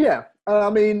 Yeah,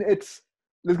 I mean, there's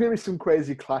going to be some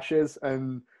crazy clashes,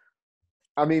 and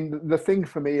I mean, the thing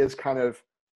for me is kind of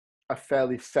a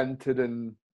fairly centered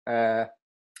and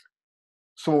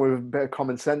someone with a bit of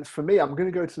common sense. For me, I'm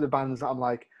going to go to the bands that I'm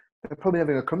like, they're probably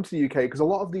never going to come to the UK, because a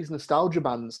lot of these nostalgia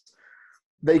bands,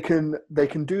 they can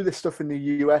do this stuff in the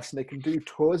US and they can do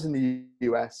tours in the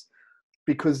US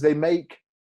because they make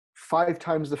 5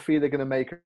 times the fee they're going to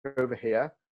make over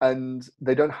here, and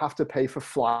they don't have to pay for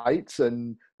flights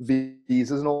and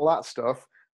visas and all that stuff.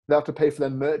 They have to pay for their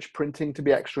merch printing to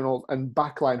be extra and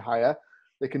backline hire.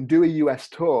 They can do a US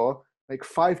tour, make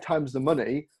 5 times the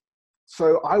money.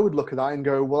 So I would look at that and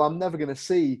go, well, I'm never going to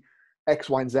see X,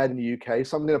 Y, and Z in the UK,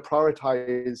 so I'm going to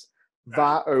prioritize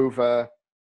that over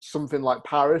something like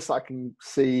Paris. I can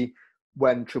see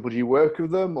when Triple G work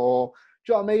with them, or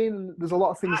do you know what I mean? There's a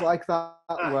lot of things like that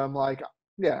where I'm like,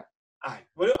 yeah.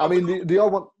 Well, I mean, the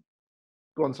old one.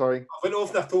 Go on, sorry. I went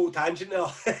off on a total tangent there.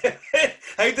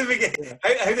 How did we get?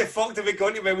 How the fuck did we go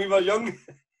to when we were young?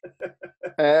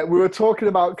 We were talking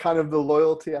about kind of the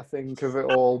loyalty, I think, of it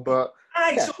all, but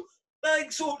yeah.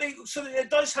 So it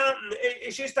does happen.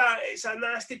 It's just that it's a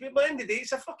nasty. But at the end of the day,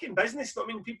 it's a fucking business. I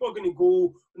mean, people are going to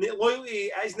go. And loyalty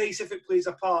is nice if it plays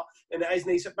a part, and it is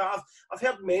nice. But I've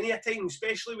heard many a time,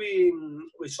 especially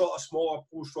with sort of smaller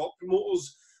post rock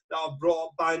promoters, that have brought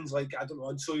up bands like, I don't know,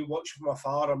 And So You Watch From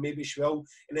Afar or Maybe She Will,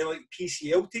 and then like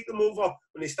PCL take them over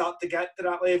when they start to get to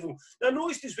that level. And I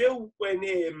noticed as well when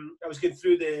I was going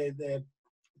through the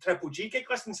Triple G gig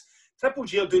listings, Triple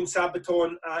G are doing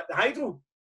Sabaton at the Hydro.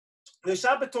 Now,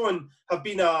 Sabaton have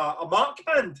been a mark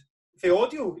band for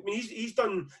audio. I mean, he's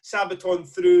done Sabaton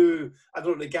through, I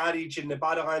don't know, the Garage and the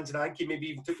Barras and Anki, maybe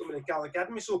even took them in the Cal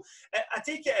Academy. So I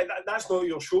take it, that's not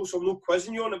your show, so I'm not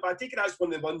quizzing you on it, but I take it that's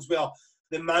one of the ones where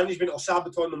the management or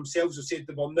Sabaton themselves have said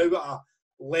that we're now at a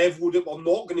level that we're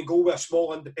not going to go with a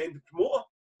small independent promoter.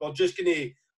 We're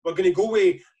going to go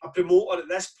with a promoter at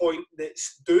this point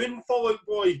that's doing Fall Out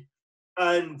Boy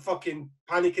and fucking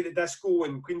Panic at the Disco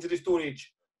and Queens of the Stone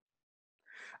Age.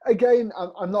 Again,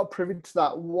 I'm not privy to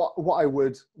that. What I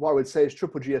would say is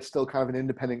Triple G is still kind of an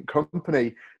independent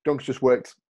company. Dunk's just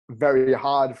worked very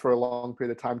hard for a long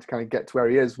period of time to kind of get to where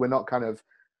he is. We're not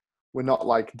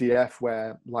like DF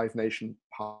where Live Nation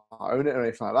own it or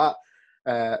anything like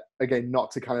that. Again,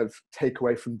 not to kind of take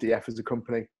away from DF as a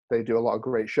company. They do a lot of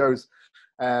great shows.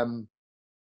 But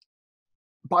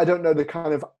I don't know the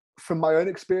kind of, from my own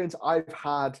experience, I've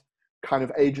had kind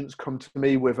of agents come to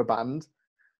me with a band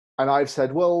and I've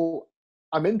said, well,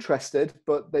 I'm interested,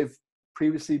 but they've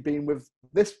previously been with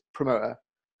this promoter.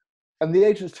 And the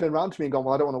agents turn around to me and go,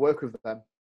 well, I don't want to work with them.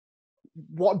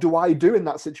 What do I do in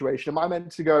that situation? Am I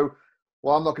meant to go,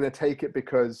 well, I'm not going to take it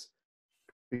because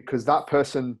that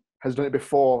person has done it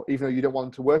before, even though you don't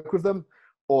want to work with them?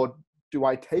 Or do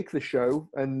I take the show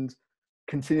and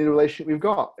continue the relationship we've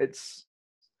got? It's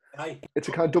a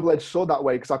kind of double-edged sword that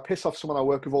way, because I piss off someone I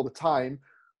work with all the time,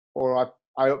 or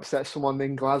I upset someone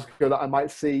in Glasgow that I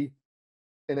might see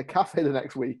in a cafe the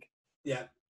next week. Yeah.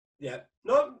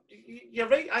 No, you're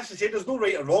right. As I said, there's no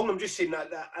right or wrong. I'm just saying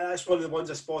that's one of the ones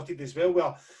I spotted as well,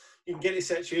 where you can get a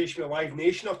situation where Live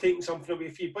Nation are taking something away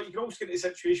from you, but you can also get a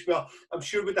situation where I'm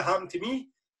sure would have happened to me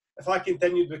if I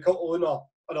continued with Cult Owner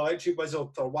or Electric Wizard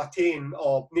or Watain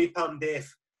or Napalm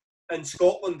Death in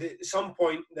Scotland. At some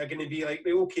point, they're going to be like,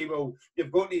 okay, well,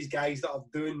 you've got these guys that are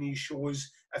doing these shows.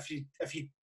 If you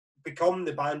become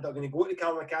the band that are going to go to the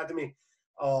Callum Academy,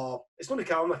 it's not the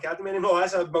Callum Academy anymore.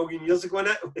 That's a million years ago,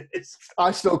 isn't it?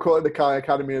 I still call it the Callum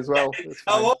Academy as well.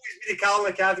 I'll always be the Callum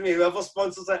Academy, whoever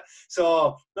sponsors it.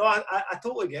 So, no, I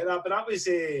totally get that. But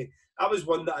that was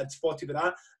one that I'd spotted with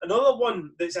that. Another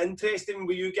one that's interesting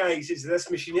with you guys is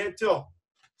this Machine Head tour.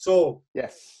 So,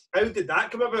 yes, how did that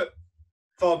come about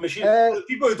for Machine Head? For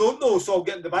people who don't know, so I'll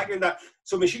get in the background that.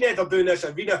 So, Machine Head are doing this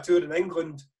arena tour in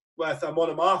England with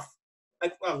Monomath.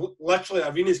 Literally,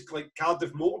 arenas like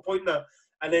Cardiff Motorpoint now.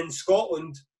 And in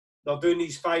Scotland, they're doing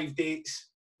these 5 dates.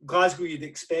 Glasgow, you'd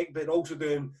expect, but they're also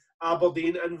doing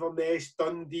Aberdeen, Inverness,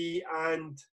 Dundee,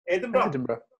 and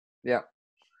Edinburgh. Yeah.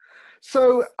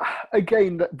 So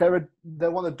again, they're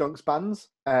one of Dunk's bands,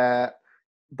 but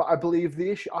I believe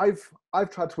the issue. I've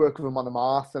tried to work with them on a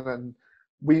Marth, and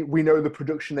we know the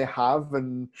production they have,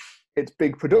 and it's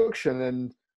big production.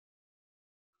 And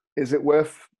is it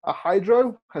worth a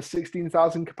Hydro, a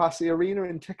 16,000 capacity arena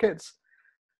in tickets?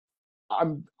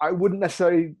 I wouldn't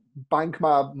necessarily bank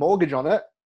my mortgage on it.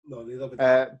 No, neither would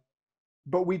I.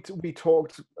 But we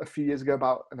talked a few years ago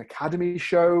about an Academy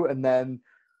show, and then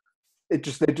they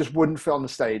just wouldn't fit on the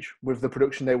stage with the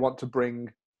production they want to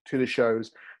bring to the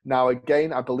shows. Now,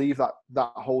 again, I believe that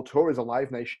whole tour is a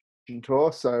Live Nation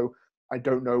tour, so I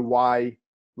don't know why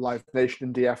Live Nation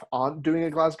and DF aren't doing a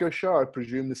Glasgow show. I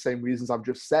presume the same reasons I've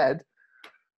just said.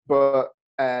 But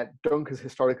Dunk has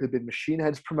historically been Machine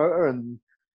Head's promoter, and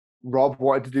Rob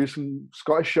wanted to do some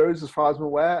Scottish shows as far as I'm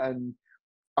aware, and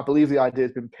I believe the idea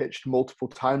has been pitched multiple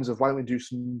times of why don't we do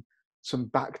some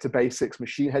back to basics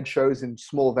Machine Head shows in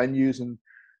small venues and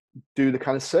do the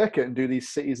kind of circuit and do these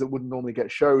cities that wouldn't normally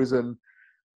get shows. And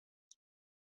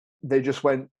they just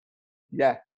went,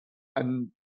 yeah, and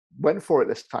went for it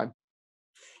this time.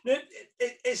 Now,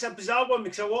 it's a bizarre one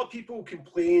because a lot of people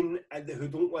complain who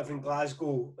don't live in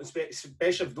Glasgow,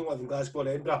 especially if they don't live in Glasgow or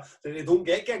Edinburgh, that they don't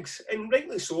get gigs. And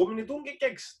rightly so, I mean, they don't get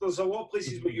gigs. There's a lot of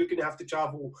places where you're going to have to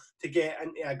travel to get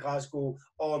into a Glasgow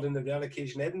or, in the rare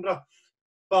occasion, Edinburgh.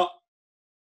 But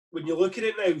when you look at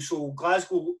it now, so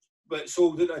Glasgow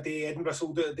sold out a day, Edinburgh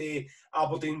sold out a day,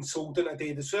 Aberdeen sold out a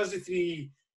day. There's the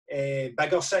three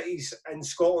bigger cities in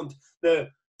Scotland. Now,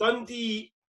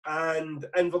 Dundee and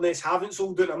Inverness haven't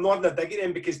sold out. I'm not having a dig at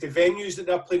them because the venues that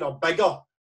they're playing are bigger,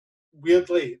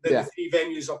 weirdly, than the three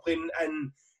venues are playing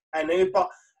in. But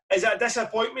is it a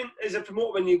disappointment as a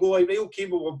promoter when you go, like, right, okay,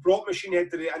 well, we've brought Machine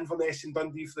Head to the Inverness and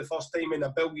Dundee for the first time in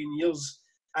a billion years,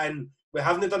 and we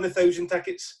haven't done 1,000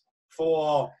 tickets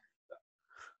for...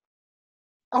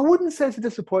 I wouldn't say it's a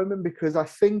disappointment because I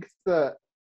think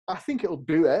it'll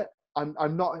do it.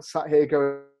 I'm not sat here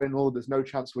going, oh, there's no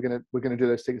chance we're gonna do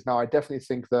those tickets now. I definitely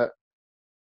think that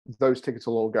those tickets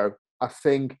will all go. I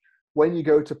think when you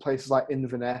go to places like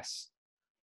Inverness,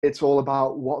 it's all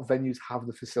about what venues have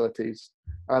the facilities.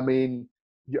 I mean,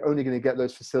 you're only going to get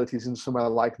those facilities in somewhere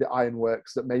like the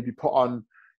Ironworks that maybe put on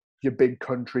your big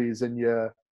countries and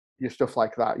your stuff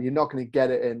like that. You're not going to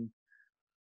get it in,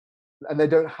 and they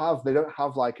don't have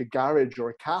like a garage or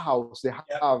a Cathouse. They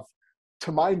have,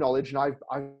 to my knowledge, and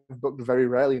I've booked very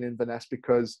rarely in Inverness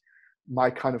because my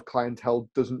kind of clientele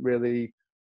doesn't really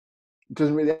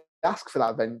ask for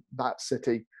that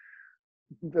city.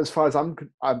 As far as I'm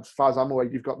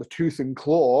aware, you've got the Tooth and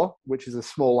Claw, which is a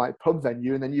small like pub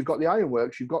venue, and then you've got the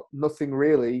Ironworks. You've got nothing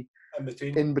really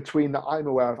in between that I'm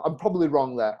aware of. I'm probably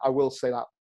wrong there. I will say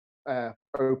that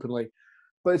openly,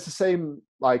 but it's the same.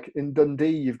 Like in Dundee,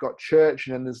 you've got Church,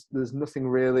 and then there's nothing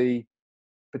really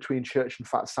between Church and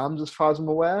Fat Sam's, as far as I'm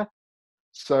aware.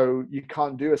 So you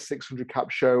can't do a 600 cap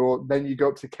show, or then you go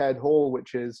up to Caird Hall,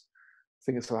 which is, I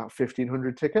think it's about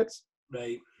 1,500 tickets.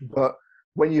 Right. But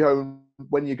when you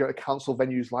go to council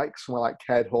venues like somewhere like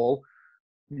Caird Hall,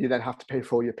 you then have to pay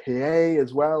for your PA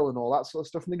as well and all that sort of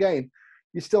stuff. And again,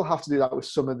 you still have to do that with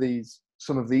some of these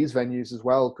venues as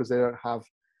well, because they don't have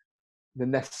the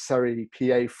necessary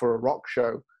PA for a rock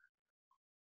show.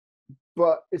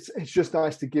 But it's just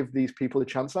nice to give these people a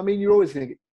chance. I mean, you're always going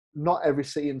to not every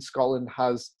city in Scotland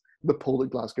has the pull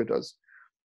that Glasgow does.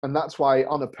 And that's why,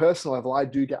 on a personal level, I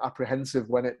do get apprehensive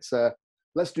when it's,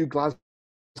 let's do Glasgow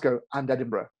and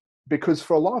Edinburgh. Because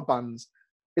for a lot of bands,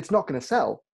 it's not going to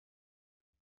sell.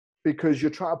 Because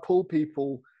you're trying to pull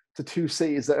people to two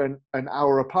cities that are an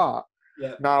hour apart.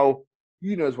 Yeah. Now,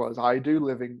 you know as well as I do,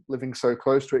 living so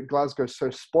close to it, Glasgow's so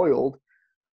spoiled.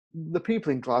 The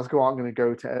people in Glasgow aren't going to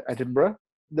go to Edinburgh.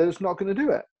 They're just not going to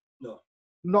do it. No.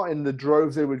 Not in the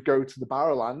droves they would go to the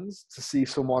Barrowlands to see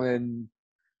someone in,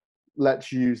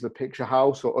 let's use the Picture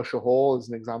House or Usher Hall as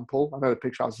an example. I know the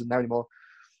Picture House isn't there anymore.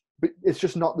 But it's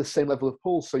just not the same level of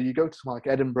pull. So you go to somewhere like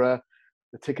Edinburgh,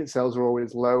 the ticket sales are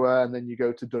always lower, and then you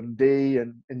go to Dundee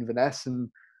and Inverness, and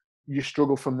you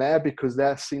struggle from there because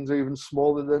their scenes are even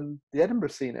smaller than the Edinburgh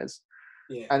scene is.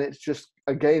 Yeah. And it's just,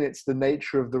 again, it's the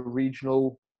nature of the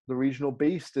regional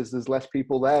beast, is there's less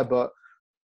people there. But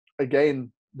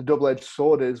again, the double-edged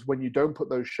sword is when you don't put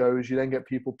those shows, you then get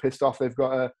people pissed off. They've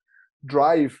got to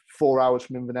drive 4 hours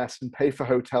from Inverness and pay for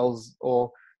hotels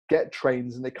or get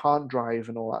trains, and they can't drive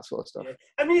and all that sort of stuff. Yeah.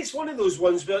 I mean, it's one of those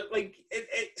ones where, like,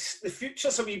 it's the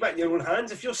future's a wee bit in your own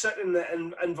hands. If you're sitting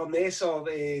in Inverness or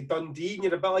Dundee and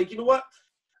you're a bit like, you know what,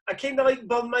 I kind of like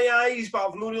Burn My Eyes, but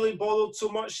I've not really bothered so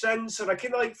much since, or I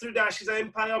kind of like Through the Ashes of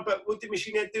Empire, but what did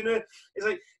Machine Head do now? It's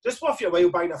like, just worth your while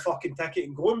buying a fucking ticket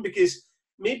and going, because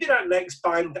maybe that next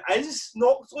band is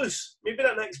Knocked Loose. Maybe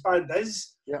that next band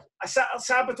is a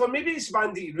Sabaton. Maybe it's a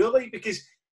band that you really like, because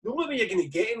the only way you're going to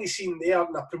get any scene there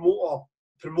and a promoter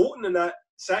promoting in that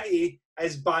city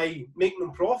is by making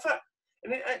them profit.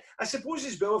 And I suppose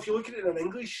as well, if you look at it in an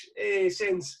English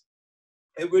sense,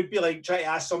 it would be like trying to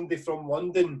ask somebody from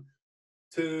London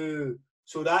to...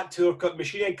 So that tour,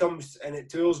 Machine Head comes and it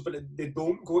tours, but they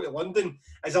don't go to London.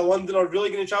 Is a Londoner really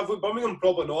going to travel to Birmingham?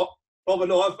 Probably not. Probably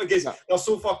not, because they're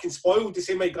so fucking spoiled, the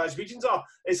same way Glaswegians are.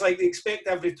 It's like they expect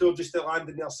every tour just to land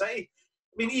in their city.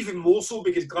 I mean, even more so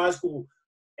because Glasgow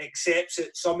accepts it.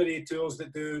 Some of the tours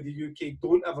that do the UK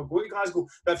don't ever go to Glasgow.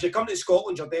 But if you come to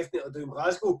Scotland, you're definitely doing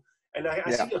Glasgow. And I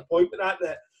see your point with that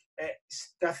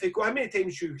it's difficult. How many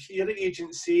times you hear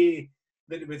agents say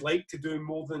that they would like to do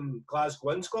more than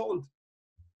Glasgow in Scotland?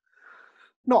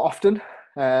 Not often.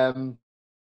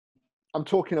 I'm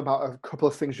talking about a couple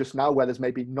of things just now where there's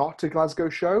maybe not a Glasgow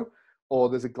show, or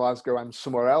there's a Glasgow and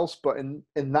somewhere else. But in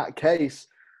that case,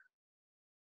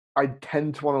 I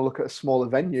tend to want to look at a smaller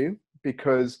venue,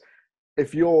 because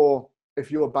if your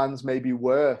band's maybe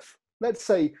worth, let's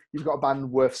say you've got a band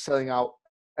worth selling out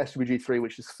SWG3,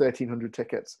 which is 1,300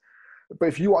 tickets. But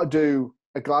if you want to do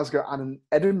a Glasgow and an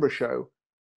Edinburgh show,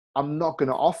 I'm not going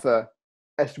to offer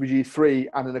SWG3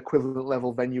 and an equivalent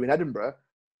level venue in Edinburgh,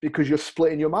 because you're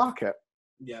splitting your market.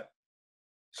 Yeah.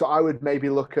 So I would maybe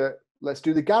look at, let's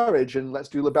do the Garage and let's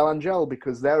do La Belle Angel,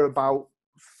 because they're about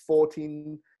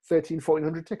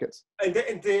 1,400 tickets. And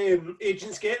the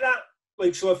agents get that?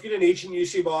 Like, so if you're an agent, you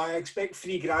say, well, I expect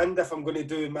 $3,000 if I'm going to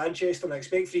do Manchester, and I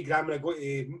expect $3,000 when I go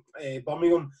to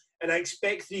Birmingham, and I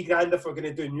expect $3,000 if we're going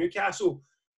to do Newcastle.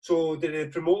 So did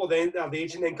the promoter then, or the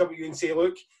agent then come to you and say,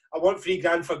 look, I want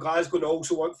 $3,000 for Glasgow and I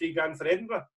also want $3,000 for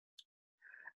Edinburgh?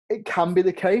 It can be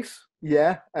the case,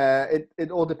 yeah.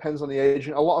 It all depends on the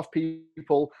agent. A lot of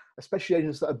people, especially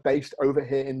agents that are based over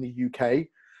here in the UK,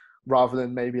 rather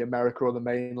than maybe America or the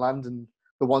mainland, and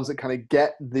the ones that kind of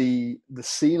get the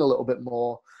scene a little bit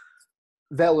more,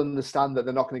 they'll understand that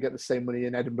they're not going to get the same money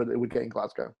in Edinburgh that they would get in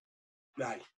Glasgow.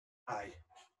 Aye.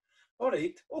 All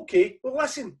right, okay. Well,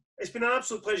 listen, it's been an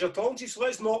absolute pleasure talking to you. So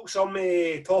let's knock some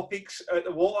topics out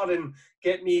the water and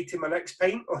get me to my next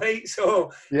pint, all right?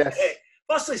 So, yes.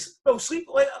 Firstly,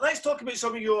 well, let's talk about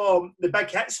some of the big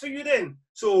hits for you then.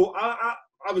 So I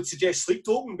would suggest Sleep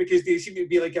Token, because they seem to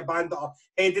be like a band that are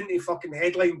heading to fucking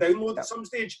headline download at some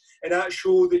stage. And that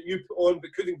show that you put on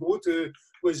but couldn't go to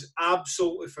was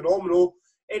absolutely phenomenal.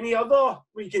 Any other,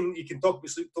 you can talk about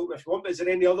Sleep Token if you want, but is there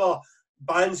any other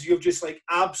bands you've just like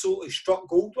absolutely struck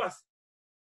gold with?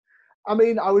 I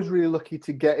mean, I was really lucky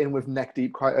to get in with Neck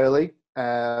Deep quite early.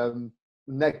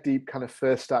 Neck Deep kind of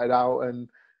first started out, and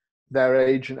their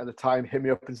agent at the time hit me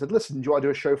up and said, listen, do you want to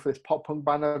do a show for this pop punk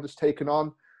band I've just taken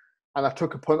on? And I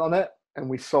took a punt on it, and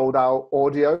we sold out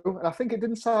audio. And I think it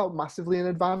didn't sell out massively in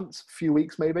advance, a few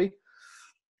weeks maybe.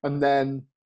 And then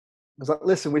I was like,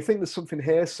 listen, we think there's something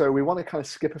here, so we want to kind of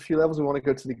skip a few levels. We want to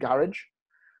go to the Garage.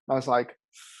 And I was like,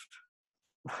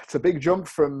 it's a big jump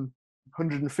from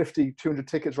 150, 200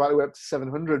 tickets right away up to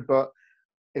 700. But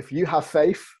if you have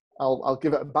faith, I'll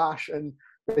give it a bash. And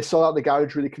they sold out the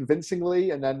Garage really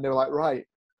convincingly. And then they were like, right,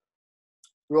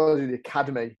 we want to do the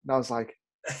Academy. And I was like,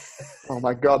 oh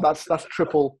my God, that's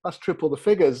triple the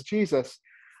figures, Jesus.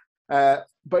 But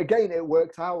again, it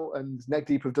worked out, and Neck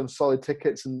Deep have done solid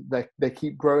tickets, and they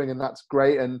keep growing, and that's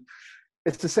great. And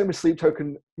it's the same with Sleep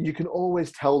Token. You can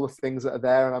always tell the things that are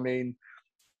there. And I mean,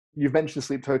 you've mentioned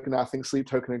Sleep Token. I think Sleep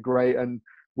Token are great. And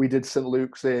we did St.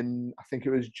 Luke's in, I think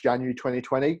it was January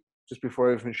 2020, just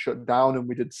before everything shut down. And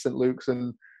we did St. Luke's,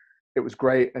 and it was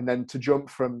great. And then to jump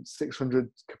from 600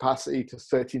 capacity to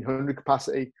 1,300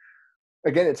 capacity,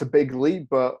 again, it's a big leap,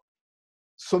 but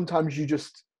sometimes you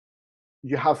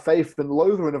have faith. And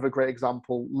Loathe are another great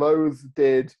example. Loathe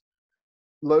did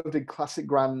Classic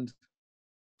Grand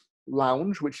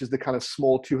Lounge, which is the kind of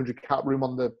small 200 cap room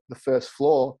on the first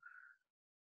floor,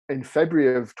 in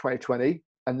February of 2020.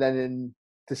 And then in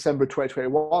December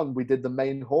 2021, we did the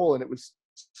main hall, and it was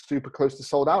super close to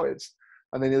sold out.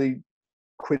 And they nearly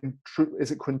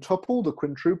quintupled or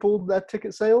quadrupled their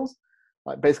ticket sales.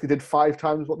 Like, basically did 5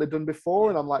 times what they'd done before.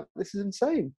 And I'm like, this is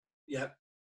insane. Yeah.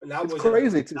 And that it's was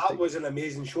crazy. That was an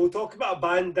amazing show. Talk about a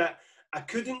band that I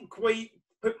couldn't quite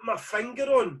put my finger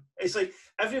on. It's like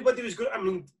everybody was going, I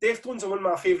mean, Deftones are one of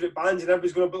my favourite bands, and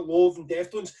everybody's going about Loathe and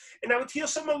Deftones. And I would hear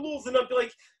some of Loathe and I'd be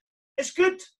like, it's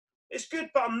good,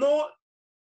 but I'm not,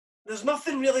 there's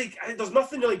nothing really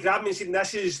grabbing me and saying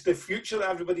this is the future that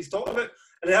everybody's talking about.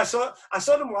 And then I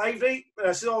saw them live, right? And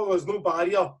I said, oh, there's no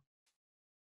barrier.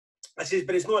 I says,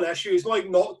 but it's not an issue. It's not like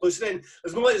not listening.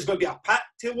 There's no like there's going to be a pit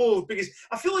to Loathe, because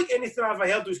I feel like anything I ever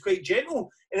heard was quite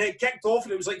gentle, and it kicked off,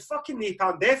 and it was like fucking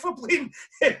Napalm Death were playing.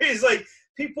 It was like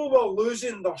people were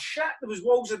losing their shit. There was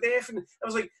Walls of Death, and I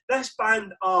was like, this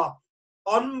band are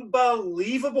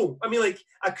unbelievable. I mean, like,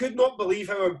 I could not believe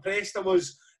how impressed I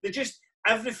was.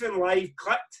 Everything live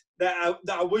clicked that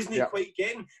I wasn't quite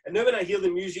getting. And now when I hear the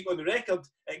music on the record,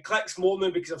 it clicks more now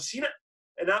because I've seen it.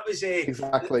 And that was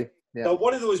exactly. Yeah. They're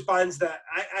one of those bands that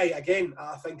I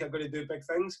think are going to do big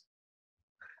things.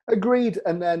 Agreed.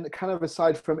 And then kind of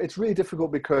aside from, it's really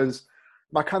difficult because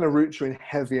my kind of roots are in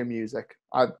heavier music.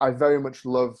 I very much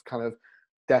love kind of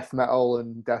death metal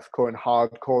and deathcore and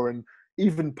hardcore and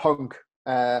even punk.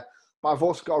 But I've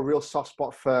also got a real soft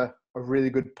spot for a really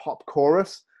good pop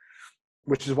chorus,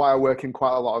 which is why I work in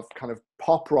quite a lot of kind of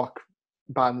pop rock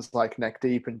bands like Neck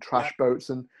Deep and Trash Boats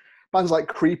and bands like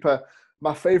Creeper.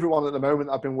 My favourite one at the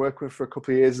moment I've been working with for a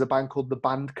couple of years is a band called The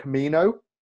Band Camino.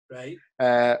 Right.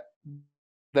 Uh,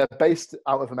 they're based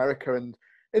out of America, and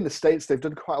in the States, they've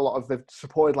done quite a lot of. They've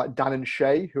supported like Dan and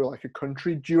Shay, who are like a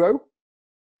country duo,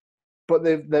 but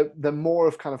they're more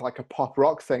of kind of like a pop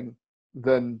rock thing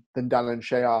than Dan and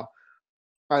Shay are.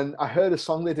 And I heard a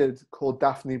song they did called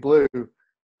Daphne Blue, and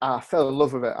I fell in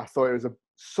love with it. I thought it was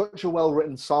such a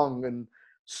well-written song and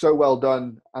so well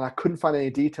done. And I couldn't find any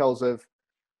details of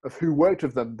who worked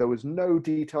with them. There was no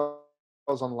details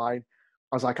online.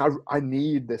 I was like, I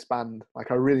need this band.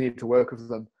 Like, I really need to work with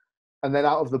them. And then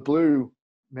out of the blue,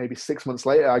 maybe 6 months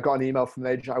later, I got an email from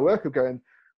an agent I work with going,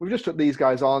 we've just took these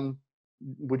guys on.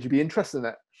 Would you be interested in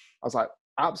it? I was like,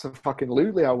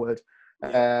 absolutely, I would.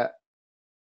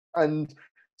 And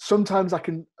sometimes I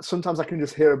can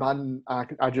just hear a band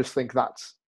and I just think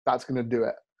that's going to do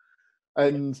it.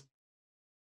 And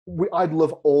I'd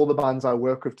love all the bands I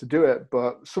work with to do it,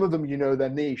 but some of them, they're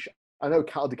niche. I know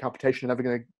Cattle Decapitation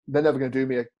they're never going to do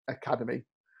me Academy.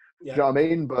 Yeah. Do you know what I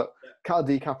mean? But Cattle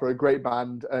Decap are a great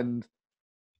band, and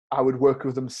I would work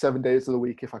with them 7 days of the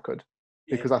week if I could,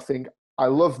 because I think I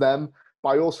love them, but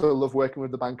I also love working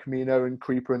with the band Camino and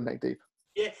Creeper and Neck Deep.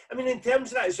 Yeah, I mean, in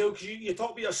terms of that as well, because you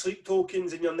talk about your sleep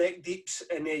tokens and your neck deeps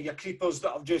and your creepers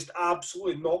that have just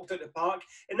absolutely knocked it out the park.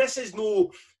 And this is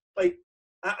no, like,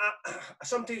 I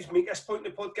sometimes make this point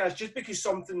in the podcast, just because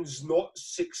something's not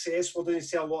successful, doesn't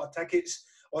sell a lot of tickets,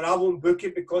 or I won't book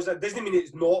it because that doesn't mean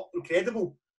it's not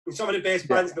incredible. I mean, some of the best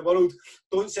bands in the world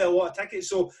don't sell a lot of tickets.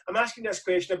 So I'm asking this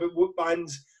question about what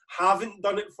bands haven't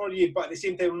done it for you, but at the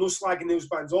same time, I'm not slagging those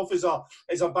bands off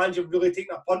as a band you've really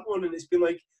taken a punt on, and it's been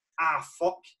like,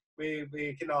 fuck,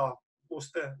 we kind of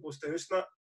lost the house in that.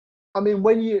 I mean,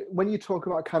 when you talk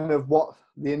about kind of what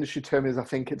the industry term is, I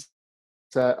think it's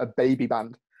a baby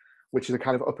band, which is a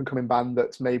kind of up and coming band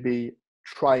that's maybe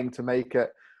trying to make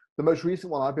it. The most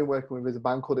recent one I've been working with is a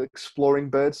band called Exploring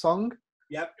Birdsong.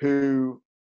 Yep. Who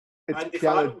it's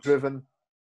piano driven.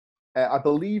 I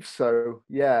believe so.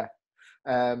 Yeah.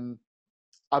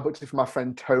 I booked it for my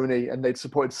friend Tony, and they'd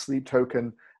supported Sleep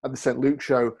Token at the St. Luke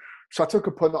show. So I took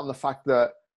a punt on the fact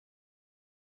that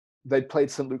they'd played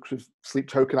St. Luke's with Sleep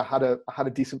Token. I had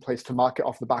a decent place to market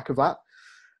off the back of that.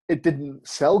 It didn't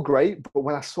sell great, but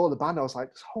when I saw the band, I was like,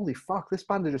 holy fuck, this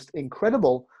band is just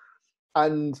incredible.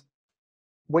 And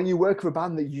when you work with a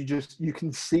band that you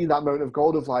can see that moment of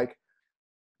gold of like,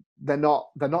 they're not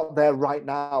there right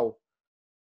now,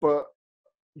 but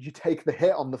you take the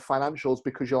hit on the financials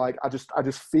because you're like, I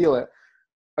just feel it.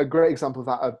 A great example of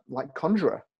that are like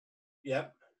Conjurer. Yeah.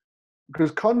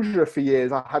 Because Conjurer for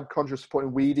years, I had Conjurer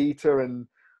supporting Weed Eater, and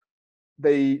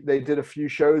they did a few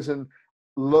shows, and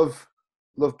love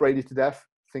Brady to death.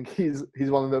 I think he's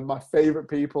one of my favorite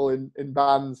people in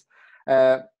bands.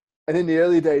 And in the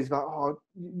early days, like, oh,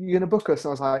 you're gonna book us? And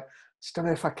I was like, just don't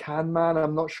know if I can, man.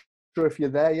 I'm not sure if you're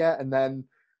there yet. And then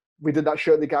we did that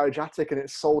show at the Garage Attic, and it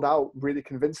sold out really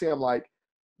convincing. I'm like,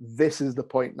 this is the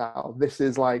point now. This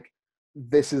is where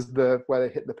they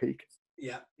hit the peak.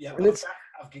 Yeah. And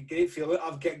I've got great feeling.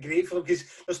 Because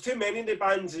there's too many in the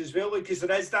bands as well. Because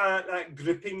there is that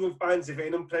grouping of bands, the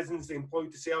Venom Prisons, the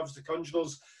Employed to Serve, the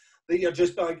Conjurers, that you're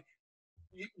just like,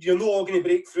 you're not all going to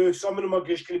break through. Some of them are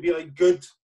just going to be like good,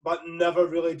 but never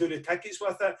really do the tickets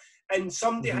with it. And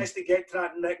somebody has to get to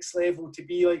that next level to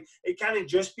be like, it can't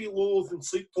just be Loathe and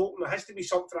Sleep Token. There has to be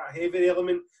something, that heavy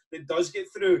element that does get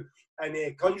through. And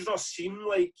Conjurers seem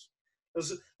like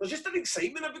there's just an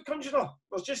excitement about Conjurer.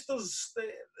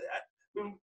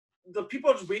 The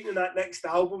people are just waiting on that next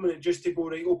album, and it just to go,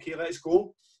 right, okay, let's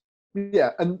go. Yeah,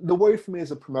 and the worry for me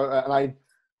as a promoter, and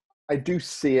I do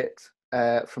see it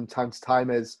from time to time,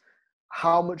 is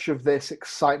how much of this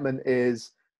excitement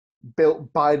is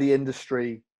built by the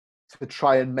industry to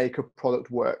try and make a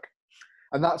product work.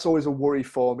 And that's always a worry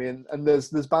for me. And there's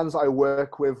bands that I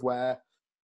work with where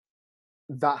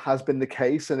that has been the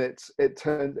case, and it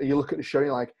turned, you look at the show and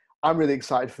you're like, I'm really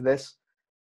excited for this.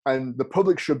 And the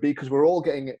public should be, because we're all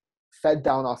getting it fed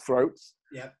down our throats.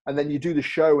 Yeah. And then you do the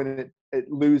show and it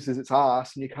loses its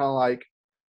arse, and you're kind of like,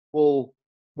 well,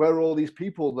 where are all these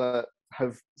people that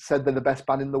have said they're the best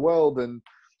band in the world? And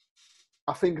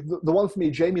I think the one for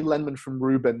me, Jamie Lenman from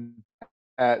Reuben,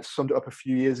 summed it up a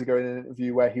few years ago in an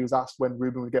interview where he was asked when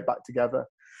Reuben would get back together.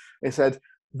 He said,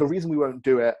 the reason we won't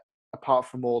do it, apart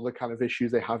from all the kind of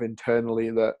issues they have internally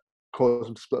that cause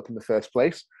them to split up in the first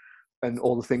place, and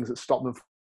all the things that stop them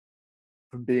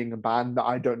from being a band that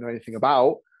I don't know anything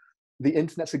about, the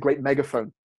internet's a great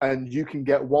megaphone, and you can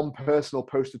get one person will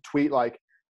post a tweet like,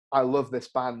 I love this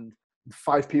band.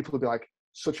 5 people will be like,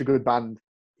 such a good band.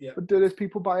 Yeah. But do those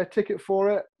people buy a ticket for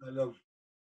it? I know.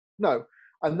 No.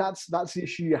 And that's the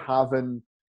issue you have. And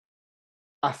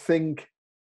I think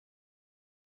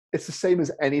it's the same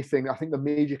as anything. I think the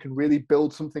media can really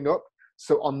build something up.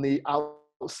 So on the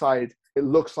outside, it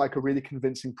looks like a really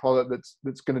convincing product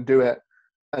that's going to do it,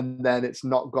 and then it's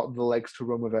not got the legs to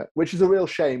run with it, which is a real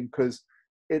shame because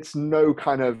it's not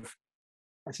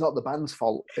the band's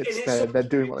fault. They're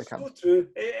doing what they can. It's so true.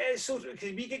 It's so true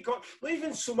because we get caught. Not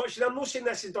even so much. And I'm not saying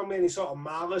this is done by any sort of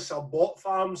malice or bot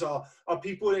farms or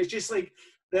people. It's just like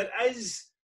there is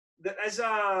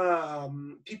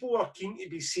people are keen to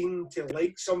be seen to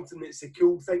like something that's the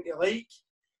cool thing to like.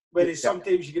 Whereas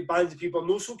sometimes you get bands of people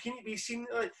not so keen to be seen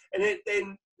to like. And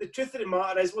then the truth of the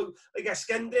matter is, look, like a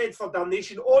skin dread for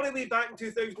Damnation all the way back in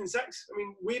 2006. I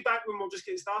mean, way back when we were just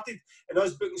getting started and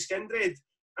us booking skin dread.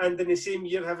 And in the same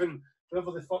year having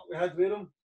whatever the fuck we had with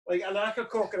them, like an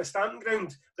Ackercock and a stamping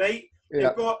ground, right? Yeah.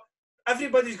 You've got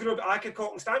everybody's going to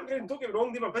Ackercock and stamping ground. Don't get me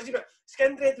wrong, they were busy, but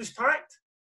skin dread was packed.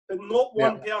 But not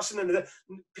one person in the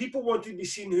people wanted to be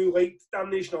seen who liked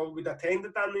Damnation or would attend the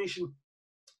Damnation,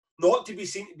 not to be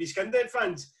seen to be skin dread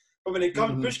fans. But when it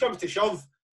comes push comes to shove,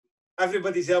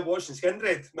 everybody's there watching skin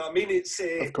dread. You know what I mean? It's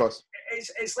of course.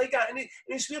 It's like that, and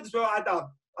it's weird as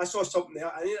well. I saw something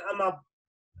there, and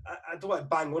I don't want to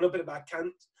bang on about it, but I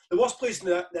can't. The worst place on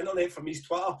the internet for me is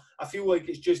Twitter. I feel like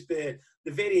it's just the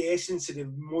very essence of the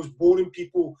most boring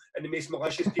people and the most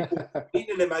malicious people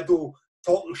meeting in the middle,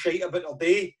 talking shite about their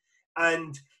day.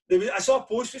 And I saw a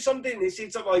post with somebody and they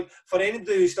said something like, for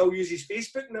anybody who still uses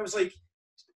Facebook, and I was like,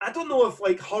 I don't know if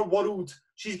like her world,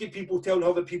 she's got people telling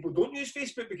her that people don't use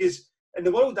Facebook, because in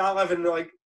the world I live in, like,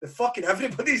 the fucking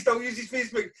everybody still uses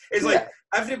Facebook. It's like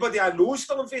everybody I know is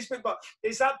still on Facebook, but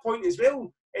it's that point as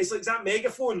well. It's like that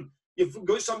megaphone. You've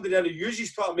got somebody there who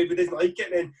uses Twitter, maybe doesn't like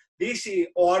it, and then they say,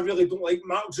 oh, I really don't like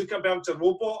Mark Zuckerberg's a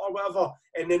robot or whatever,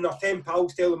 and then their 10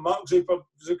 pals tell them Mark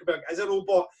Zuckerberg is a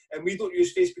robot and we don't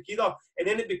use Facebook either, and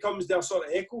then it becomes their sort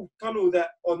of echo tunnel that,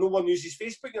 oh, no one uses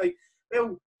Facebook. You're like,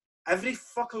 well, every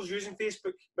fucker's using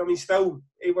Facebook. I mean, still,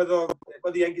 whether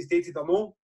you think it's dated or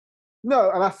no.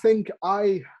 No, and I think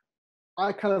I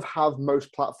kind of have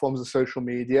most platforms of social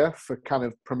media for kind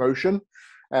of promotion.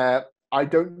 I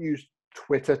don't use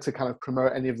Twitter to kind of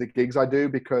promote any of the gigs I do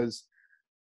because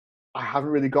I haven't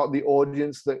really got the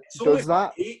audience that does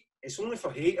that. It's only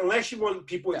for hate, unless you want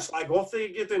people to slag off the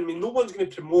gig you're doing. I mean, no one's going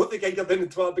to promote the gig you're doing on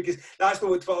Twitter because that's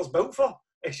not what Twitter's built for.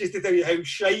 It's just to tell you how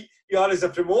shite you are as a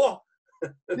promoter.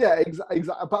 Yeah, exactly.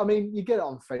 But I mean, you get it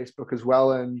on Facebook as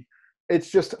well, and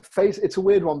it's just it's a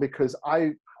weird one because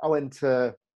I went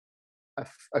to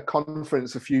a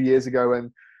conference a few years ago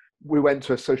and we went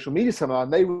to a social media seminar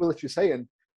and they were literally saying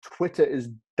Twitter is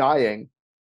dying,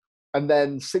 and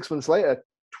then 6 months later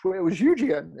Twitter was huge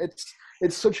again.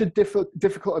 It's such a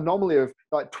difficult anomaly of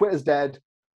like Twitter's dead,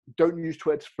 don't use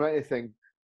Twitter to promote anything,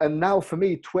 and now for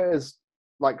me Twitter's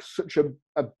like such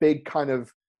a big kind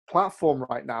of platform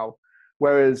right now,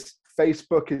 whereas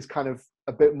Facebook is kind of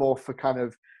a bit more for kind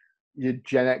of your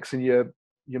Gen X and your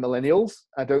millennials.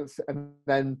 And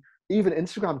then even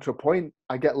Instagram, to a point,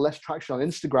 I get less traction on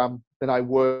Instagram than I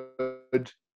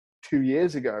would 2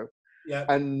 years ago. Yeah.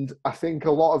 And I think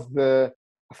a lot of that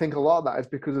is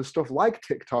because of stuff like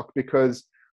TikTok, because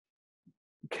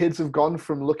kids have gone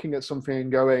from looking at something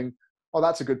and going, oh,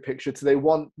 that's a good picture, to they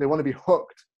want to be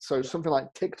hooked. So something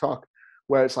like TikTok,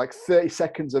 where it's like 30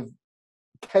 seconds of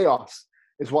chaos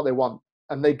is what they want.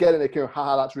 And they get it, they go,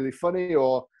 haha, that's really funny,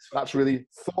 or that's really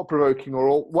thought-provoking,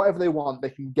 or whatever they want, they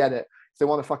can get it. If they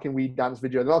want a fucking weed dance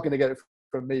video, they're not going to get it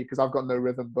from me because I've got no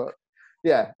rhythm. But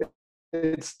yeah,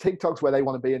 it's TikTok's where they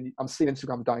want to be, and I'm seeing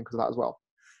Instagram dying because of that as well.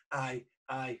 Aye.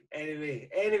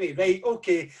 Anyway, right,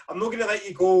 okay. I'm not going to let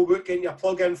you go without getting your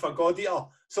plug in for God Eater.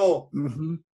 So,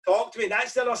 talk to me.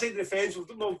 That's the other side of the fence.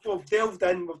 We've delved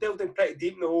in pretty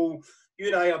deep in the whole. You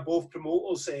and I are both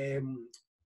promoters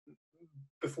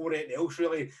before anything else,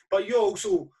 really. But you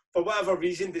also, for whatever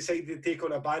reason, decided to take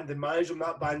on a band and manage them,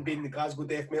 that band being the Glasgow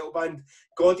death metal band,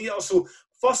 God Eater. So,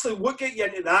 firstly, what got you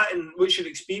into that, and what's your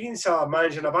experience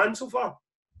managing a band so far?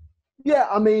 Yeah,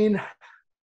 I mean,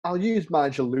 I'll use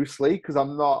manager loosely because I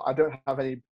don't have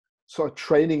any sort of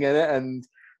training in it, and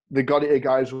the God Eater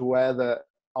guys are aware that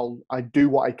I do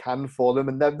what I can for them,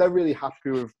 and they're really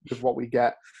happy with what we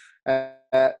get.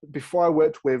 Before I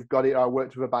worked with God Eater, I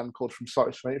worked with a band called From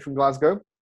Start to Finish from Glasgow,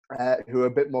 who were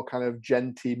a bit more kind of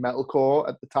genty metalcore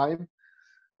at the time.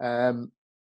 And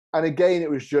again, it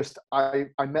was just I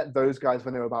met those guys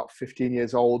when they were about 15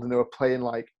 years old, and they were playing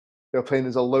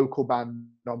as a local band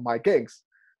on my gigs,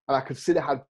 and I could see they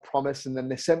had promise. And then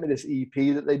they sent me this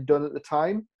EP that they'd done at the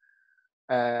time,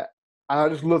 and I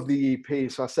just loved the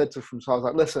EP. So I said to From Start, I was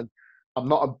like, listen, I'm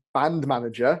not a band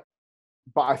manager,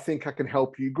 but I think I can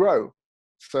help you grow.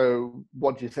 So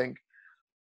what do you think?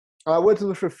 And I worked with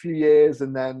them for a few years,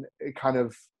 and then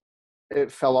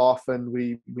it fell off, and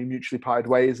we mutually parted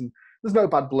ways. And there's no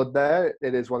bad blood there.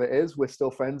 It is what it is. We're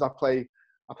still friends. I play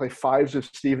fives with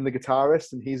Stephen, the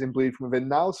guitarist, and he's in Bleed From Within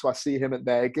now. So I see him at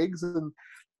their gigs, and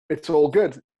it's all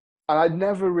good. And I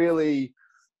never really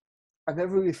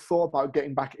thought about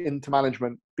getting back into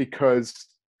management, because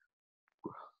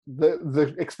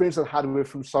the experience I had with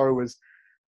From Sorrow was,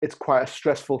 it's quite a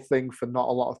stressful thing for not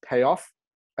a lot of payoff.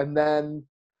 And then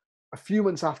a few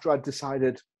months after I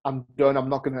decided I'm done, I'm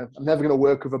never gonna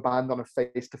work with a band on a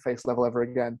face-to-face level ever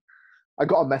again, I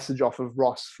got a message off of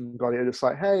Ross from Gotti, just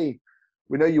like, hey,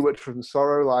 we know you worked for From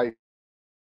Sorrow, like,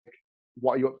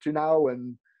 what are you up to now?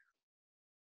 And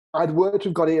I'd worked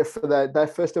with Gotti for their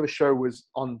first ever show was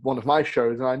on one of my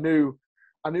shows, and I knew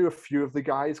a few of the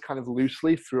guys kind of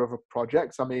loosely through other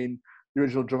projects. I mean, the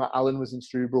original drummer Alan was in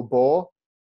Cerebral Bore.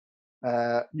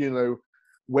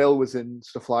 Will was in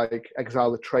stuff like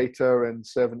Exile the Traitor and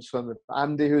Servant Son with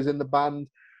Andy, who's in the band.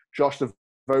 Josh, the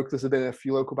vocalist, had been in a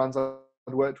few local bands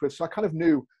I'd worked with. So I kind of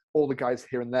knew all the guys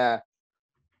here and there.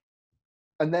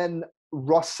 And then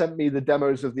Ross sent me the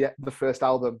demos of the first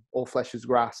album, All Flesh is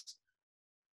Grass.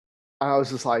 And I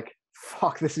was just like,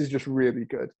 fuck, this is just really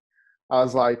good. I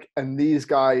was like, and these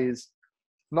guys,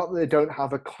 not that they don't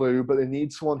have a clue, but they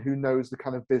need someone who knows the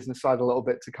kind of business side a little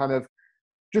bit to kind of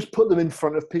just put them in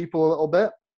front of people a little bit.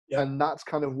 Yeah. And that's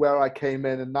kind of where I came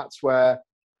in. And that's where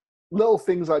little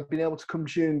things I've been able to come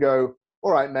to you and go,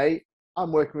 all right, mate,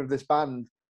 I'm working with this band.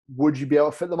 Would you be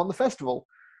able to fit them on the festival?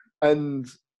 And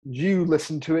you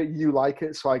listen to it, you like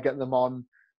it. So I get them on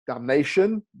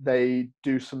Damnation. They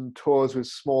do some tours with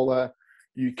smaller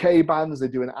UK bands. They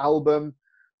do an album.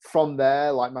 From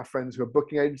there, like my friends who are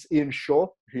booking agents, Ian Shaw,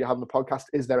 who you have on the podcast,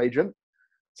 is their agent.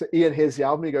 So Ian hears the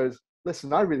album, he goes,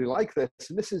 listen, I really like this.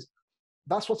 And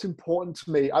that's what's important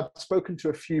to me. I've spoken to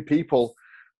a few people,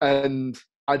 and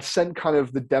I'd sent kind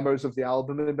of the demos of the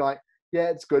album and be like, yeah,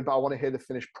 it's good, but I want to hear the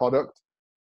finished product.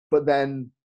 But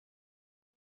then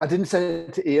I didn't send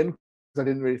it to Ian because I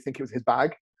didn't really think it was his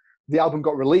bag. The album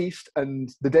got released, and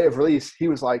the day of release, he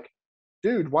was like,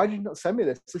 dude, why did you not send me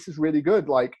this? This is really good.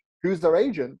 Like, who's their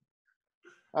agent?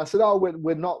 I said, oh,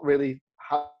 we're not really,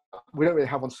 we don't really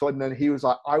have one sorted. And then he was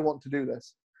like, I want to do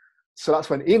this. So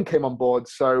that's when Ian came on board.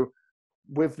 So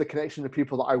with the connection to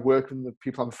people that I work with and the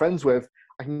people I'm friends with,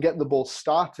 I can get the ball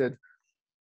started.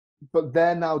 But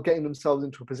they're now getting themselves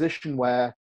into a position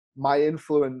where my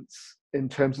influence in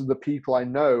terms of the people I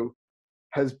know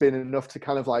has been enough to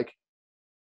kind of like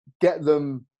get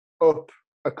them up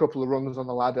a couple of rungs on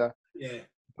the ladder. Yeah.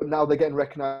 But now they're getting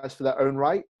recognized for their own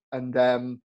right.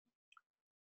 And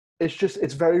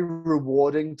it's very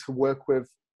rewarding to work with.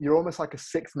 You're almost like a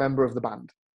sixth member of the band.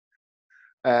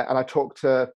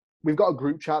 And we've got a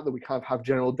group chat that we kind of have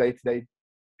general day-to-day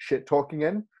shit talking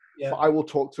in. Yeah. But I will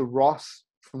talk to Ross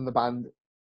from the band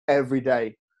every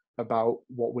day about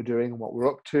what we're doing and what we're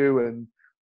up to and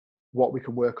what we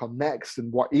can work on next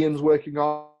and what Ian's working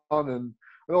on and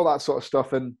all that sort of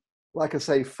stuff. And like I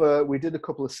say, we did a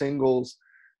couple of singles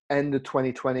end of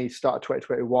 2020, start of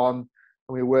 2021, and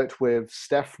we worked with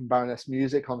Steph from Barras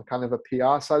Music on kind of a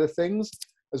PR side of things,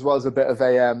 as well as a bit of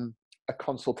a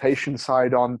consultation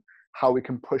side on how we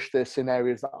can push this in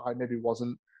areas that I maybe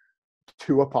wasn't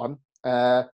too up on.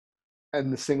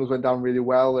 And the singles went down really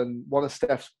well. And one of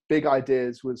Steph's big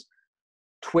ideas was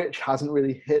Twitch hasn't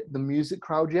really hit the music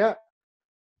crowd yet,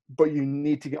 but you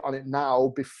need to get on it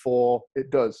now before it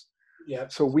does. Yeah.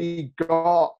 So we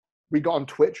got on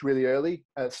Twitch really early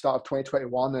at the start of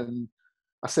 2021. And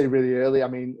I say really early, I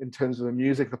mean, in terms of the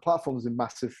music, the platform's been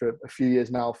massive for a few years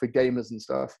now for gamers and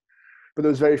stuff, but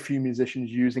there was very few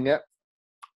musicians using it.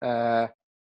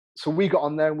 So we got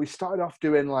on there and we started off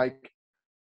doing like,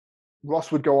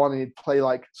 Ross would go on and he'd play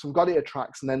like some Gotti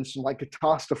tracks and then some like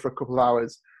guitar stuff for a couple of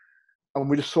hours. And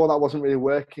we just saw that wasn't really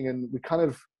working. And we kind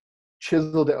of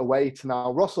chiseled it away to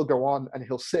now Ross will go on and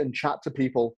he'll sit and chat to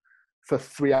people for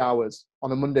 3 hours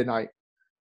on a Monday night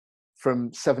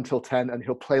from 7 till 10. And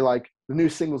he'll play like the new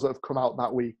singles that have come out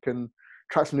that week and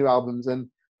track some new albums. And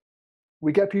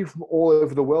we get people from all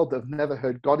over the world that have never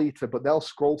heard God Eater, but they'll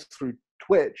scroll through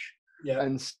Twitch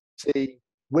and see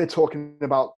we're talking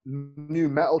about new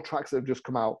metal tracks that have just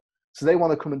come out. So they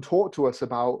want to come and talk to us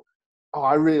about, oh,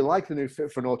 I really like the new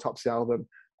Fit for an Autopsy album.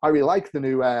 I really like the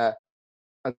new,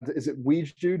 is it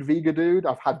Weege Dude, Vega Dude?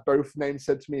 I've had both names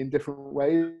said to me in different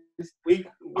ways.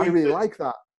 I really like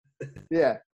that.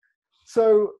 Yeah.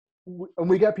 So, and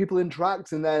we get people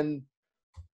interact, and then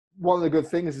one of the good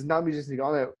things is now musicians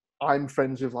on it. I'm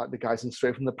friends with like the guys in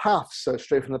Straight From The Path. So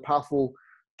Straight From The Path will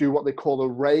do what they call a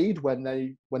raid when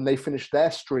they finish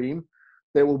their stream.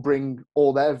 they will bring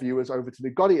all their viewers over to the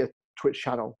God Eater Twitch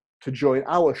channel to join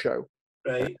our show.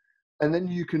 Right. And then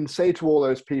you can say to all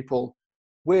those people,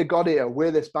 we're God Eater,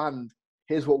 we're this band,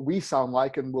 here's what we sound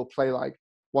like, and we'll play like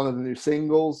one of the new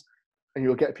singles, and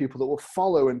you'll get people that will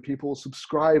follow, and people will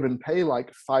subscribe and pay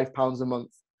like £5 a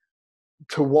month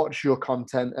to watch your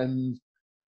content. And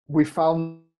we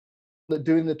found that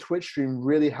doing the Twitch stream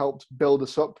really helped build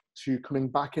us up to coming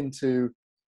back into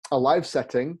a live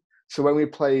setting. So when we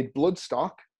played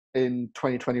Bloodstock in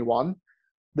 2021,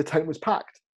 the tent was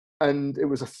packed, and it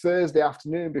was a Thursday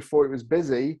afternoon before it was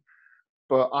busy,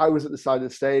 but I was at the side of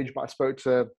the stage, but I spoke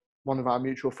to one of our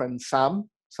mutual friends, Sam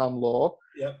Law,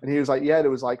 and he was like, yeah,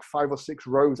 there was like 5 or 6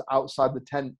 rows outside the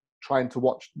tent trying to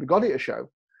watch the God Eater show.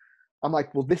 I'm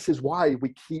like, well, this is why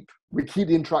we keep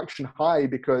the interaction high,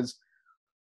 because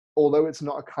although it's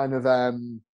not a kind of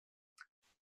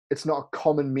it's not a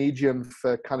common medium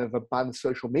for kind of a band's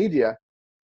social media,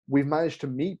 we've managed to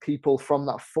meet people from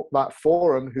that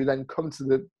forum who then come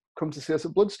to see us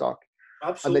at Bloodstock.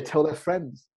 Absolutely. And they tell their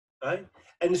friends. Right.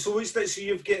 And so it's that. So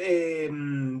you've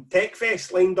got Tech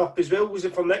Fest lined up as well. Was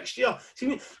it for next year?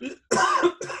 See,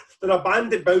 there are a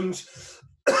band that bounce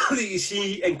that you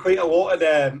see in quite a lot of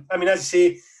the. I mean, as I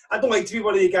say, I don't like to be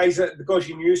one of the guys that because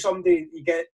you knew somebody you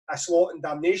get a slot in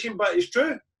Damnation, but it's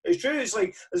true. It's true. It's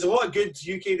like there's a lot of good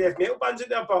UK death metal bands out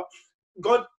there, but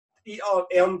God Eater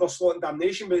earned their slot in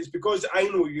Damnation, but it's because I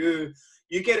know you.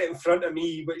 You get it in front of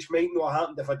me, which might not have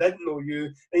happened if I didn't know you.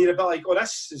 And you're a bit like, oh,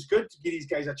 this is good to give these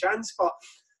guys a chance. But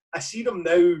I see them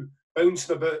now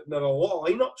bouncing about. There are a lot of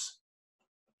lineups.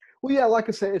 Well, yeah, like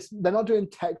I say, they're not doing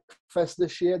Tech Fest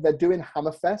this year. They're doing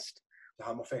Hammerfest. The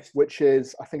Hammerfest. Which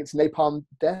is, I think it's Napalm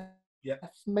Death,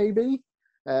 maybe.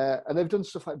 And they've done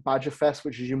stuff like Badger Fest,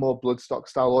 which is your more Bloodstock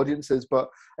style audiences. But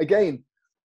again,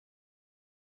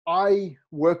 I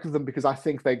work with them because I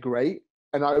think they're great.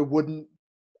 And I wouldn't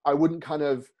kind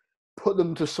of put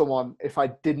them to someone if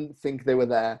I didn't think they were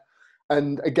there.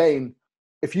 And again,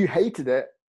 if you hated it,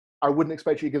 I wouldn't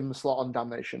expect you to give them a slot on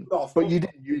Damnation. No, but you did.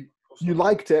 You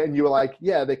liked it, and you were like,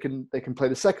 yeah, they can play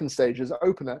the second stage as an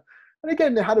opener. And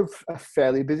again, they had a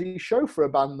fairly busy show for a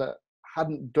band that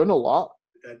hadn't done a lot.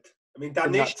 They did. I mean,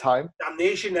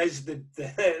 Damnation is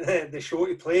the show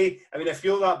to play. I mean, if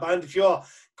you're that band, if you're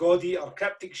God Eater or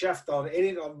Cryptic Shift or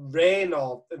any or Ren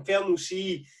or Infernal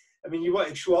Sea, I mean, you want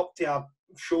to show up to a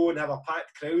show and have a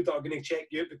packed crowd that are going to check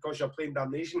you out because you're playing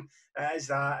Damnation. It is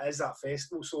that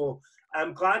festival. So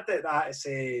I'm glad that's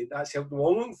helped them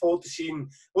along. Looking forward to seeing.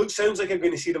 Well, it sounds like I'm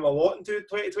going to see them a lot in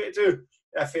 2022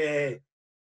 if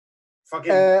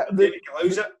fucking David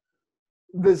allows it.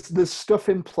 There's stuff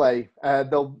in play.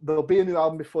 There'll be a new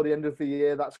album before the end of the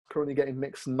year that's currently getting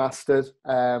mixed and mastered.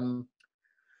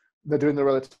 They're doing the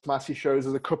relative Tomassi shows.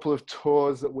 There's a couple of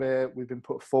tours that we've been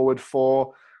put forward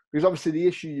for. Because obviously the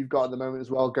issue you've got at the moment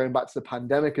as well, going back to the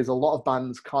pandemic, is a lot of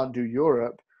bands can't do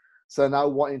Europe. So now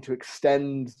wanting to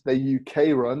extend their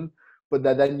UK run, but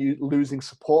they're then losing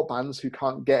support bands who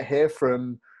can't get here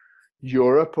from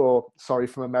Europe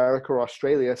from America or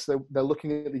Australia. So they're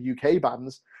looking at the UK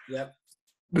bands. Yep.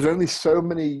 There's only so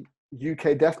many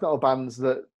UK death metal bands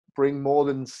that bring more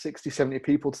than 60, 70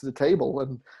 people to the table.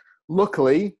 And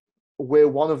luckily, we're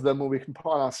one of them where we can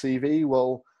put on our CV,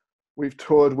 well, we've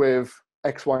toured with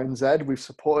X, Y, and Z. We've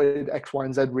supported X, Y,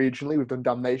 and Z regionally. We've done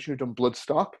Damnation. We've done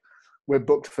Bloodstock. We're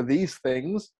booked for these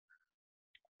things.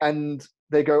 And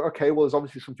they go, okay, well, there's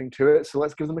obviously something to it, so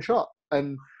let's give them a shot.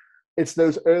 And it's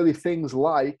those early things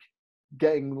like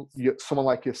getting someone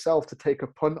like yourself to take a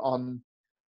punt on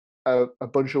a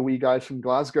bunch of wee guys from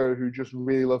Glasgow who just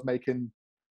really love making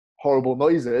horrible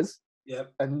noises.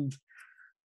 Yep. And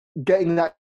getting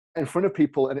that in front of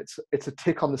people, and it's a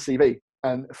tick on the CV.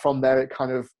 And from there,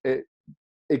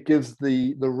 it gives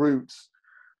the roots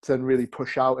to then really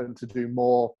push out and to do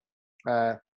more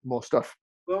stuff.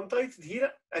 Well, I'm delighted to hear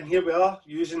it. And here we are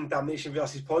using Damnation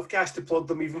Versus podcast to plug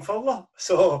them even further.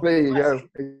 So there you go.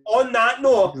 On that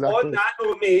note,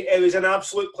 Exactly. Mate, it was an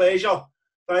absolute pleasure.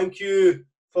 Thank you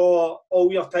for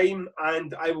all your time,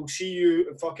 and I will see you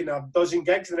in fucking a dozen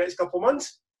gigs in the next couple of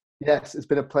months. Yes, it's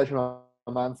been a pleasure,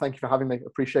 man. Thank you for having me.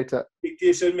 Appreciate it. Speak to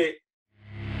you soon, mate.